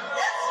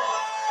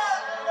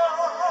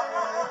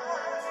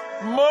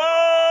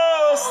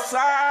 Most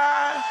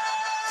High.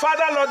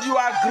 Father, Lord, you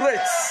are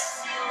great.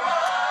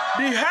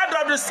 The head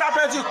of the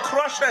serpent, you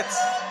crush it.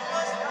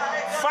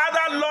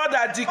 Father, Lord,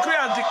 I decree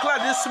and declare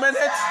this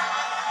minute,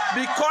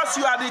 because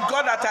you are the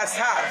God that I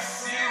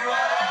serve.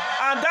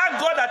 And that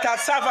God that I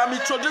serve, I'm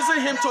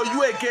introducing him to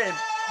you again.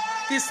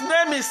 His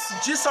name is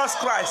Jesus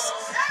Christ.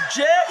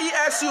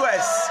 Jesus,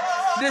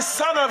 the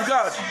Son of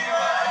God.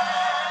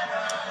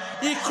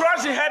 He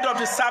crushed the head of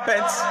the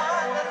serpent.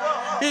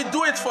 He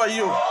do it for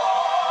you.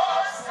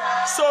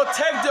 So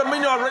take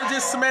dominion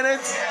this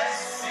minute.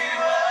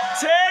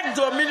 Take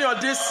dominion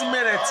this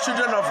minute,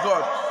 children of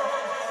God.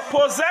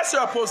 Possess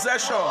your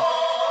possession.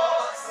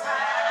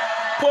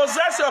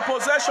 Possess your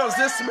possessions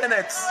this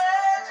minute.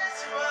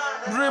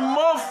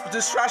 Remove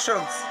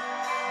distractions.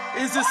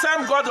 It's the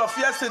same God of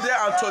yesterday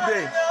and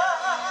today.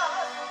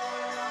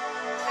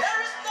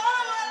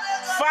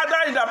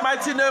 Father, in the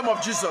mighty name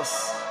of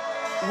Jesus,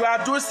 we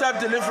are doing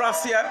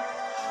self-deliverance here.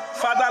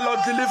 Father, Lord,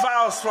 deliver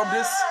us from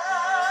this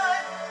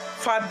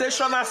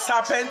foundational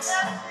serpent.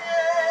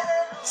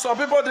 Some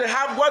people, they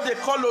have what they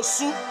call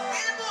Osu.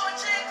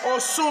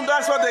 Osu,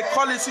 that's what they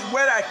call it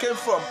where I came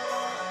from.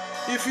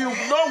 If you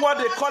know what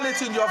they call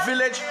it in your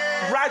village,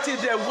 write it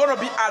there. We're going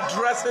to be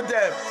addressing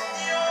them.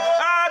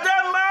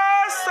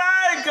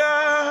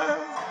 God.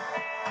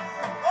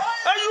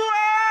 You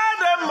are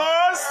the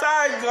Most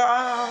High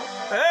God.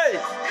 Hey,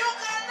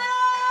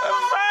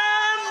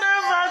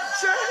 never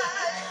change.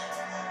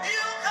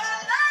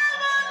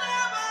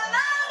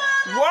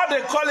 What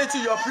they call it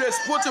in your place,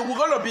 put it. We're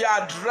going to be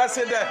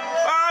addressing them.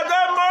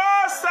 The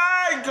Most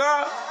High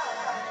God.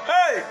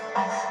 Hey,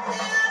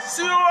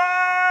 you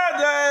are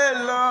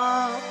the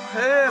Lord.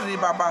 Hey,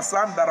 Ribaba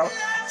Sandara.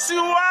 You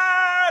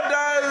are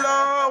the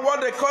Lord. What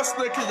they call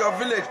snake in your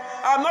village.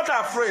 I'm not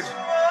afraid.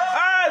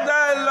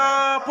 The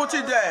Lord, put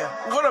it there.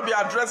 We're going to be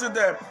addressing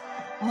them.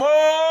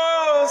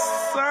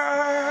 Most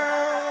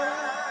High.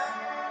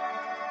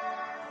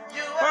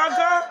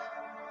 God,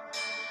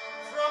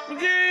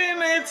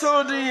 beginning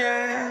to the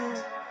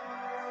end.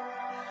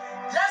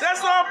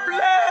 There's no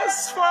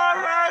place for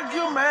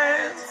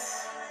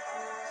arguments.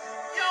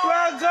 You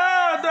are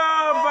God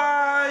all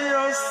by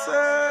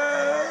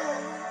yourself.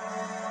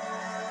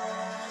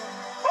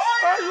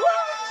 Oh, you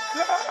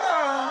are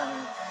God.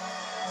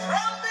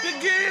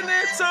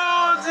 Beginning to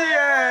the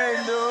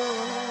end,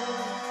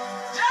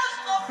 just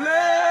no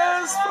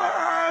place for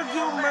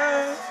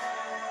argument.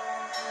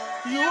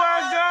 You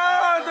are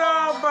God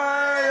all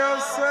by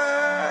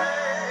yourself.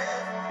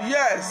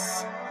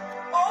 Yes.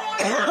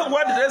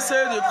 What did they say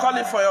you call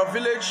it for your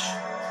village?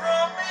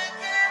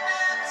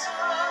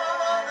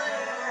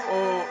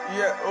 Oh,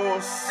 yeah.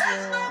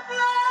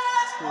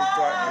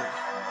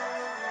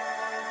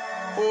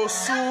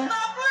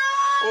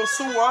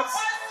 Osu what?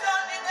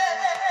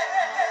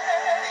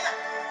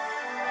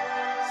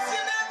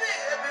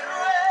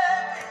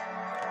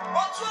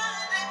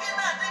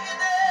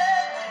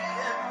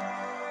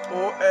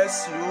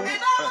 OSU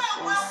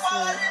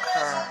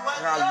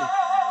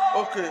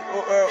okay,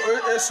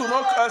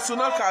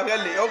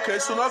 Sunokarele. Okay,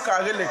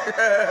 Sunokarele.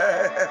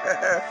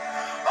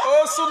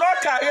 Oh,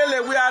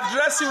 Sunokarele, we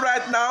address you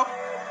right now.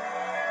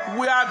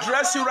 We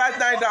address you right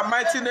now in the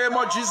mighty name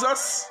of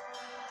Jesus.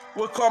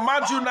 We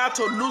command you now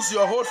to lose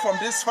your hold from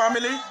this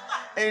family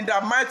in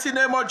the mighty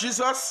name of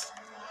Jesus.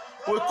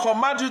 We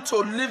command you to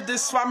leave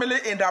this family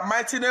in the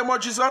mighty name of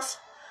Jesus.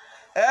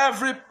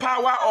 Every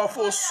power of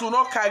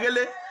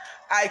Osunokarele,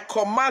 I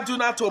command you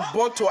now to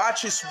burn to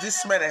ashes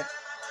this minute.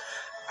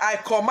 I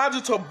command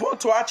you to burn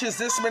to ashes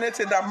this minute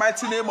in the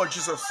mighty name of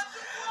Jesus.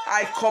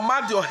 I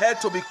command your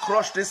head to be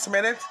crushed this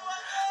minute.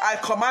 I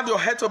command your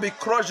head to be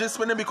crushed this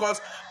minute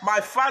because my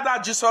Father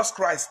Jesus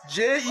Christ,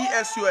 Jesus,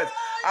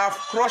 have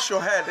crushed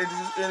your head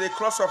in the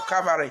cross of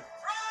Calvary.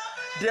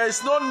 There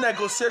is no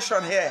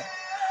negotiation here.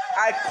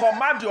 I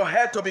command your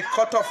head to be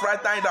cut off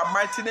right now in the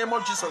mighty name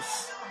of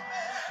Jesus.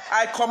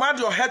 I command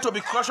your head to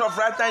be crushed off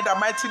right now in the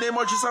mighty name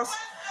of Jesus.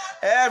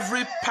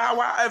 Every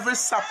power, every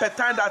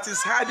serpentine that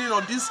is hiding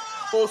on this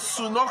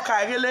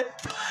Osunokarele,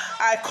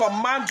 I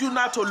command you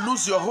now to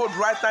lose your hold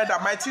right now in the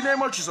mighty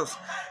name of Jesus.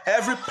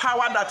 Every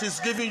power that is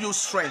giving you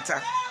strength,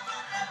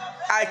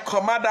 I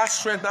command that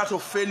strength now to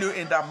fail you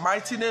in the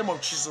mighty name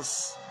of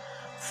Jesus.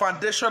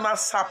 Foundational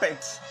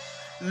serpent,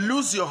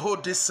 lose your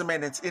hold this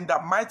minute in the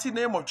mighty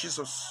name of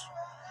Jesus.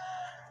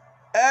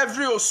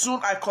 Every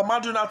Osun, I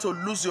command you now to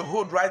lose your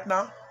hold right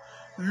now.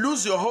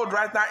 Lose your hold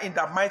right now in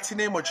the mighty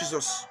name of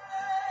Jesus.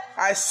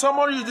 I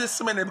summon you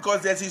this minute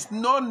because there is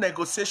no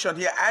negotiation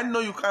here. I know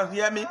you can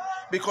hear me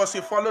because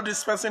you follow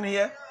this person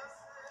here.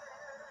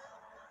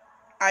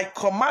 I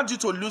command you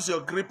to lose your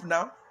grip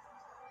now.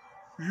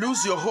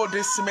 Lose your hold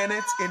this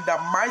minute in the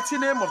mighty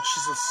name of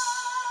Jesus.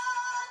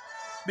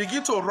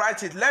 Begin to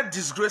write it. Let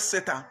disgrace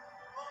Satan.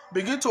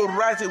 Begin to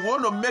write it. We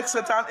want to make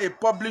Satan a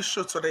public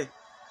show today.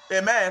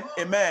 Amen.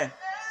 Amen.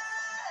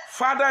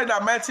 Father, in the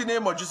mighty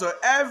name of Jesus,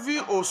 every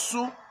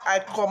osu, I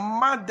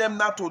command them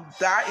now to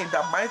die in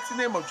the mighty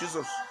name of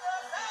Jesus.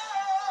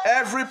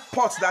 Every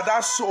pot that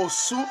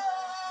osu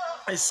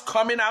is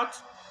coming out,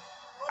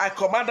 I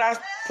command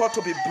that pot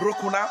to be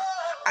broken out.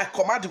 I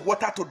command the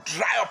water to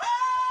dry up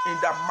in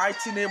the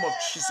mighty name of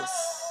Jesus.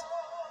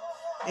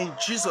 In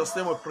Jesus'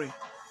 name we pray.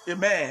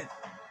 Amen.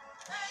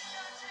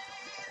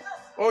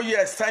 Oh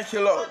yes, thank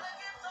you, Lord.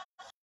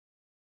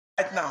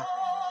 Right now,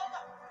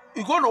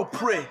 you're going to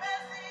pray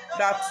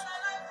that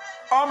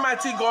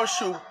Almighty God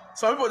should.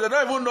 Some people, they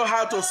don't even know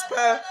how to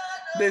spell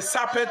the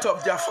serpent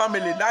of their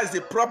family. That's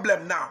the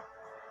problem now.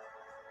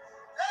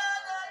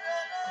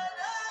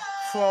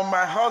 From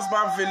my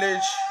husband's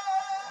village,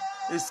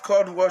 it's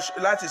called Wash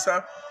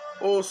Latisan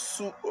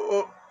Osu.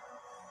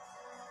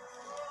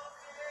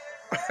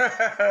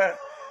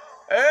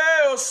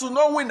 Hey, Osu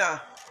no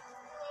winner.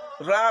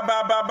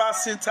 Rababa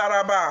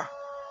Sintaraba.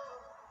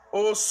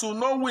 Osu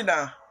no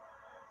winner.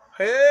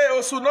 Hey,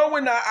 Osu no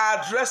winner.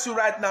 I address you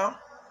right now.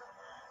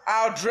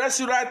 I'll address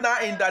you right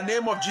now in the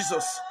name of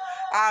Jesus.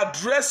 I'll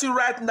address you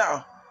right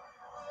now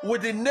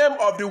with the name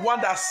of the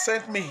one that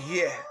sent me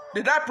here.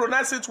 Did I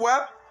pronounce it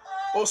well?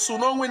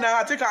 Osunowina,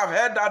 I think I've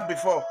heard that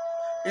before.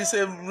 It's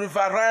a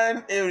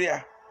riverine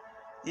area.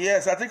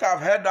 Yes, I think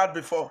I've heard that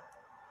before.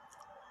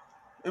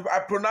 If I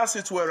pronounce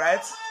it well,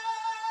 right?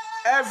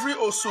 Every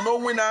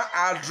Osunowina,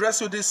 I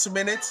address you this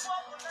minute.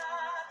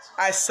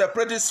 I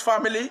separate this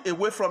family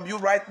away from you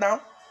right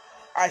now.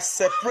 I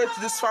separate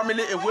this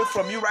family away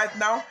from you right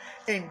now.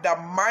 In the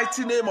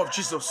mighty name of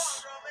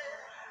Jesus,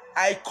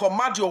 I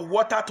command your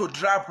water to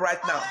dry up right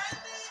now.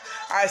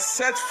 I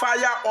set fire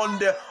on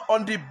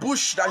the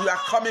bush that you are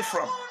coming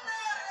from.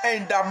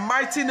 In the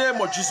mighty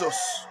name of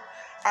Jesus,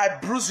 I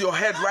bruise your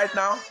head right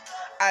now.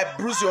 I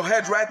bruise your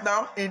head right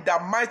now. In the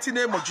mighty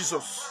name of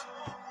Jesus,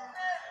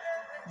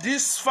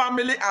 this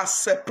family are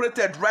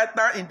separated right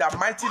now. In the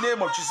mighty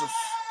name of Jesus,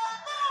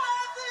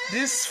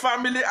 this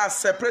family are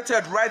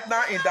separated right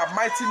now. In the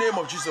mighty name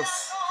of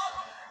Jesus.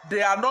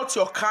 They are not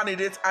your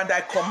candidate, and I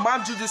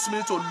command you this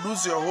minute to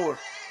lose your hold.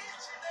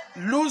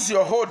 Lose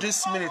your hold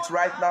this minute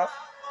right now.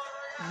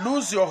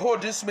 Lose your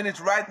hold this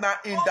minute right now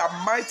in the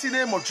mighty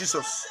name of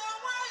Jesus.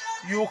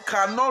 You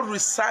cannot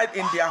reside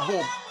in their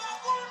home.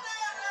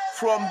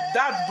 From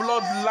that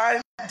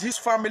bloodline, this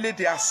family,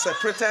 they are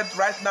separated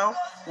right now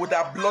with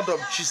the blood of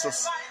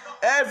Jesus.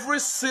 Every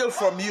seal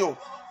from you,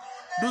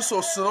 do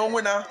so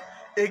winner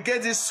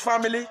against this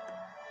family,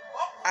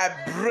 I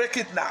break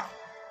it now.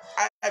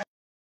 I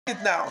break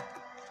it now.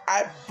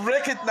 I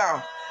break it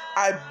now.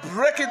 I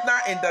break it now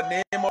in the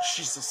name of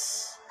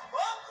Jesus.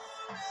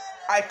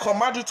 I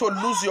command you to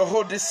lose your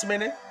hold this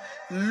minute.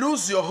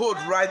 Lose your hold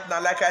right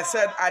now. Like I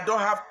said,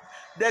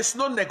 there's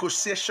no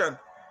negotiation.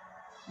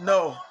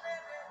 No.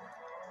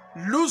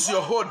 Lose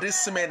your hold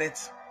this minute.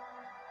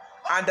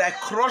 And I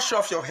crush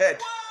off your head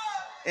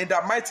in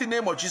the mighty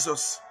name of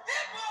Jesus.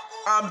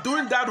 I'm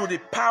doing that with the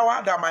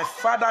power that my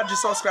Father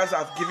Jesus Christ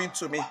has given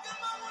to me.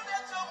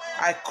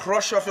 I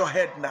crush off your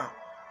head now.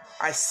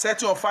 I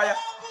set you on fire.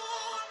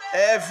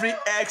 Every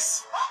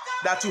eggs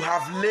that you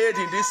have laid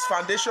in this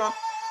foundation,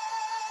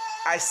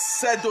 I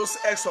set those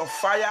eggs on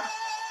fire,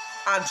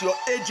 and your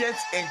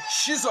agents, in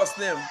Jesus'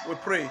 name we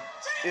pray.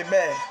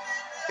 Amen.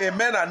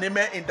 Amen and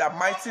amen in the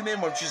mighty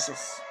name of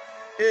Jesus.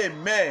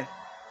 Amen.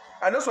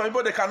 I know some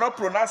people, they cannot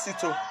pronounce it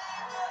too.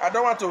 I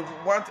don't want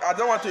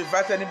to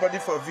invite anybody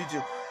for a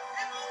video.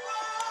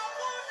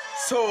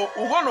 So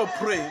we're going to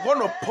pray. We're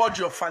going to purge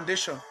your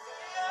foundation.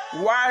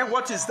 Why?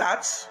 What is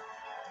that?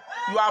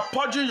 You are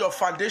purging your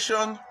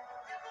foundation.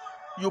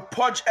 You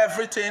purge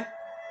everything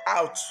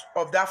out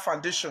of that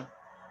foundation.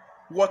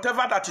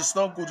 Whatever that is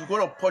not good, you're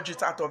going to purge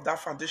it out of that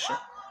foundation.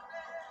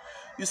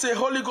 You say,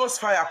 Holy Ghost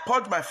fire,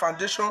 purge my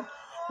foundation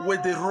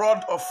with the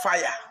rod of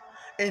fire.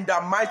 In the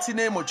mighty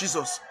name of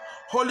Jesus.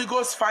 Holy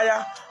Ghost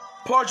fire,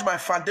 purge my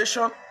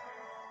foundation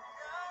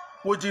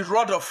with the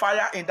rod of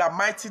fire. In the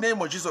mighty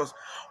name of Jesus.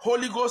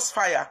 Holy Ghost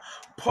fire,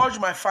 purge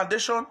my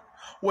foundation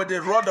with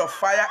the rod of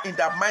fire. In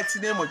the mighty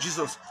name of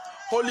Jesus.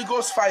 Holy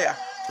Ghost fire,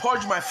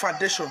 purge my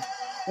foundation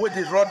with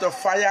the rod of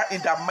fire.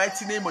 In the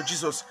mighty name of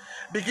Jesus.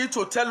 Begin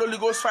to tell Holy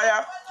Ghost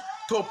fire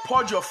to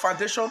purge your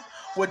foundation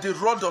with the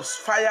rod of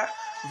fire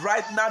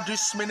right now,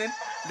 this minute,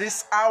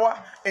 this hour,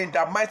 in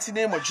the mighty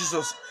name of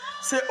Jesus.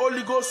 Say,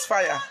 Holy Ghost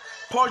fire,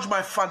 purge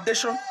my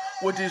foundation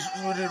with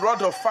the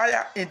rod of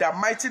fire in the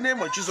mighty name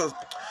of Jesus.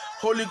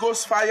 Holy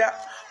Ghost fire,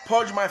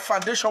 purge my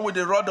foundation with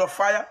the rod of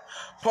fire.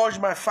 Purge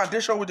my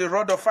foundation with the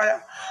rod of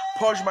fire.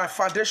 Purge my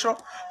foundation.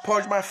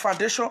 Purge my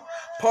foundation.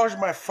 Purge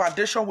my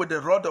foundation with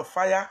the rod of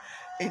fire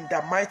in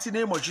the mighty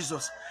name of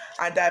Jesus.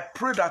 And I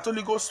pray that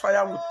Holy Ghost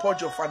fire will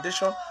purge your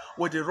foundation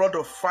with the rod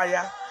of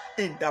fire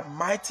in the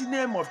mighty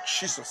name of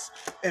Jesus.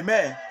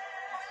 Amen.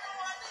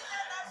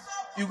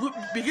 You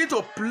begin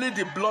to plead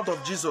the blood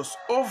of Jesus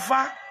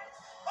over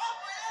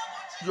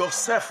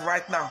yourself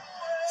right now.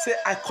 Say,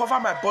 I cover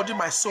my body,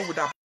 my soul with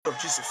the blood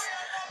of Jesus.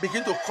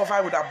 Begin to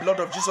cover with the blood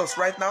of Jesus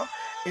right now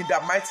in the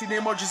mighty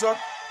name of Jesus.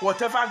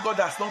 Whatever God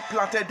has not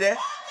planted there,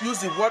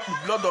 use the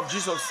blood of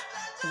Jesus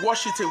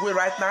Wash it away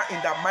right now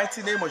in the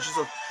mighty name of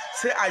Jesus.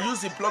 Say, I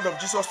use the blood of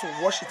Jesus to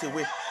wash it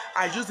away.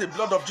 I use the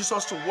blood of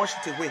Jesus to wash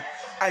it away.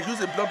 I use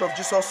the blood of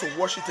Jesus to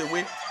wash it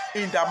away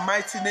in the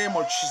mighty name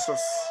of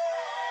Jesus.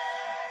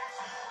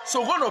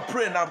 So we're going to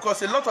pray now,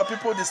 because a lot of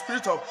people, the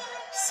spirit of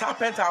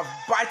serpent have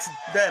bite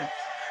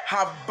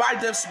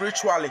them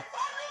spiritually,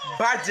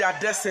 bite their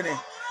destiny.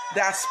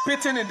 They are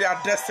spitting in their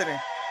destiny.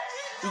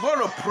 We're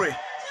going to pray.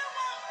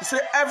 You say,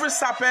 every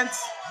serpentine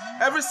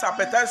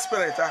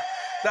spirit that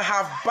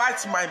have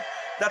bite my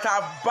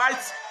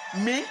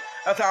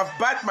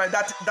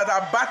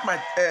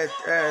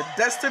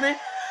destiny,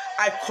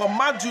 I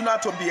command you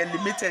not to be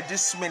eliminated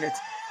this minute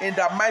in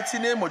the mighty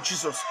name of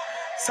Jesus.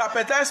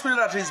 Serpentine spirit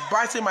that is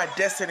biting my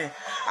destiny,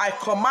 I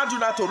command you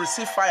not to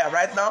receive fire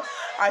right now.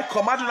 I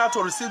command you not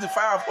to receive the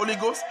fire of Holy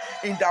Ghost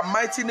in the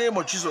mighty name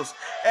of Jesus.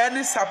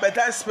 Any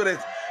serpentine spirit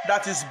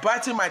that is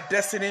biting my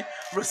destiny,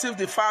 receive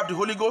the fire of the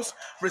Holy Ghost.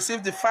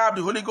 Receive the fire of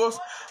the Holy Ghost.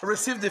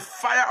 Receive the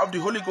fire of the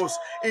Holy Ghost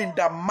in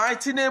the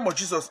mighty name of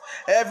Jesus.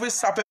 Every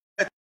serpent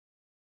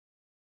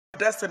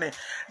destiny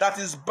that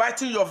is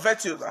biting your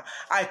virtues,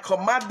 I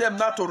command them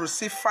not to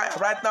receive fire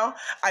right now.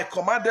 I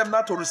command them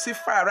not to receive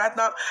fire right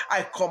now.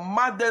 I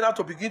command them not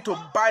to begin to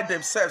bite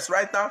themselves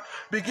right now.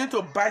 Begin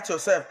to bite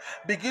yourself.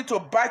 Begin to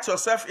bite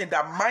yourself in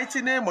the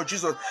mighty name of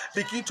Jesus.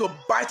 Begin to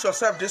bite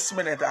yourself this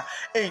minute.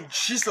 In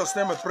Jesus'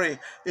 name I pray.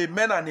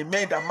 Amen and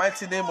amen. In the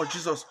mighty name of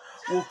Jesus.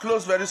 We'll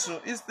close very soon.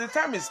 The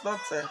time is not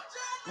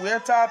we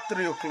enter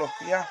 3 o'clock.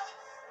 Yeah,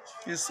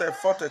 it's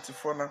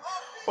 4:34 now.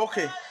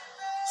 Okay.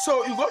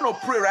 So you're going to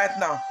pray right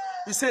now.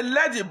 You say,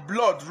 let the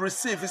blood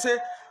receive. You say,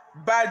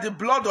 by the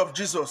blood of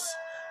Jesus,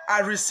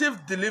 I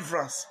receive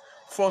deliverance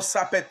from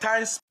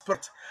serpentine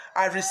spirit.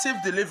 I receive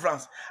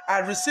deliverance. I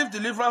receive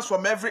deliverance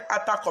from every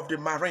attack of the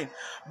marine.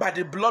 By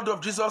the blood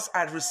of Jesus,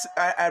 I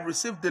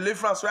receive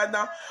deliverance right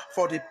now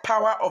for the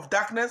power of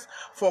darkness.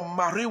 For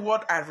marine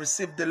world, I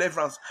receive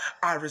deliverance.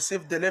 I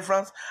receive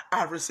deliverance.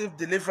 I receive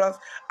deliverance.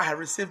 I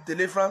receive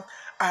deliverance.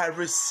 I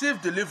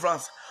receive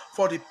deliverance.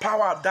 For the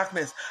power of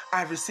darkness,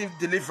 I receive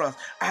deliverance.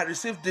 I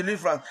receive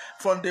deliverance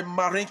from the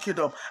marine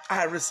kingdom.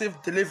 I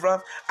receive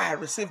deliverance. I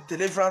receive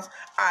deliverance.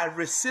 I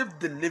receive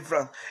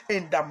deliverance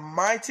in the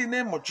mighty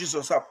name of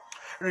Jesus.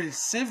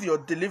 Receive your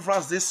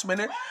deliverance this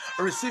minute.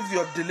 Receive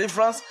your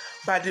deliverance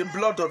by the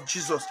blood of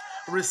Jesus.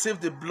 Receive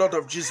the blood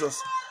of Jesus.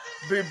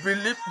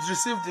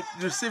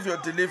 Receive your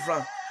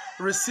deliverance.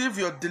 Receive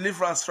your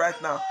deliverance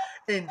right now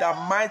in the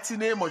mighty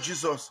name of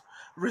Jesus.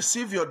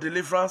 Receive your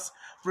deliverance.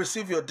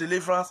 Receive your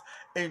deliverance.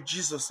 In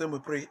Jesus' name we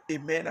pray.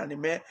 Amen and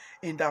amen.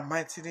 In the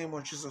mighty name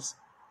of Jesus.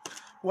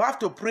 We have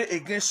to pray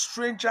against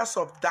strangers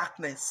of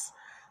darkness.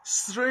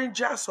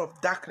 Strangers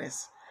of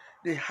darkness.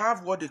 They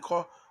have what they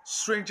call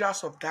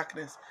strangers of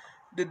darkness.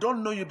 They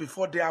don't know you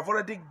before. They have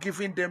already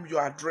given them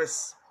your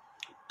address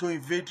to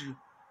invade you.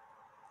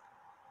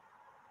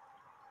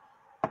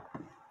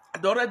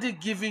 They're already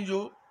giving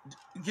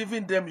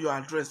them your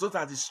address. Those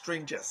are the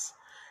strangers.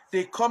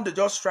 They come, they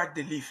just strike,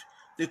 they leave.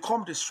 They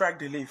come, they strike,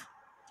 they leave.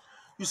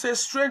 You say,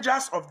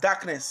 strangers of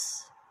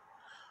darkness,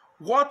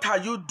 what are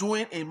you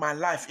doing in my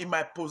life, in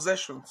my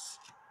possessions?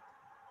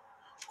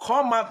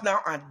 Come out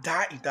now and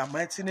die in the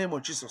mighty name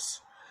of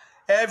Jesus.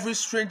 Every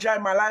stranger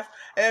in my life,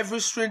 every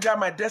stranger in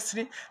my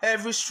destiny,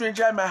 every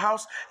stranger in my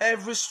house,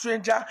 every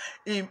stranger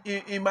in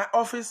my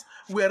office,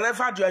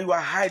 wherever you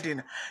are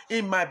hiding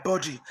in my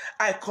body,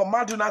 I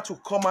command you now to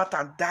come out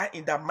and die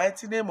in the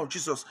mighty name of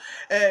Jesus.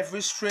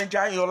 Every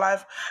stranger in your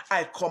life,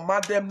 I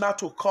command them now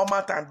to come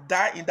out and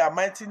die in the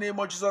mighty name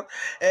of Jesus.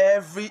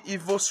 Every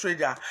evil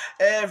stranger,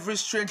 every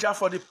stranger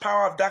for the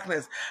power of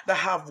darkness that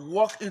have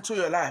walked into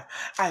your life,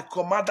 I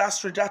command that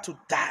stranger to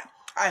die.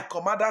 I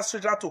command that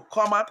stranger to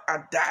come out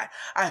and die.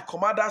 I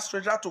command that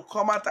stranger to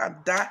come out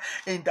and die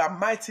in the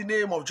mighty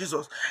name of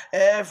Jesus.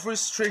 Every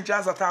stranger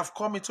that have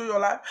come into your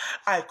life,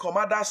 I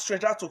command that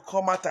stranger to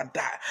come out and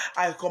die.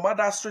 I command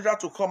that stranger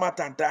to come out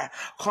and die.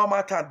 Come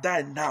out and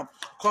die now.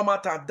 Come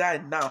out and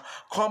die now.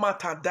 Come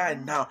out and die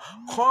now.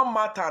 Come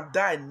out and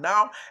die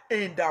now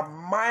in the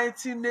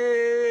mighty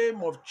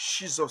name of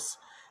Jesus.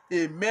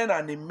 Amen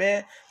and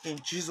amen in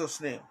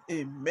Jesus' name.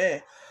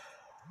 Amen.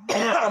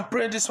 I'm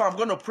praying this one. I'm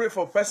going to pray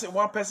for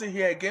one person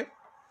here again.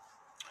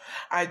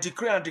 I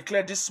decree and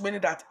declare this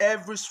minute that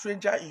every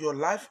stranger in your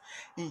life,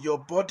 in your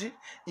body,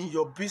 in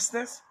your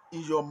business,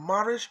 in your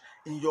marriage,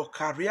 in your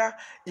career,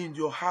 in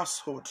your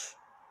household,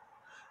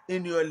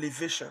 in your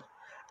elevation,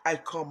 I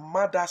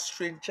command that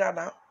stranger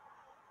now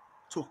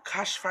to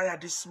catch fire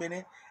this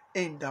minute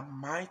in the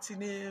mighty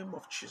name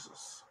of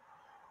Jesus.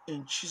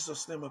 In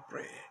Jesus' name I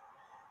pray.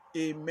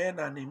 Amen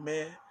and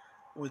amen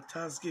with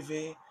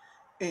thanksgiving.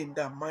 In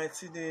the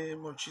mighty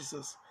name of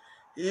Jesus.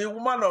 A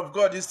woman of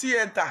God, you still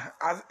enter.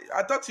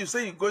 I thought you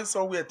said you're going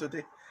somewhere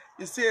today.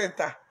 You still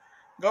enter.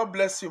 God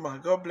bless you,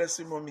 man. God bless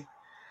you, mommy.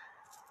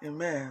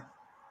 Amen.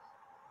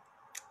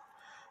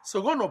 So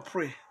we're going to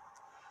pray.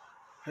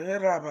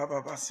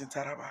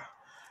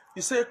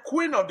 You say,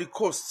 Queen of the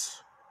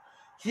coast,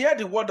 hear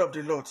the word of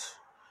the Lord.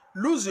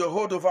 Lose your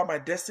hold over my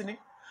destiny.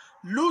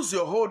 lose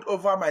your hold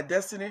over my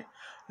destiny,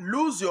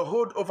 lose your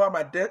hold over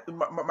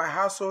my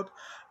household,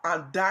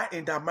 and die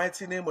in the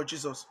mighty name of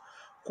Jesus.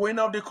 Queen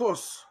of the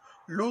coast,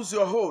 lose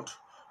your hold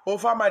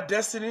over my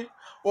destiny,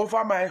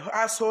 over my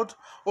household,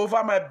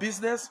 over my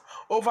business,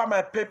 over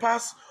my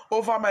papers,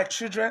 over my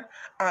children,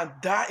 and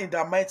die in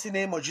the mighty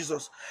name of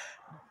Jesus.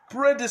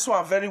 Pray this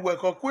one very well,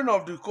 because Queen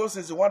of the coast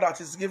is the one that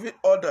is giving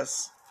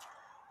orders.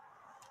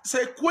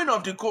 Say, Queen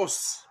of the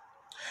coast,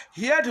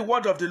 hear the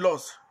word of the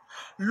Lord.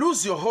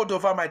 Lose your hold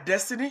over my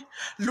destiny,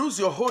 lose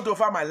your hold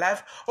over my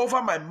life,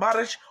 over my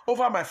marriage,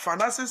 over my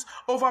finances,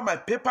 over my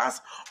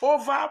papers,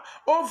 over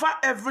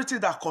everything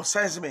that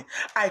concerns me.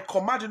 I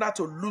command you now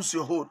to lose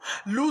your hold.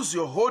 Lose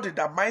your hold in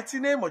the mighty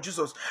name of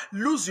Jesus.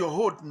 Lose your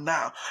hold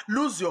now.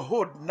 Lose your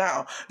hold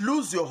now.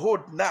 Lose your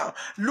hold now.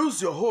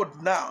 Lose your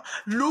hold now.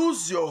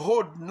 Lose your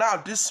hold now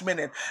this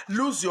minute.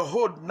 Lose your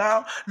hold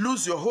now.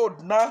 Lose your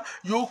hold now.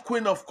 You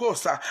Queen of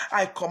coast,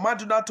 I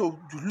command you now to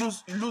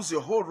lose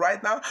your hold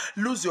right now.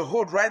 Lose your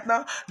hold right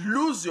now.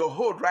 Lose your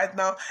hold right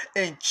now.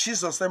 In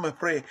Jesus' name I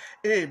pray.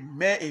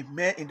 Amen.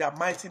 Amen. In the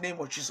mighty name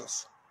of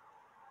Jesus.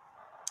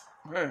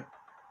 Amen.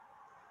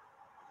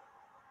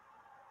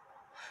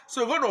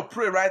 So we're going to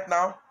pray right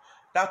now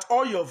that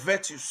all your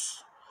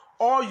virtues,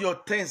 all your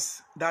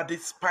things that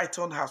this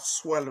python has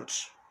swallowed,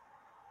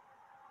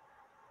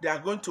 they are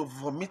going to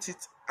vomit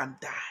it and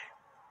die.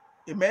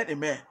 Amen.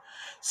 Amen.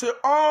 So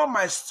all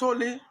my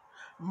stolen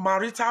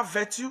marital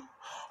virtue,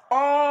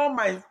 all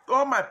my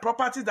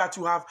property that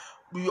you have,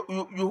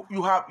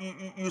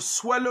 you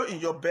swallow in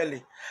your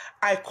belly,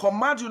 I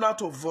command you now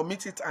to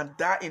vomit it and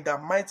die in the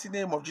mighty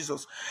name of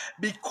Jesus.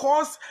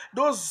 Because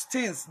those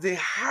things, they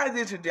hide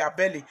it in their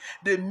belly.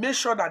 They make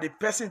sure that the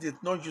person did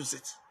not use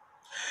it.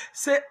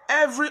 Say,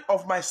 every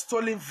of my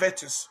stolen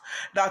virtues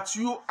that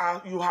you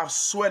have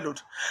swallowed,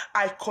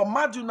 I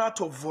command you now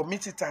to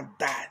vomit it and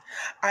die.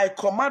 I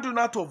command you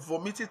now to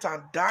vomit it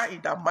and die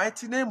in the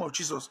mighty name of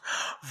Jesus.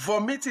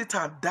 Vomit it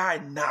and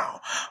die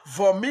now.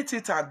 Vomit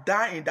it and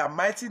die in the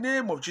mighty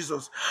name of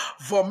Jesus.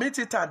 Vomit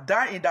it and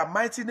die in the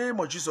mighty name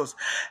of Jesus.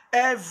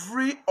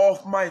 Every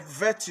of my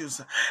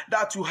virtues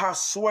that you have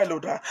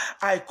swallowed,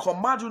 I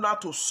command you now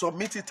to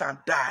submit it and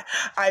die.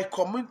 I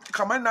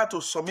command now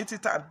to submit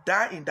it and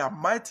die in the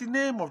mighty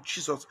name of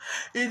Jesus.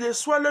 If they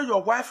swallow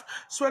your wife,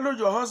 swallow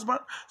your husband,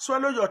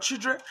 swallow your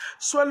children,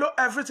 swallow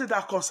everything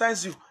that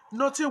concerns you,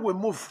 nothing will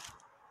move.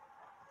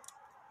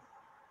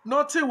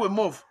 Nothing will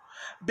move.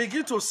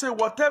 Begin to say,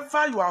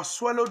 whatever you have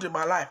swallowed in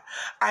my life,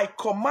 I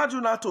command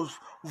you now to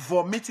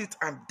vomit it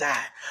and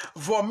die.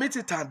 Vomit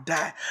it and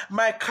die.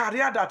 My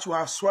career that you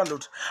have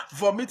swallowed,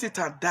 vomit it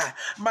and die.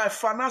 My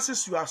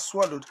finances you have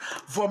swallowed,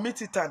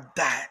 vomit it and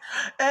die.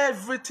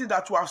 Everything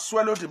that you have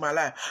swallowed in my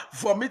life,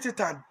 vomit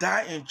it and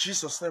die. In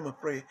Jesus' name we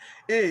pray.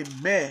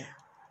 Amen.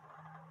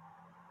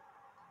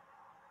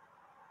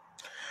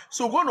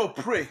 So we're going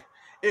to pray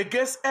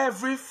against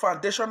every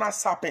foundational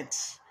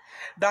serpent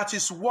that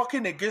is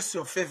working against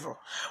your favor,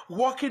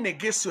 working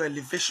against your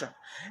elevation.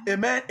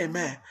 Amen.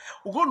 Amen.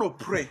 We're going to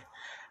pray.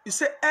 You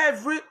say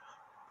every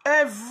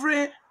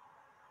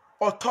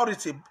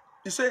authority,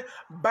 you say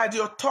by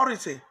the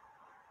authority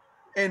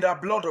in the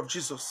blood of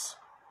Jesus,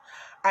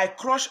 I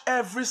crush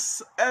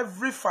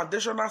every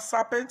foundational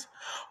serpent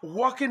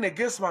working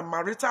against my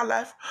marital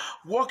life,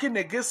 working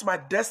against my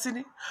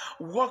destiny,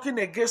 working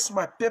against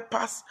my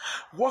papers,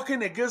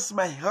 working against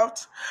my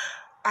health.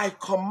 I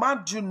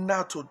command you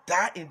now to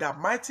die in the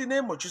mighty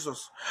name of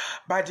Jesus.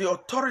 By the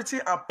authority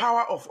and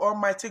power of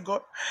Almighty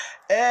God,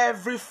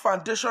 every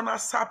foundational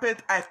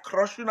serpent, I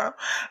crush you now.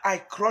 I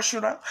crush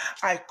you now.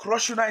 I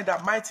crush you now in the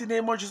mighty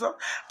name of Jesus.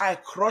 I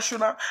crush you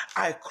now.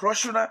 I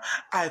crush you now.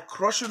 I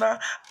crush you now.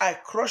 I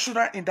crush you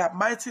now in the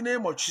mighty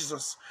name of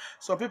Jesus.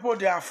 Some people,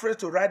 they are afraid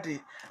to ride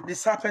the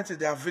serpent in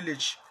their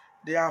village.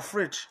 They are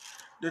afraid.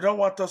 They don't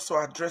want us to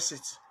address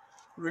it.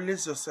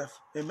 Release yourself.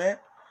 Amen.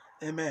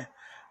 Amen.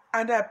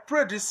 And I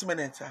pray this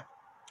minute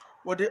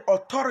with the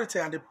authority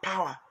and the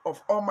power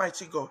of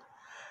Almighty God,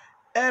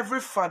 every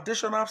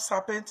foundational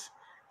serpent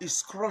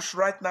is crushed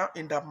right now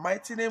in the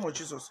mighty name of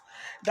Jesus.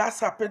 That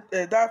serpent,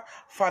 that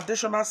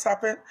foundational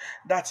serpent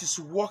that is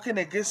working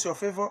against your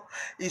favor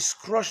is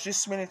crushed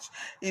this minute.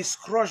 Is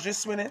crushed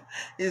this minute.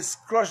 Is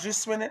crushed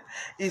this minute.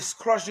 Is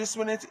crushed this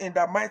minute in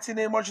the mighty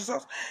name of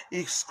Jesus.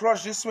 Is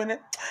crushed this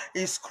minute.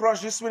 Is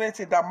crushed this minute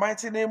in the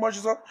mighty name of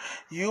Jesus.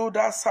 You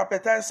that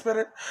serpentine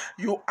spirit,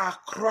 you are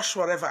crushed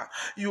forever.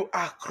 You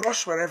are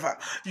crushed forever.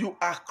 You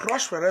are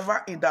crushed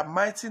forever in the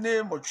mighty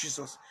name of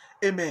Jesus.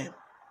 Amen.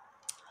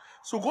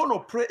 So we're going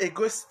to pray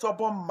against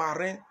stubborn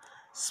marine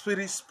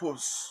spirit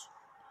spouse,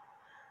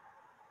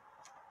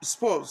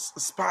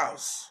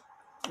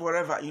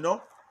 whatever, you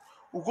know.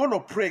 We're going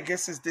to pray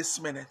against it this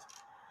minute.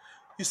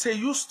 You say,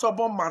 you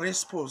stubborn marine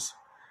spouse,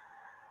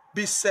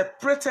 be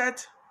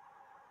separated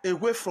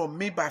away from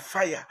me by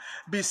fire.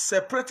 Be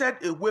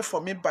separated away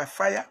from me by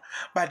fire,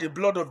 by the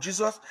blood of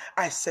Jesus.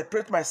 I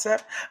separate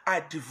myself.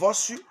 I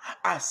divorce you.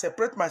 I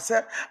separate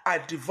myself. I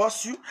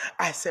divorce you.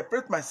 I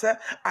separate myself.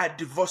 I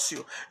divorce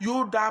you.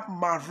 You that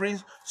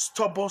marine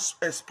stubborn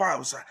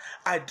spouse,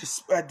 I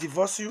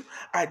divorce you.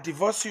 I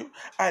divorce you.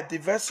 I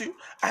divorce you.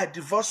 I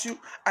divorce you.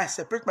 I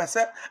separate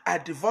myself. I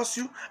divorce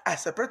you. I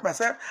separate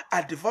myself.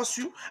 I divorce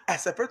you. I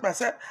separate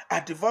myself. I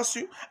divorce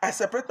you. I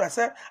separate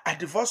myself. I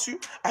divorce you.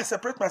 I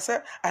separate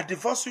myself. I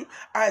divorce you.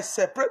 I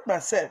separate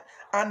myself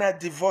and I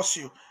divorce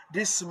you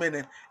this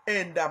minute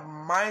in the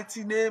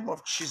mighty name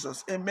of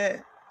Jesus.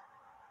 Amen.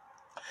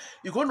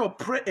 You're going to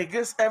pray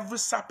against every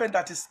serpent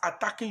that is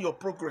attacking your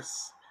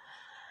progress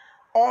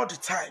all the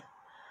time.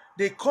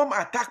 They come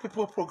attack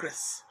people's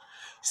progress.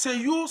 Say,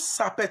 you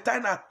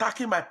serpentine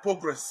attacking my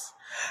progress.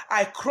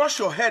 I crush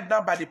your head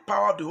now by the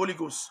power of the Holy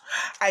Ghost.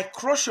 I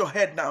crush your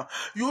head now.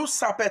 You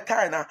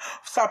serpentine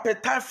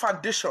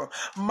foundation,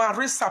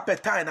 Marie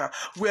serpentine,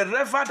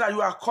 wherever that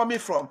you are coming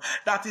from,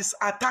 that is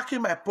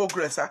attacking my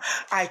progress.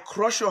 I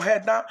crush your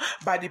head now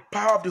by the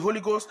power of the Holy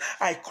Ghost.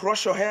 I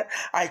crush your head.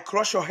 I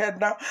crush your head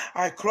now.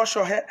 I crush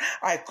your head.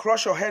 I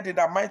crush your head in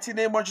the mighty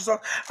name of Jesus.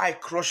 I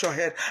crush your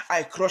head.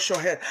 I crush your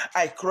head.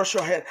 I crush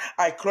your head.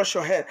 I crush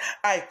your head.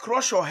 I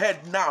crush your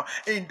head now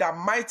in the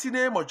mighty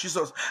name of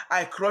Jesus.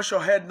 I crush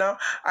your head now.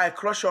 I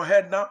crush your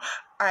head now.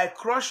 I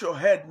crush your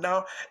head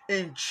now.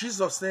 In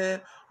Jesus' name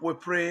we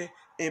pray.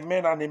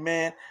 Amen and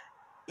amen.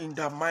 In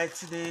the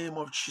mighty name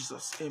of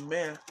Jesus.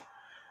 Amen.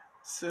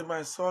 Say,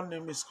 my son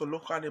name is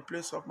Koloka, and the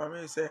place of my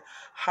name say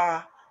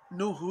Ha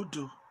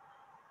Nuhudu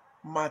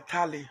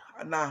Matali.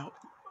 Now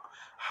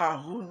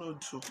Ha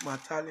Nuhudu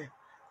Matali.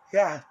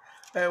 Yeah.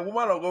 And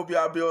woman of God,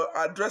 I'll be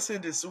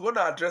addressing this. We're going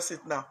to address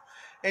it now.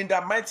 In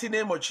the mighty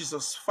name of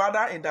Jesus.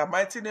 Father, in the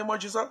mighty name of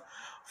Jesus.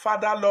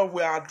 Father, Lord,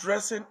 we are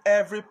addressing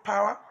every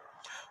power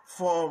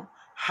from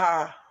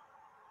her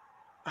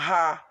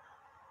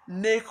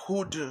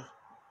nakehood,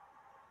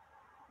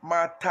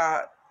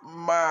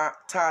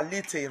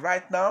 mortality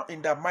right now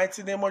in the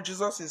mighty name of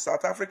Jesus in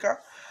South Africa.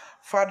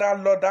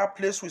 Father, Lord, that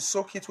place we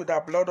soak it with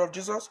the blood of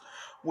Jesus.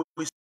 We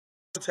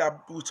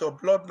with your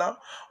blood now.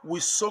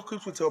 We soak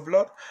it with your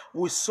blood.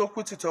 We soak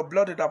it with your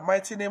blood in the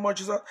mighty name of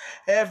Jesus.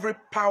 Every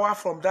power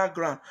from that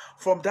ground,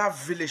 from that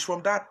village,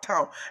 from that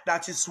town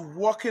that is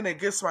working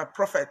against my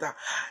prophet,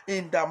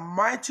 in the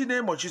mighty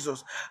name of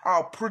Jesus,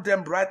 I'll put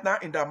them right now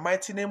in the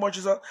mighty name of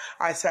Jesus.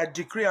 As I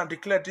decree and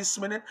declare this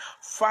minute,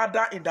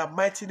 Father, in the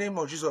mighty name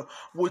of Jesus,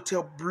 with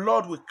your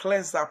blood we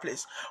cleanse that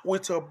place.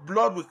 With your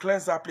blood we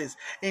cleanse that place.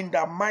 In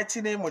the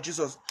mighty name of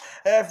Jesus,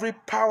 every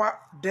power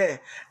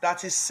there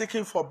that is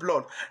seeking for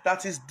blood,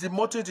 that is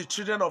demoting the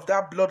children of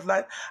that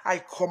bloodline,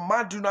 I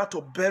command you not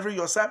to bury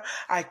yourself.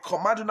 I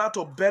command you not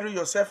to bury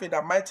yourself in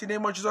the mighty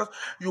name of Jesus.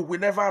 You will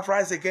never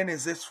rise again in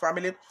this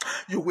family.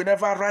 You will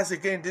never rise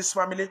again in this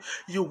family.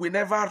 You will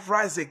never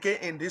rise again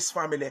in this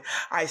family.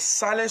 I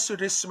silence you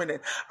this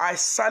minute. I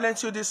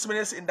silence you this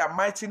minute in the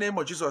mighty name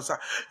of Jesus.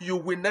 You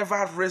will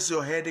never raise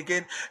your head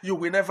again. You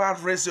will never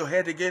raise your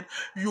head again.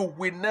 You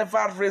will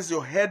never raise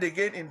your head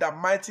again in the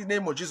mighty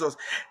name of Jesus.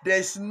 There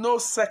is no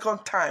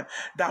second time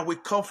that will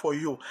come for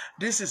you.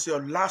 This is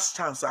your last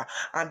chance,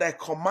 and I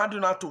command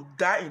you not to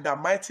die in the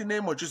mighty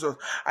name of Jesus.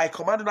 I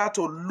command you not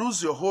to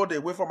lose your hold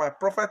away from my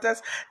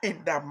prophetess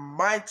in the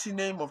mighty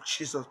name of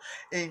Jesus.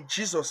 In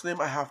Jesus'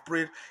 name I have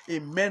prayed.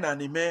 Amen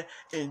and amen.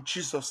 In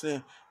Jesus'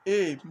 name.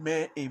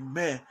 Amen.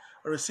 Amen.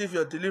 Receive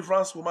your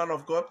deliverance, woman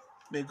of God.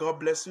 May God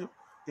bless you.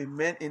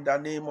 Amen. In the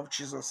name of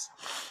Jesus.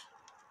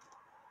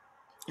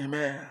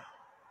 Amen.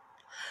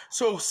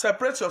 So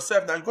separate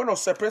yourself now. You're going to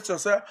separate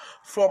yourself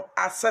from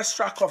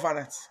ancestral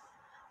covenants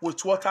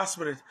with water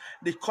spirit.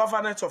 The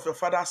covenant of your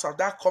father's house,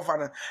 that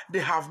covenant they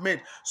have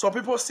made. Some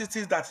people see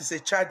things that is a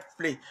child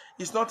play.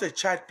 It's not a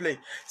child play.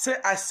 Say,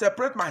 I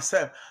separate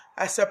myself.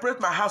 I separate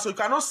my household.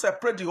 You cannot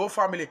separate the whole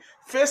family.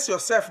 Face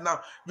yourself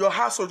now. Your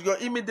household, your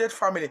immediate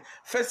family.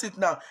 Face it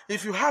now.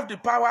 If you have the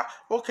power,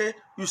 okay,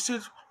 you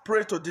still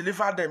pray to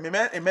deliver them.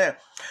 Amen. Amen.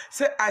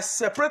 Say, I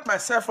separate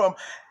myself from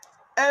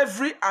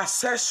every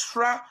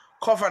ancestral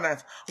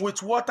covenant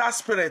with water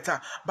spirit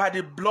by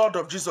the blood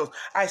of Jesus.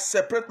 I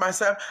separate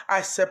myself.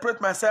 I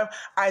separate myself.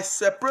 I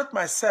separate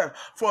myself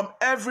from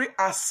every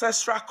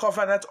ancestral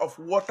covenant of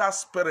water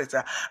spirit.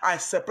 I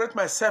separate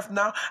myself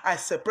now. I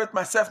separate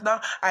myself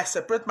now. I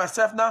separate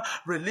myself now.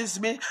 Release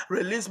me.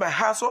 Release my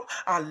household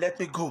and let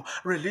me go.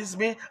 Release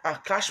me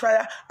and catch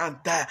fire and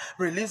die.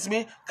 Release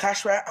me,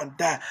 catch fire and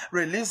die.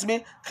 Release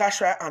me, catch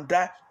fire and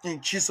die in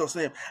Jesus'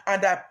 name.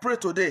 And I pray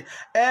today,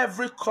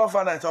 every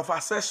covenant of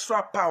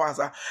ancestral powers,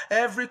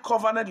 every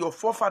covenant your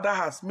forefather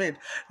has made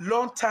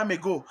long time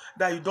ago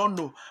that you don't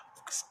know,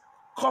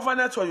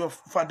 covenant for your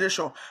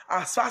foundation,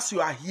 as far as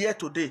you are here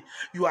today,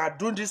 you are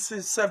doing this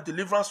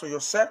self-deliverance for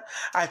yourself.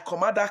 I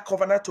command that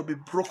covenant to be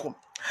broken.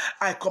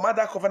 I command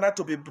that covenant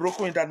to be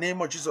broken in the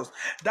name of Jesus.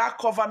 That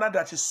covenant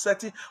that is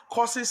setting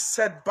causes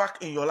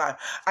setback in your life.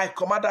 I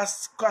command that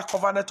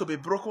covenant to be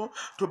broken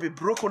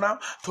now,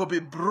 to be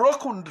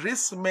broken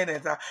this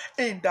minute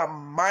in the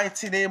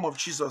mighty name of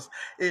Jesus.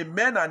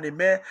 Amen and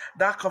amen.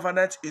 That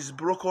covenant is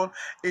broken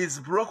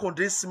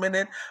this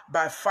minute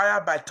by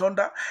fire, by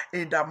thunder,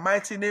 in the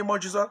mighty name of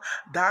Jesus.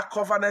 That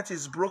covenant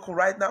is broken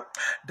right now.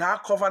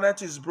 That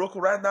covenant is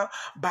broken right now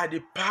by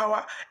the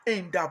power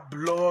in the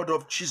blood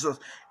of Jesus.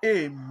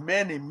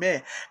 Amen,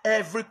 amen.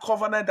 Every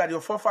covenant that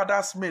your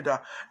forefathers made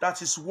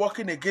that is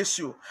working against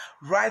you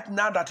right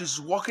now, that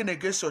is working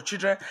against your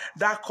children,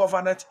 that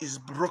covenant is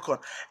broken.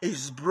 It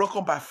is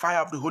broken by fire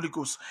of the Holy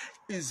Ghost.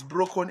 It is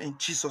broken in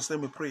Jesus'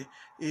 name we pray.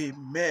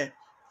 Amen.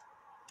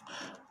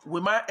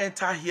 We might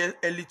enter here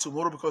early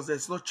tomorrow because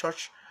there's no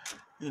church.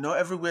 You know,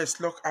 everywhere is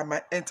locked. I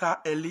might enter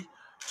early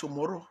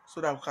tomorrow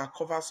so that we can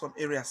cover some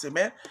areas.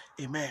 Amen.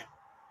 Amen.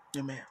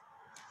 Amen.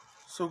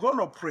 So go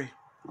on, pray.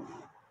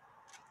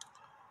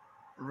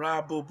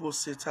 Rabobo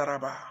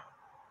setaraba.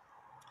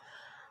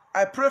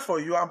 I pray for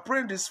you. I'm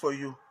praying this for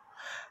you.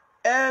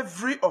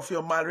 Every of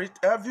your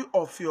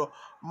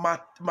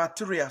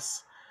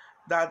materials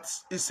that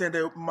is in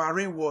the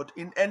marine world,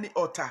 in any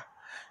altar.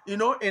 You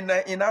know, in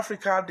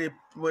Africa,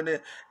 when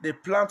they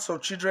plant some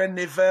children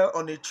navel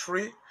on a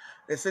tree,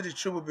 they say the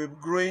tree will be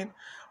growing.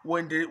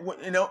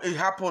 It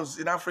happens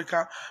in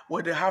Africa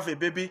when they have a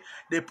baby,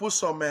 they put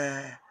some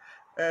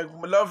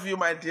love you,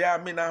 my dear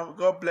Amina,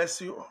 God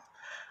bless you.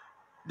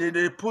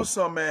 They put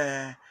some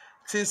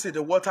things in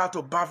the water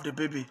to bath the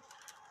baby.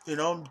 You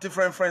know,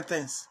 different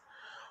things.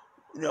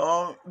 You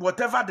know,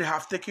 whatever they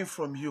have taken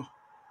from you,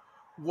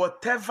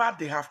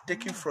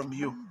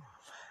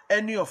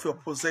 any of your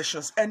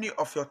possessions, any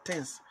of your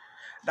things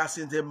that's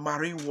in the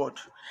marine world,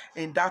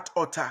 in that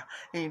altar,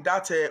 in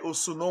that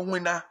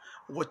Osunowina,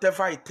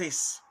 whatever it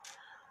is,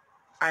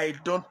 I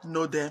don't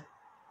know them,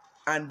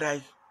 and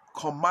I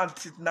command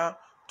it now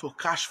to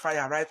catch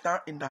fire right now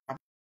in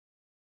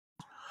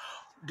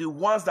the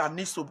ones that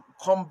needs to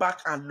come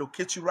back and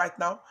locate you right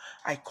now,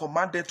 I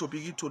command them to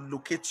begin to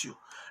locate you.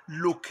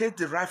 Locate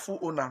the rightful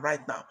owner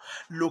right now.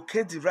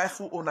 Locate the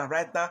rightful owner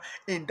right now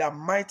in the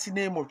mighty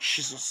name of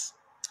Jesus.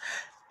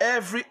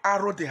 Every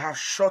arrow they have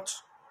shot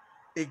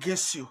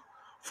against you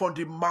from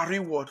the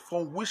marine world,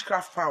 from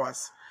witchcraft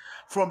powers,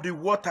 from the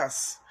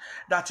waters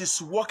that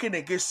is working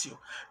against you,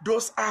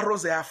 those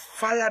arrows they have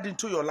fired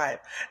into your life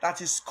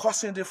that is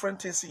causing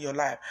different things in your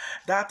life,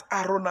 that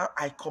arrow now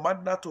I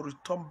command now to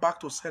return back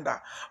to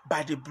sender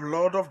by the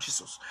blood of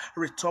Jesus.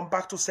 Return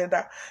back to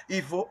sender.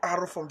 Evil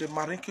arrow from the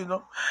marine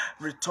kingdom,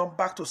 return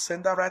back to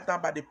sender right now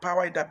by the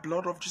power in the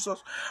blood of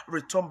Jesus.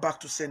 Return back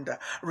to sender.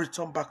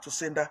 Return back to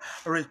sender.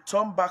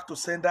 Return back to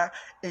sender.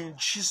 In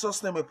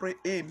Jesus' name we pray.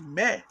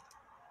 Amen.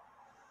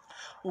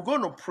 We're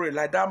going to pray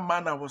like that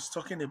man I was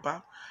talking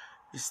about.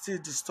 It's still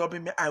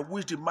disturbing me. I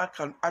wish the man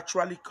can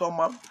actually come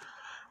out.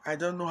 I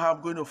don't know how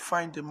I'm going to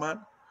find the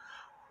man.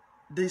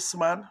 This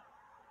man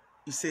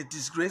is a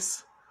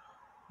disgrace.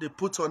 They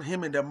put on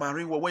him in the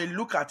marine world. When you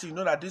look at it, you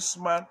know that this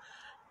man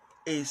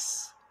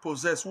is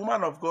possessed.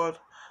 Woman of God,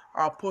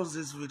 I'll post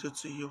this video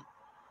to you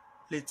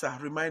later.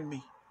 Remind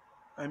me.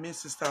 I mean,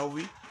 Sister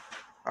Ovi,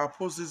 I'll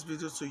post this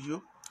video to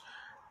you.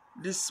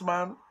 This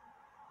man,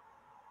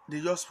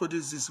 they just put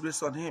this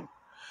disgrace on him.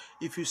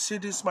 If you see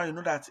this man, you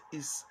know that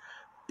is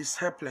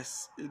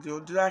helpless.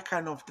 That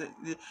kind of thing.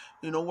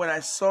 You know, when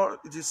I saw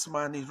this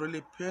man, it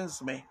really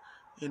pains me.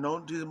 You know,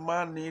 this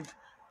man needs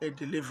a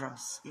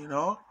deliverance. You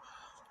know,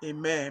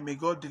 amen. May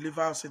God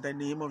deliver us in the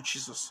name of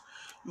Jesus.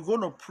 You're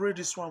going to pray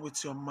this one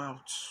with your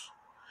mouth.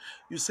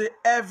 You say,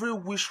 every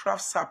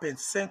witchcraft serpent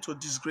sent to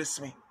disgrace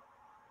me,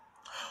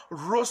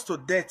 rose to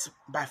death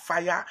by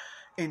fire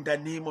in the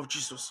name of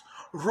Jesus.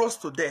 Rose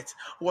to death.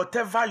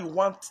 Whatever you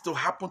want to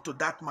happen to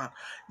that man,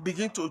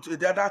 begin to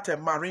that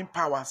marine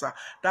powers,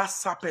 that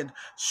serpent,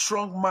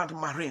 strong man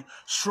marine,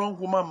 strong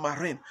woman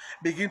marine,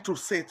 begin to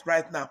say it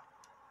right now.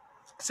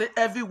 Say,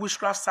 every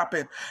witchcraft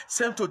serpent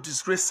sent to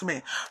disgrace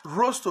me,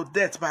 rose to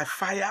death by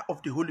fire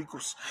of the Holy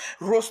Ghost.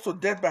 Rose to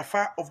death by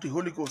fire of the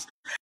Holy Ghost.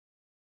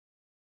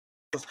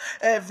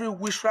 Every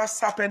witchcraft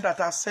serpent that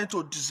has sent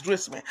to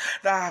disgrace me,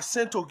 that has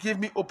sent to give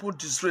me open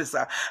disgrace,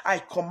 I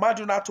command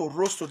you now to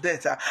roast to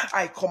death.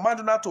 I command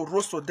you now to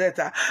roast to death.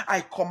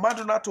 I command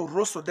you now to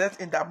roast to death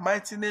in the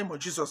mighty name of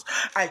Jesus.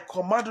 I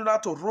command you now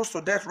to roast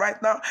to death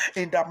right now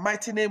in the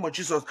mighty name of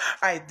Jesus.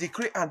 I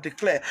decree and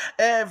declare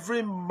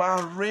every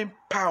marine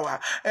power,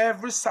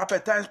 every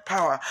serpentine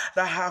power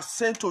that has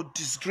sent to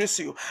disgrace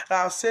you,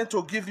 that has sent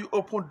to give you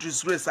open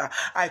disgrace,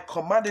 I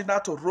command it now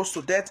to roast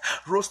to death,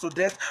 roast to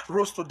death,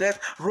 roast to death,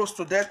 roast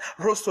to death,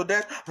 roast to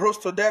death,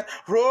 roast to death,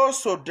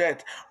 roast to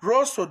death,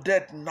 roast to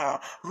death now,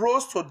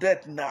 roast to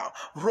death now,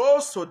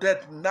 roast to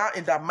death now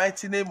in the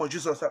mighty name of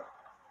Jesus.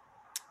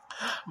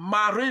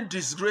 Marine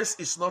disgrace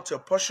is not your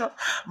portion.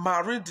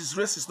 Marine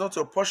disgrace is not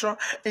your portion.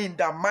 In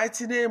the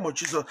mighty name of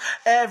Jesus,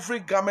 every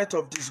garment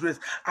of disgrace,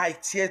 I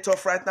tear it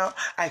off right now.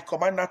 I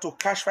command now to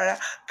catch fire now,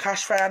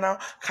 catch fire now,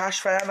 catch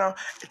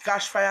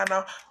fire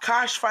now,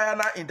 catch fire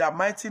now. In the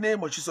mighty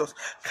name of Jesus,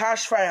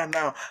 catch fire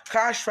now,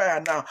 catch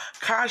fire now,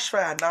 catch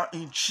fire now.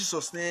 In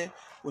Jesus' name,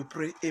 we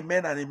pray.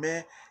 Amen and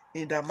amen.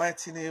 In the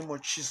mighty name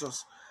of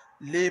Jesus.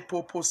 Le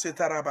popo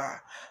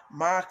setaraba,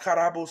 ma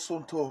karabo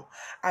sunto.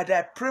 And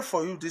I pray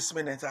for you this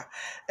minute.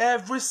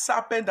 Every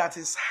serpent that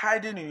is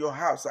hiding in your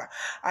house,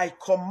 I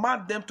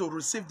command them to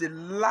receive the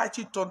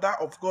mighty thunder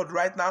of God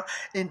right now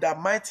in the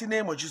mighty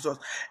name of Jesus.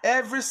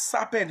 Every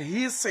serpent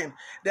hissing,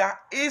 they are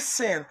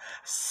hissing,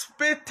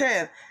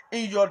 spitting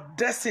in your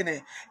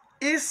destiny,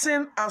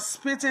 hissing and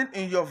spitting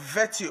in your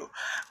virtue.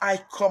 I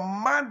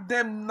command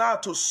them now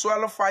to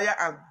swallow fire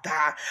and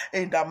die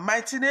in the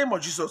mighty name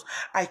of Jesus.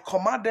 I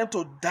command them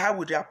to die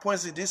with their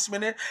poison this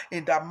minute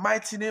in the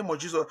mighty name of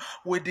Jesus.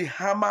 With the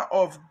hammer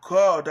of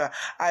God,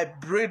 I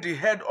break the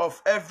head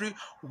of every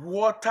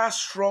water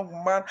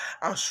strong man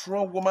and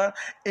strong woman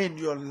in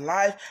your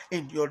life,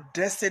 in your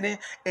destiny,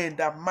 in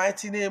the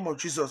mighty name of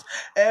Jesus.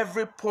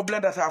 Every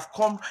problem that have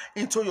come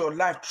into your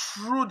life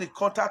through the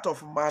contact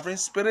of marine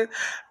spirit,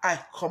 I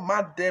command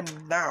them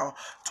now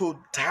to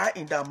die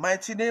in the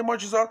mighty name of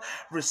Jesus.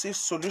 Receive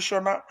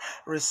solution now,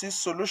 receive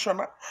solution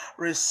now,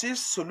 receive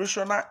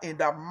solution now in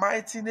the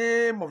mighty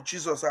name of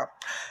Jesus.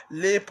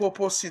 Le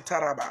popo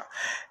sitaraba.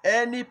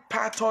 Any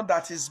pattern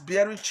that is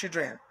bearing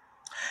children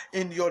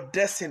in your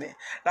destiny,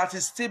 that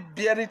is still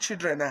bearing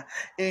children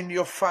in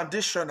your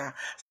foundation,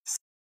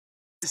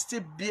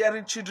 still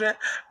bearing children,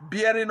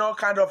 bearing all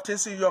kind of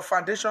things in your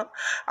foundation,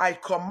 I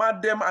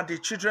command them and the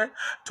children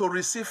to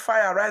receive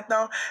fire right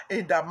now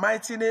in the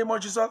mighty name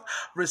of Jesus.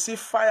 Receive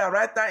fire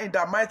right now in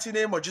the mighty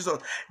name of Jesus.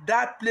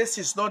 That place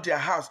is not their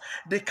house.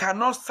 They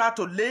cannot start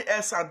to lay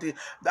eggs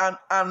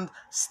and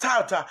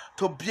start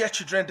to bear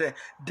children there.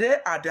 They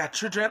are their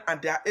children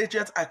and their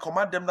agents. I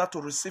command them now to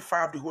receive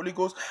fire of the Holy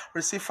Ghost.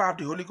 Receive fire of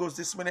the Holy Ghost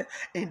this minute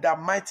in the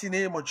mighty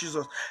name of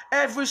Jesus.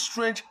 Every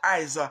strange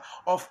eyes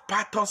of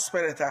pattern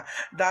spirit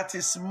that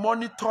is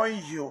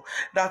monitoring you,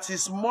 that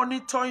is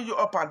monitoring you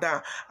up and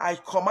down, I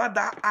command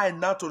that eye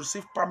now to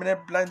receive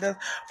permanent blindness.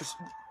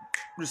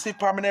 Receive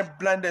permanent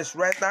blindness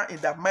right now in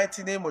the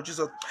mighty name of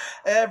Jesus.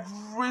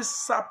 Every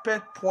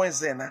serpent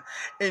poison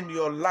in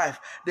your life,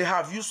 they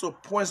have used to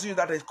poison you,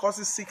 that is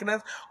causing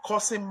sickness,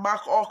 causing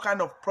mark, all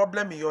kind of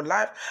problem in your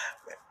life.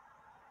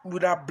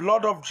 With the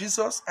blood of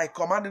Jesus, I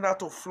command it now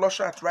to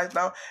flush out right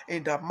now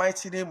in the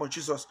mighty name of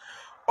Jesus.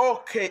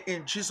 Okay,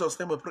 in Jesus'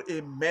 name we pray.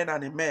 Amen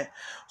and amen.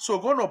 So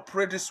we're going to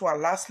pray this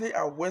one. Lastly,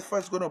 our word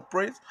first going to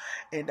pray it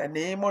in the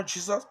name of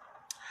Jesus.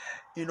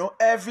 You know,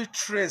 every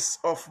trace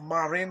of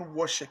marine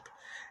worship,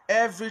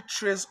 every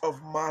trace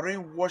of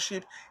marine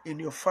worship in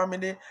your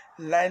family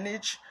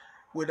lineage,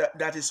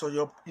 that is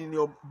on in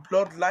your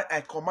bloodline,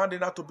 I command it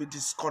now to be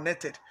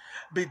disconnected.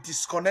 Be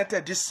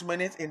disconnected this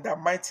minute in the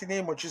mighty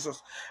name of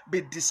Jesus.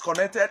 Be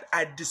disconnected.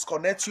 I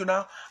disconnect you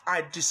now.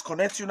 I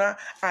disconnect you now.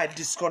 I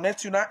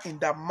disconnect you now in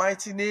the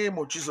mighty name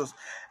of Jesus.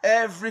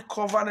 Every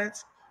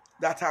covenant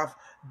that have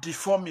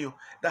deformed you,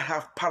 that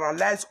have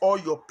paralyzed all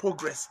your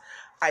progress,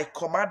 I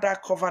command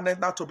that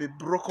covenant now to be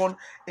broken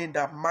in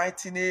the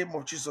mighty name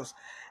of Jesus.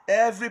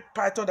 Every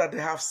python that they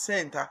have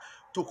sent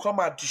to come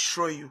and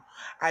destroy you,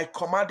 I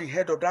command the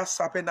head of that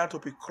serpent now to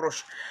be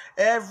crushed.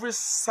 Every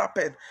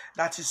serpent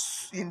that is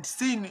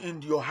seen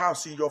in your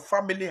house, in your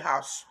family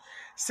house,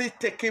 still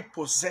taking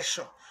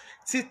possession,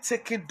 still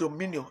taking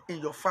dominion in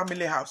your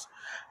family house,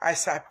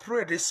 as I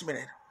pray this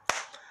minute,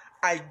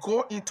 I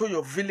go into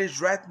your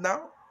village right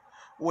now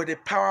with the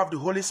power of the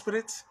Holy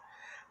Spirit.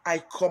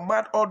 I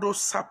command all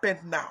those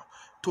serpents now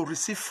to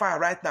receive fire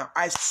right now.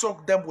 I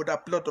soak them with the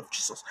blood of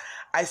Jesus.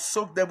 I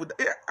soak them with the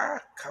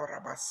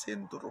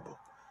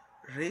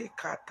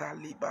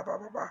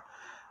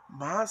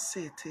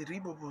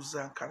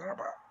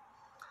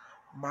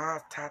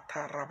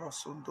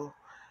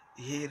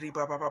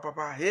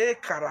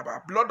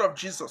blood of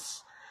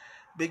Jesus.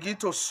 Begin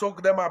to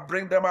soak them and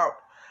bring them out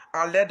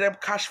and let them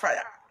catch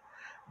fire.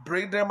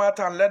 Bring them out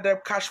and let them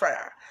catch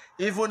fire.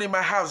 Even in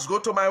my house, go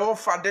to my own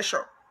foundation.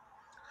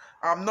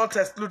 I'm not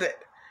excluded.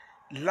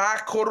 La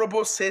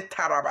korobo se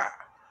taraba.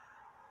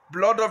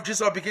 Blood of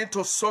Jesus, begin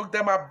to soak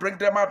them and bring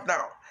them out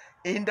now.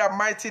 In the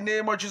mighty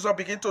name of Jesus,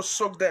 begin to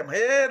soak them.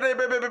 Hey,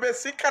 rebebebe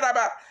si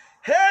karaba.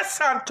 Hey,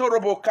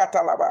 santorobo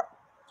katalaba.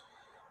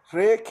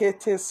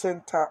 Rekete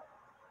senta.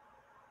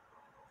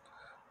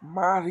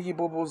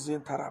 Maribobo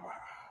zintaraba.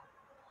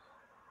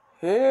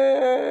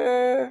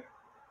 Hey.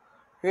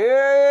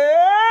 Hey.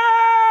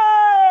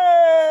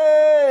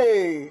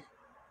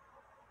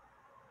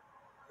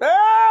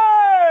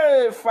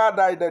 Hey,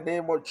 Father, in the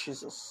name of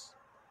Jesus,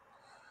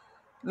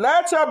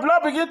 let your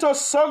blood begin to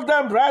soak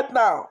them right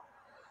now.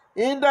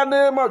 In the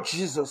name of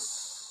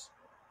Jesus.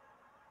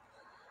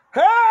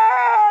 Hey,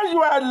 you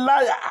are a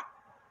liar.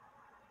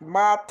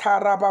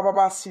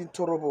 Matarababa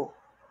sintorobo.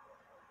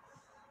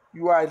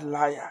 You are a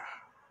liar.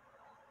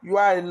 You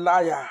are a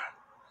liar.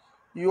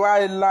 You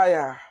are a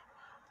liar.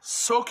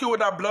 Soak you with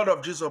the blood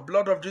of Jesus.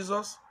 Blood of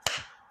Jesus.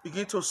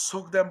 Begin to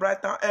soak them right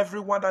now.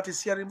 Everyone that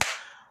is hearing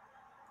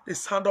the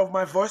sound of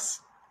my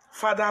voice.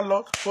 Father,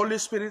 Lord, Holy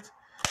Spirit.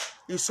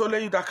 It's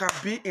only you that can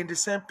be in the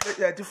same place,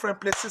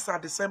 different places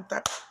at the same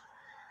time.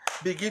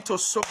 Begin to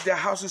soak their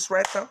houses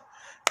right now.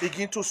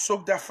 Begin to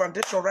soak their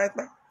foundation right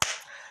now.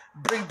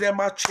 Bring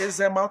them out, chase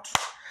them out.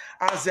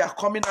 As they are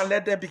coming, and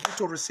let them begin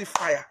to receive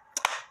fire.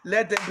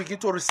 Let them begin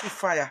to receive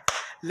fire.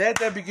 Let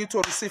them begin to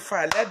receive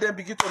fire. Let them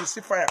begin to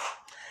receive fire.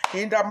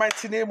 In the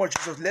mighty name of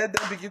Jesus. Let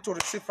them begin to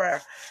receive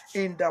fire.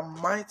 In the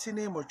mighty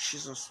name of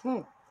Jesus.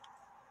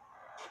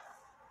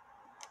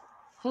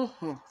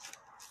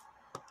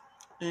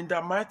 In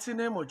the mighty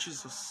name of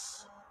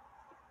Jesus.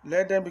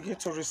 Let them begin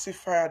to receive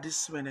fire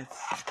this minute.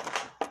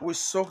 We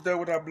soak them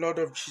with the blood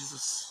of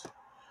Jesus.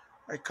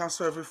 I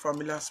cancel every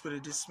familiar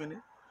spirit this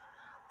minute.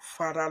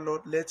 Father,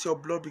 Lord, let your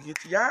blood begin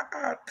to...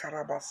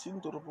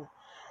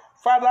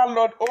 Father,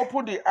 Lord,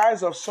 open the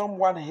eyes of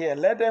someone here.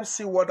 Let them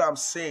see what I'm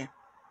saying.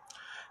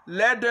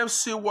 Let them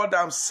see what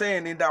I'm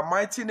saying in the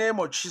mighty name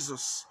of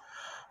Jesus.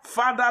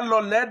 Father,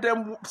 Lord, let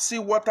them see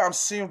what I'm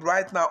seeing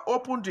right now.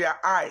 Open their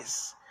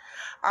eyes.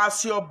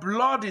 As your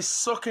blood is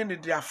soaking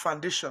in their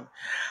foundation,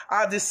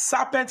 as the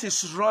serpent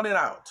is running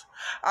out,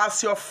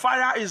 as your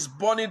fire is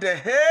burning the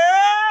hey!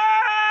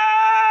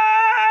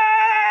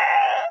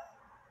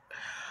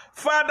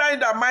 Father, in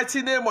the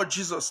mighty name of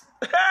Jesus,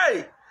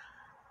 hey!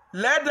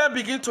 Let them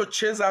begin to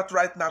chase out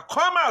right now.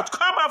 Come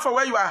out from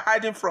where you are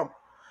hiding from.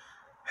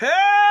 Hey!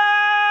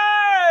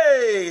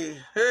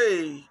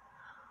 Hey!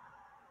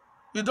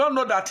 You don't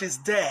know that it's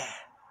there.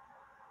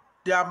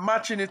 They are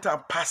matching it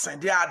and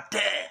passing. They are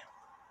there.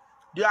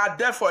 They are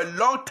there for a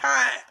long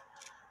time.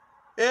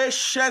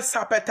 Ancient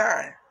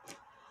serpentine.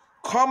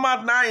 Come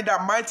out now in the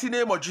mighty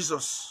name of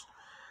Jesus.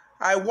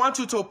 I want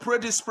you to pray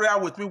this prayer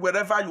with me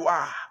wherever you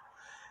are.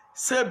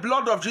 Say,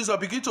 blood of Jesus,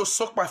 begin to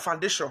soak my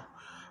foundation.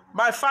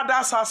 My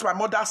father's house, my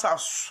mother's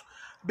house.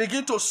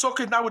 Begin to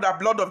soak it now with the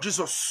blood of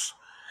Jesus.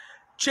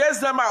 Chase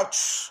them out.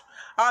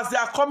 As they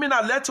are coming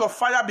out, let your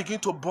fire begin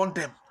to burn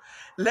them.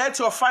 Let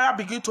your fire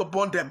begin to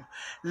burn them.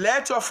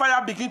 Let your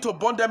fire begin to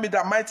burn them in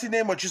the mighty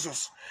name of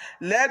Jesus.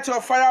 Let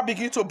your fire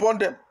begin to burn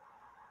them.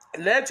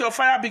 Let your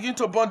fire begin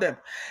to burn them.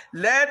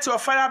 Let your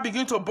fire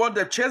begin to burn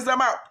them. Chase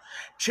them out.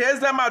 Chase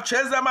them out.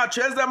 Chase them out.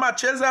 Chase them out.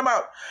 Chase them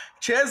out.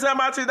 Chase them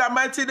out in the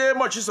mighty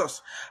name of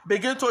Jesus.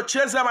 Begin to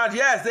chase them out.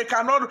 Yes, they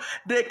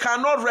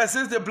cannot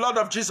resist the blood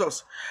of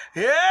Jesus.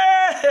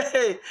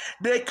 Hey,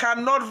 they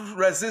cannot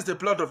resist the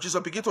blood of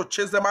Jesus. Begin to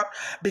chase them out.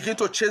 Begin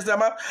to chase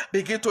them out.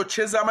 Begin to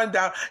chase them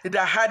out in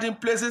their hiding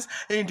places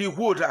in the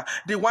wood.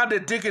 The one they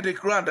dig in the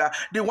ground.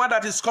 The one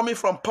that is coming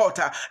from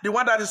Potter. The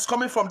one that is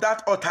coming from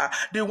that altar.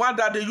 The one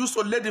that they used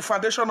to lay the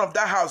foundation of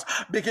that house.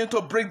 Begin to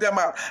bring them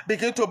out.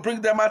 Begin to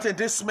bring them out in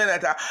this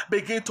minute.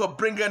 Begin to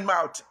bring them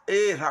out.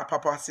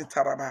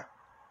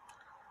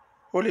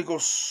 Holy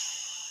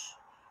Ghost,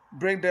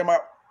 bring them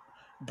out.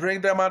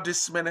 Bring them out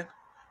this minute.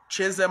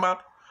 Chase them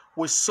out.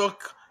 We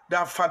soak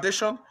their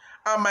foundation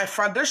and my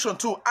foundation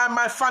too. And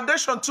my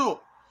foundation too.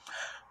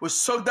 We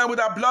soak them with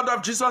the blood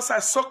of Jesus. I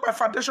soak my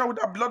foundation with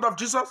the blood of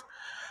Jesus.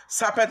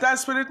 Serpentine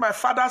spirit, my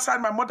father's side,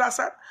 my mother's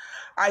side.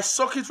 I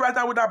soak it right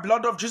now with the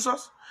blood of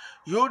Jesus.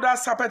 You, that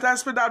serpentine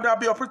spirit that will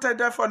be operated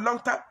there for a long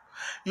time.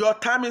 Your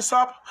time is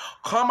up.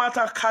 Come out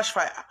and catch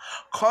fire.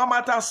 Come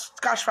out and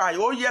catch fire.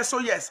 Oh yes, oh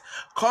yes.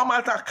 Come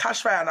out and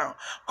catch fire now.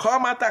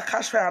 Come out and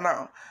catch fire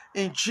now.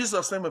 In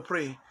Jesus' name we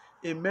pray.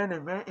 Amen,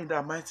 amen. In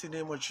the mighty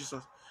name of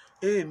Jesus.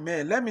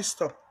 Amen. Let me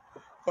stop.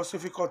 Because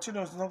if we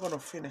continue, it's not going to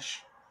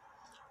finish.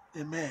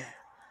 Amen.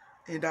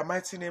 In the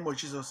mighty name of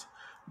Jesus.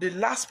 The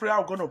last prayer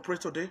I'm going to pray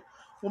today.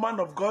 Woman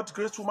of God,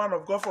 great woman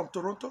of God from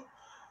Toronto.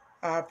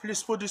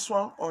 Please put this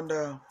one on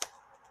the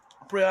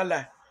prayer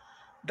line.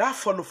 That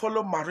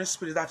follow marine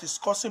spirit that is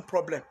causing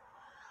problem,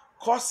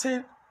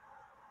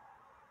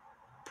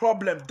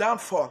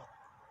 downfall,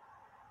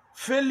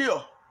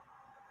 failure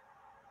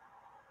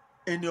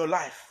in your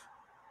life.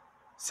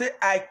 Say,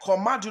 I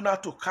command you now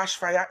to catch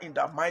fire in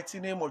the mighty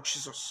name of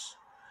Jesus.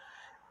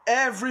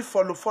 Every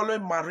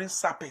following marine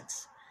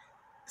serpent,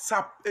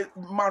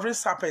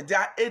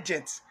 their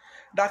agent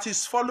that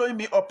is following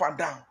me up and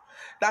down,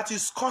 that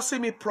is causing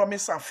me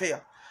promise and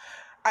fail.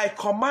 I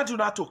command you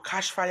now to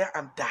catch fire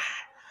and die.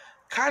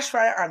 Catch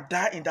fire and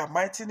die in the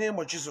mighty name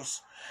of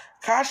Jesus.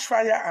 Catch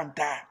fire and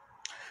die.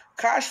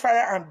 Catch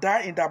fire and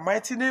die in the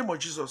mighty name of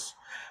Jesus.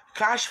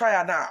 Catch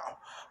fire now.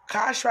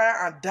 Catch fire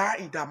and die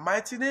in the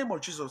mighty name of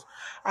Jesus.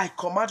 I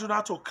command you now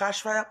to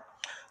catch fire.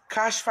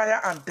 Catch fire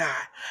and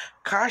die.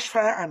 Catch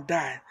fire and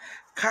die.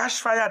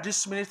 Catch fire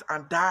this minute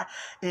and die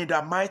in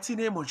the mighty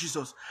name of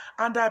Jesus.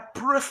 And I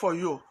pray for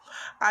you.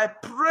 I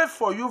pray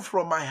for you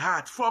from my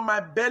heart. From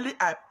my belly,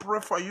 I pray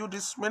for you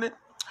this minute.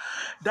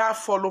 That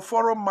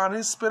follow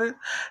marine spirit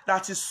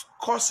that is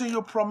causing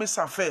you promise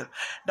and fail,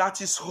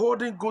 that is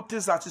holding good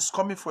things that is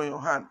coming from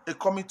your hand,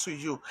 coming to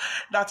you,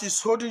 that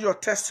is holding your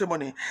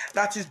testimony,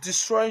 that is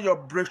destroying your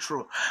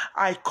breakthrough.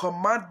 I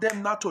command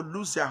them not to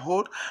lose their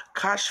hold.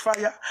 Catch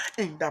fire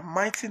in the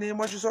mighty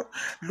name of Jesus.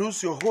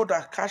 Lose your hold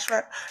and catch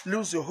fire.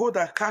 Lose your hold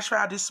and catch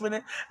fire this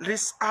minute,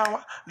 this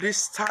hour,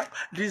 this time,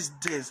 these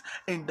days,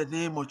 in the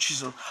name of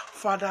Jesus.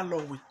 Father,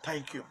 Lord, we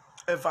thank you.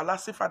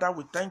 Everlasting Father,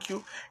 we thank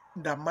you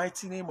in the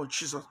mighty name of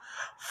Jesus.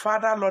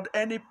 Father, Lord,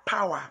 any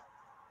power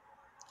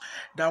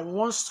that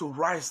wants to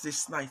rise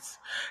this night,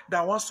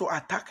 that wants to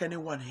attack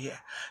anyone here,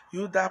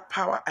 you that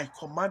power, I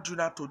command you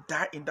now to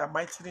die in the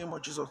mighty name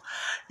of Jesus.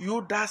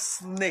 You that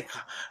snake,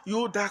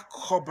 you that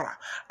cobra,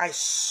 I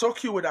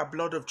soak you with the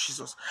blood of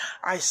Jesus.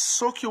 I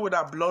soak you with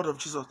the blood of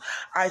Jesus.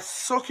 I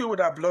soak you with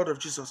the blood of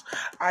Jesus.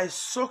 I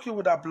soak you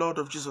with the blood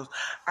of Jesus.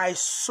 I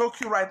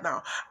soak you right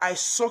now. I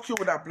soak you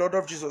with the blood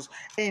of Jesus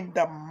in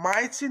the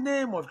mighty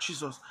name of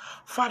Jesus.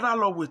 Father,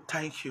 Lord, we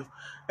thank you.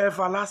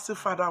 Everlasting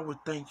Father, we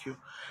thank you.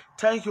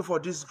 Thank you for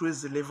this great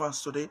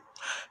deliverance today.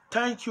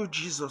 Thank you,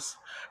 Jesus.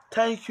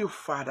 Thank you,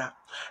 Father,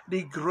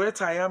 the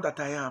great I am that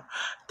I am.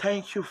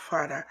 Thank you,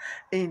 Father,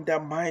 in the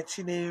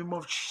mighty name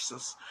of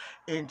Jesus.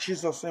 In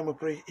Jesus' name we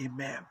pray,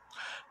 amen.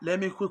 Let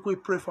me quickly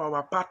pray for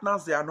our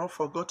partners. They are not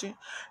forgotten.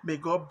 May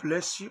God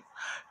bless you.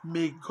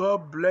 May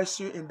God bless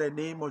you in the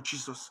name of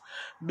Jesus.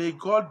 May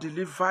God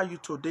deliver you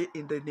today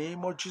in the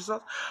name of Jesus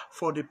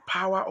from the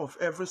power of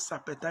every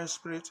serpentine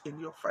spirit in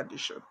your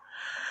foundation.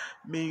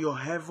 May your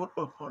heaven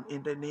open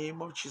in the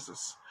name of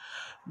Jesus.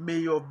 May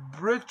your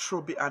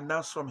breakthrough be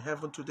announced from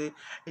heaven today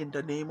in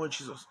the name of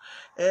Jesus.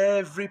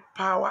 Every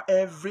power,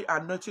 every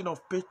anointing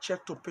of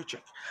paycheck to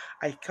paycheck,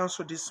 I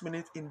cancel this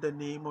minute in the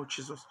name of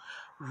Jesus.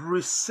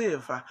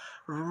 Receive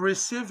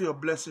your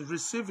blessings,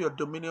 receive your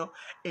dominion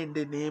in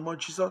the name of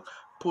Jesus.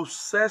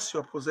 Possess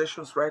your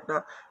possessions right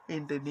now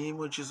in the name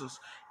of Jesus.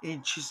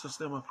 In Jesus'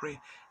 name I pray.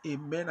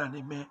 Amen and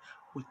amen.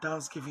 With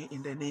thanksgiving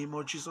in the name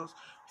of Jesus.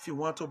 If you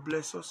want to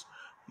bless us,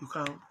 you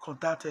can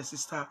contact her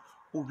sister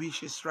Ubi.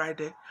 She's right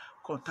there.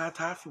 Contact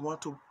her if you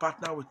want to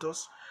partner with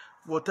us.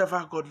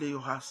 Whatever God lay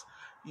your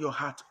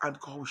heart, and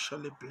God will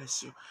surely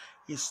bless you.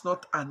 It's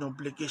not an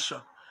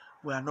obligation.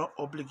 We are not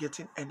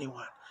obligating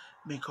anyone.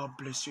 May God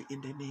bless you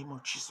in the name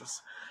of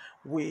Jesus.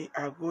 We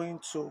are going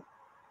to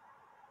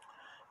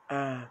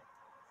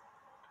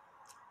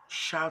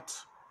shout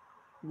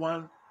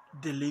one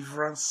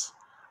deliverance,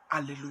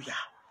 hallelujah.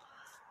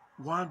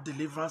 One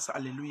deliverance,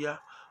 hallelujah.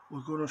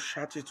 We're going to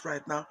shout it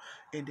right now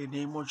in the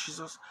name of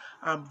Jesus.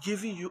 I'm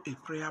giving you a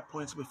prayer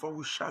point before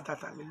we shout that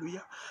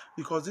hallelujah,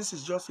 because this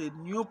is just a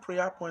new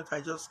prayer point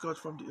I just got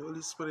from the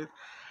Holy Spirit.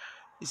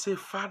 He said,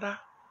 Father,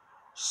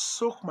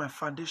 soak my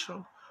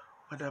foundation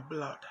with the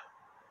blood.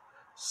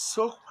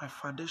 Soak my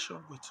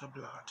foundation with your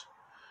blood.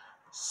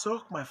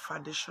 Soak my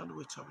foundation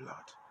with your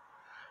blood.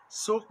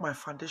 Soak my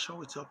foundation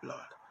with your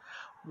blood.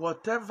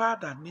 Whatever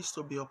that needs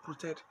to be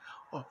uprooted,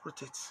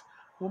 uproot it.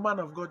 Woman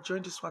of God,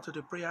 join this one to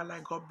the prayer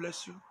line. God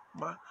bless you,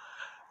 ma.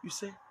 You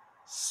say,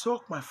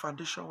 soak my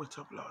foundation with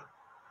your blood.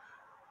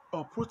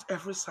 Uproot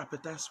every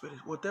serpentine spirit.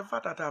 Whatever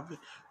that have been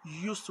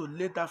used to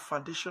lay that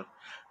foundation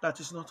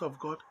that is not of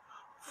God,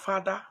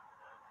 Father,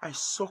 I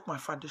soak my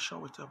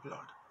foundation with your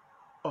blood.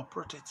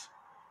 Uproot it.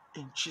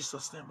 In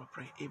Jesus' name I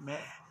pray. Amen.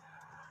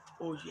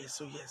 Oh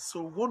yes, oh yes.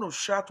 So we're going to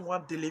shout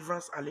one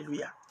deliverance,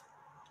 hallelujah.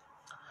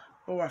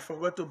 Oh, I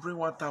forgot to bring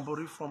one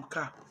tambourine from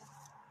car.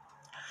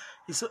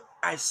 He said,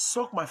 I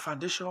soak my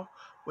foundation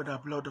with the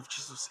blood of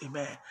Jesus.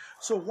 Amen.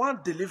 So one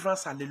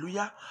deliverance,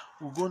 hallelujah,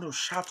 we're going to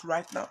shout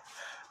right now.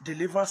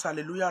 Deliverance,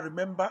 hallelujah.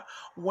 Remember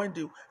when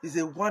the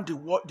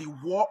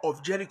wall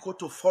of Jericho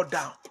to fall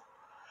down.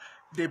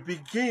 They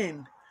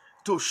begin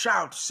to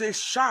shout, say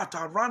shout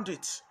around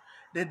it.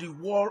 Then the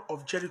wall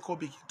of Jericho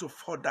begin to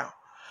fall down.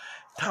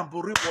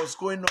 Tambourine was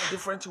going on,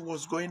 different thing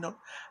was going on,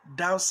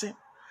 dancing.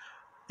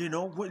 In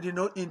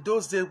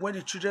those days when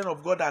the children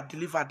of God are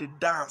delivered, they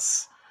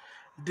dance.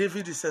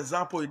 David is an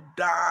example. He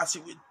danced,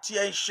 he would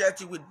tear his shirt,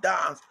 he would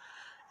dance.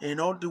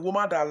 The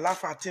woman that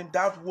laughed at him,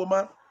 that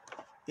woman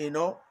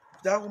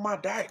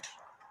died.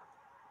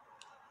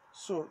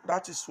 So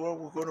that is what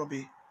we're going to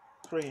be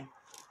praying.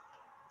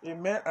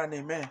 Amen and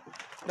amen.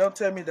 Don't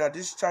tell me that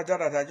this charger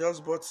that I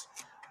just bought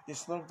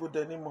is not good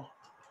anymore.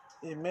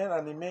 Amen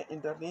and amen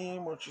in the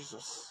name of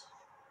Jesus.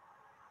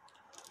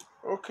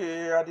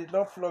 Okay, I did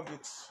not plug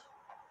it.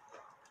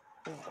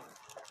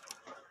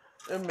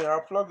 Amen.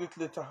 I'll plug it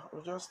later.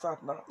 We'll just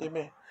start now.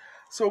 Amen.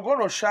 So we're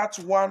going to shout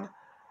one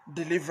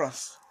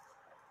deliverance.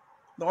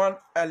 One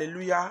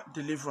hallelujah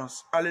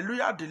deliverance.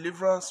 Hallelujah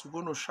deliverance. We're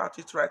going to shout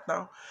it right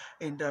now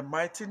in the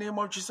mighty name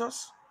of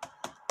Jesus.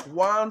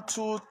 1,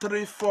 2,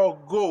 3, 4,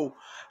 go.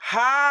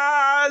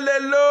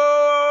 Hallelujah.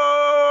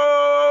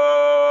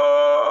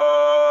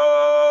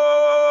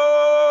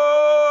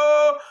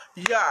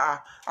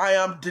 I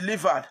am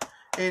delivered.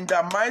 In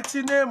the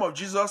mighty name of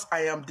Jesus,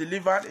 I am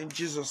delivered in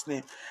Jesus'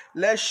 name.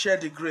 Let's share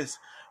the grace.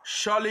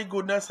 Surely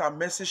goodness and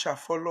mercy shall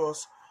follow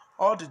us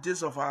all the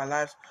days of our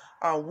lives,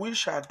 and we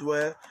shall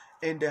dwell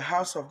in the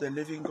house of the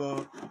living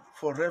God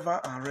forever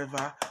and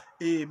ever.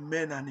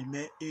 Amen and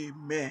amen.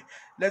 Amen.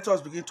 Let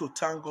us begin to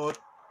thank God.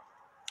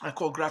 I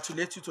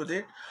congratulate you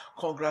today.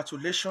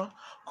 Congratulations.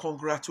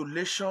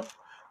 Congratulations.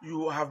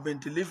 You have been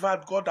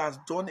delivered. God has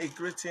done a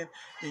great thing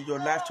in your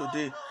life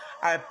today.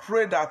 I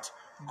pray that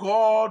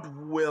God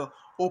will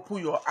open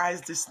your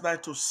eyes this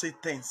night to see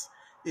things.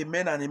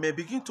 Amen and amen.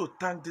 Begin to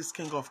thank this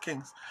King of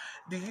Kings.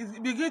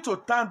 Begin to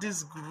thank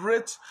this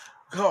great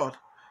God,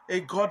 a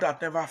God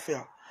that never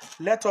fails.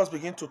 Let us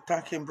begin to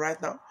thank him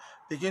right now.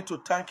 Begin to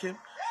thank him.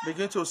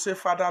 Begin to say,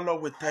 Father,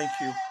 Lord, we thank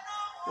you.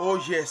 Oh,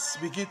 yes.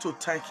 Begin to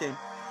thank him.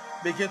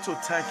 Begin to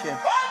thank him.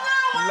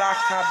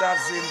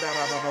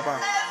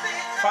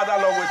 Father,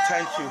 Lord, we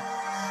thank you.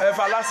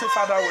 Everlasting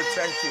Father, we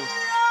thank you.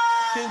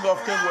 King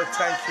of Kings, we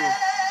thank you.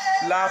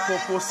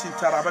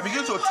 But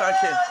begin to thank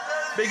him.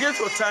 Begin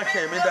to thank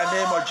him in the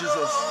name of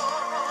Jesus.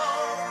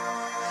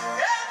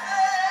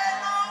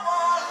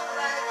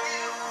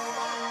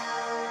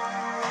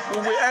 We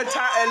will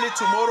enter early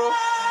tomorrow.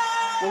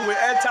 We will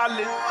enter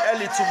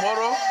early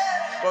tomorrow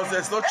because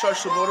there's no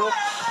church tomorrow.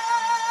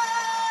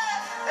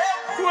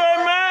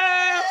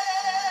 Amen.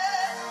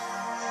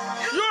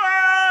 You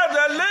are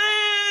the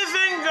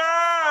living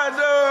God.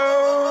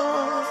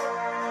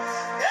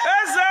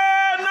 Is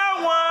there no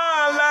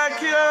one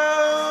like you?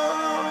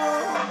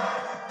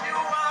 You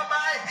are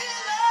my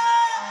healer.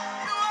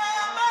 You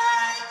are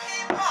my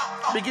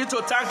keeper. Begin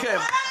to thank him.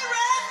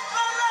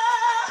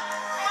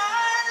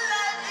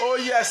 Oh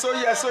yes, oh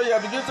yes, oh yeah.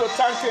 Begin to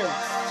thank him.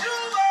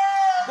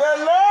 The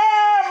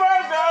love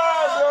of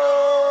God.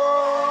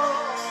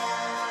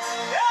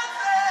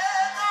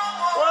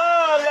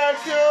 One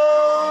like you.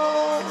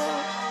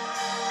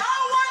 No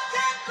one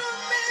can do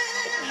me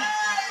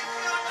like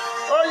you do.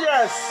 Oh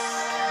yes.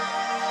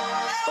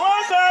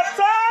 One can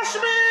touch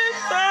me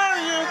than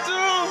you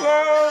do,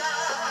 Lord.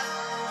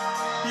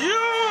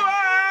 You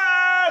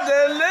are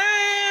the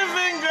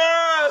living God.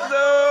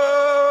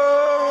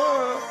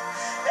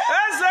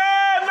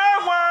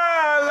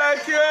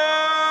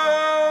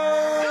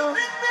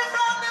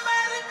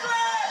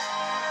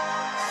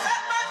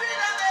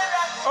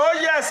 Oh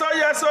yes, oh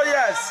yes, oh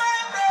yes.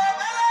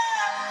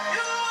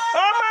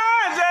 Oh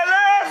my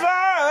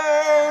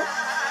deliverer,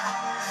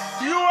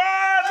 you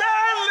are the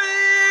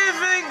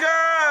living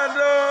God.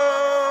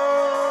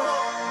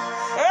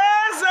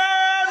 Is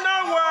there no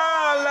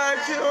one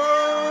like you?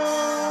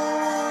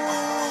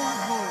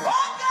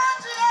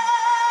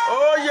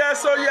 Oh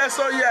yes, oh yes,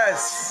 oh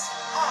yes.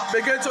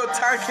 Begin to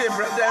thank him,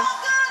 brother.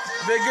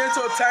 Begin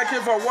to thank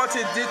him for what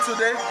he did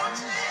today.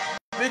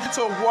 Begin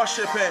to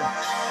worship him.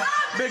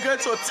 Begin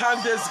to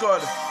thank this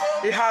God.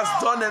 He has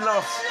done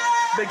enough.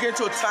 Begin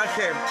to thank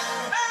him.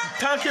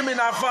 Thank him in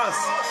advance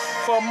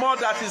for more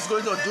that he's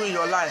going to do in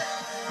your life.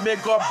 May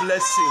God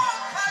bless you.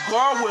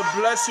 God will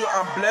bless you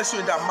and bless you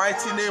in the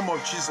mighty name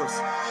of Jesus.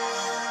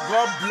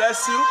 God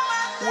bless you.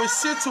 We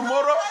see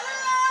tomorrow.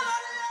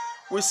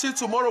 We see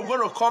tomorrow. We're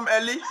going to come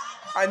early.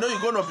 I know you're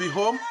going to be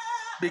home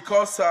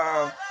because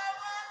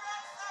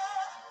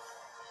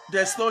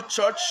there's no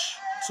church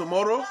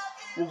tomorrow.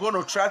 We're going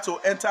to try to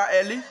enter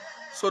early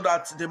so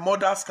that the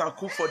mothers can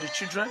cook for the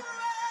children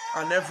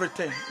and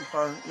everything. You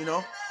can,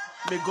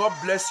 may God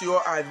bless you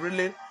all. I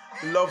really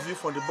love you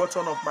from the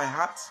bottom of my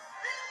heart.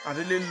 I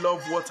really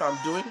love what I'm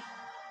doing.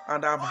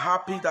 And I'm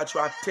happy that you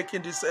are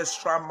taking this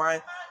extra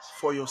mile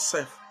for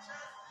yourself.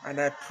 And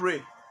I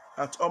pray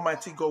that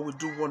Almighty God will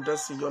do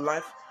wonders in your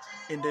life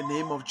in the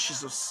name of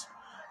Jesus.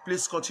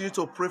 Please continue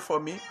to pray for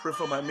me. Pray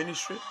for my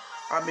ministry.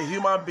 I'm a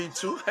human being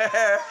too.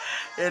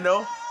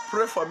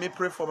 Pray for me.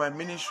 Pray for my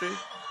ministry.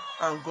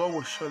 And God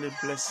will surely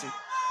bless you.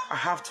 I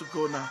have to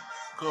go now.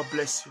 God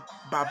bless you.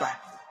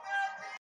 Bye-bye.